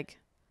 And it's like,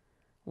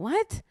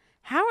 what?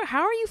 How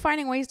are you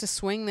finding ways to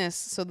swing this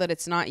so that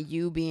it's not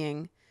you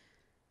being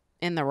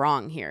in the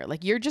wrong here?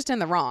 Like, you're just in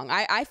the wrong.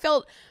 I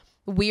felt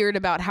weird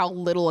about how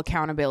little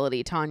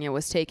accountability Tanya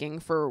was taking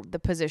for the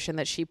position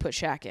that she put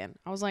Shaq in.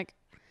 I was like,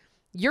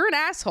 you're an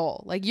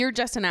asshole. Like, you're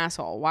just an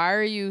asshole. Why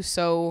are you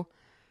so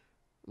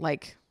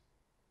like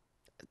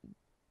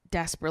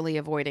desperately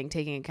avoiding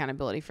taking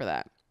accountability for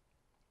that?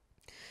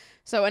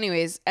 So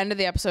anyways, end of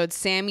the episode,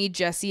 Sammy,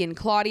 Jesse, and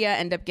Claudia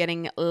end up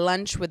getting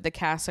lunch with the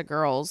CASA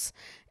girls,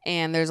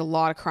 and there's a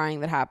lot of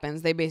crying that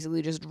happens. They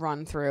basically just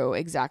run through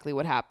exactly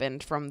what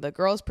happened from the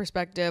girls'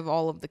 perspective,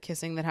 all of the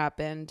kissing that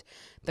happened,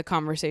 the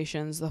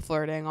conversations, the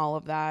flirting, all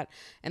of that.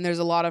 And there's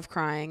a lot of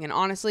crying. And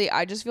honestly,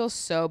 I just feel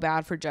so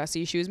bad for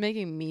Jessie. She was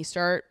making me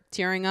start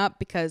tearing up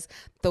because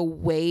the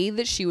way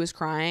that she was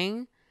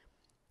crying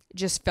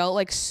just felt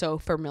like so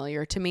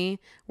familiar to me,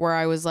 where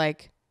I was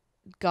like,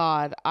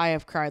 God, I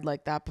have cried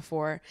like that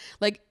before.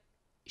 Like,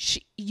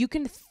 you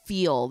can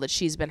feel that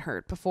she's been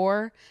hurt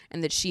before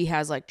and that she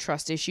has like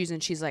trust issues,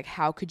 and she's like,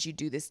 how could you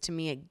do this to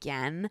me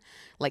again?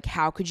 Like,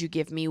 how could you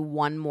give me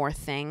one more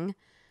thing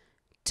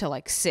to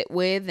like sit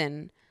with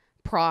and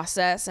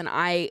process? And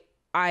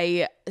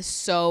I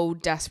so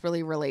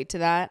desperately relate to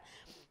that.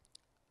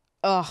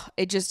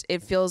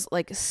 It feels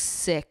like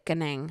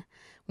sickening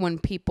when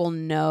people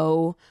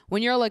know,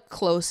 when you're like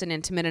close and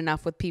intimate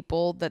enough with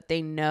people that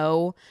they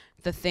know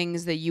the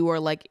things that you are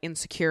like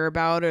insecure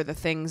about or the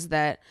things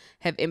that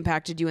have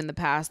impacted you in the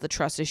past, the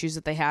trust issues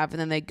that they have, and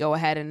then they go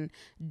ahead and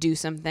do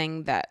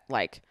something that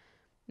like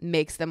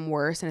makes them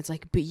worse. And it's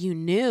like, but you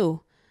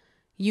knew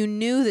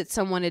that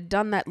someone had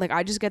done that. Like,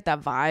 I just get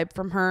that vibe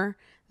from her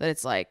that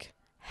it's like,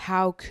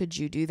 how could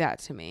you do that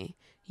to me?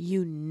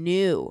 You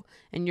knew,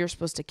 and you're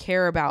supposed to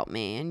care about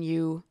me, and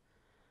you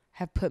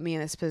have put me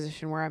in this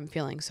position where I'm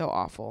feeling so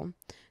awful.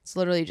 It's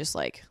literally just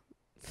like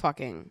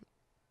fucking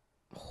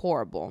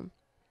horrible.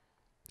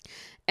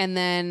 And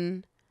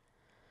then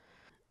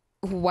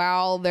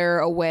while they're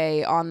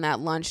away on that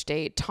lunch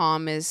date,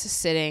 Tom is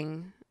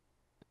sitting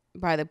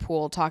by the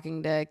pool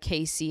talking to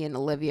Casey and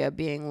Olivia,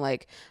 being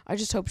like, I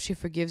just hope she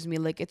forgives me.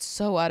 Like, it's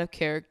so out of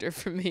character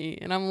for me.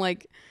 And I'm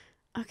like,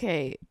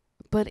 okay,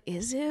 but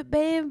is it,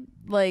 babe?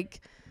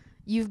 Like,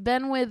 you've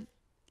been with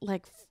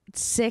like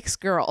 6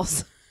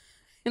 girls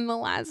in the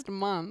last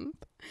month.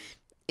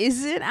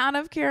 Is it out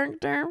of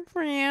character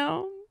for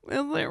you? Is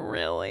it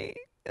really?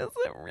 Is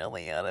it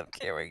really out of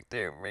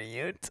character for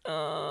you,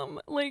 Tom?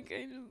 Like,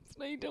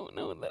 I don't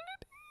know that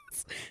it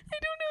is. I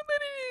don't know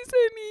that it is,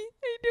 honey.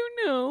 I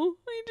don't know.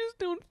 I just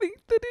don't think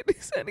that it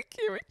is out of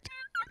character.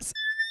 I'm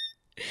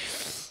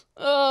sorry.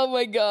 Oh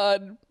my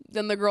God.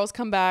 Then the girls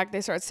come back.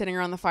 They start sitting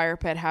around the fire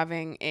pit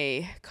having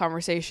a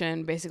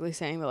conversation, basically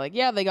saying that, like,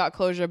 yeah, they got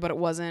closure, but it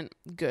wasn't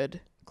good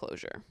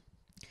closure.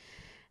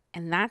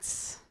 And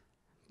that's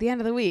the end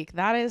of the week.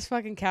 That is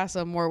fucking CASA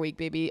Amor week,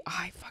 baby.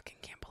 I fucking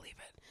can't believe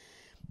it.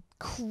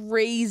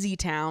 Crazy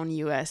town,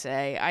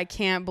 USA. I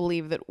can't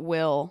believe that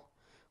Will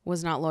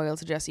was not loyal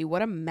to Jesse.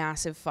 What a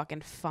massive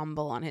fucking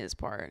fumble on his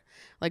part.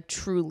 Like,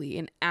 truly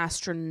an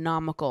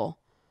astronomical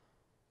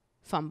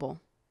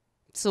fumble.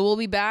 So we'll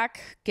be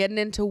back getting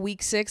into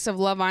week 6 of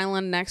Love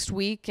Island next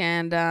week.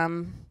 And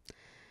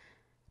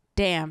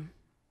damn,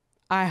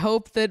 I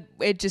hope that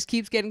it just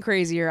keeps getting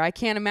crazier. I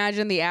can't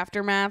imagine the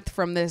aftermath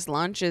from this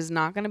lunch is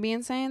not going to be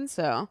insane.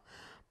 So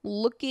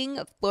looking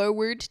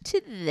forward to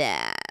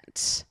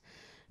that.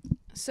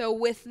 So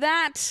with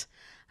that,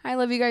 I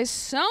love you guys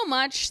so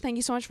much. Thank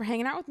you so much for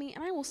hanging out with me.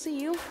 And I will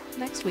see you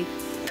next week.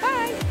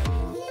 Bye.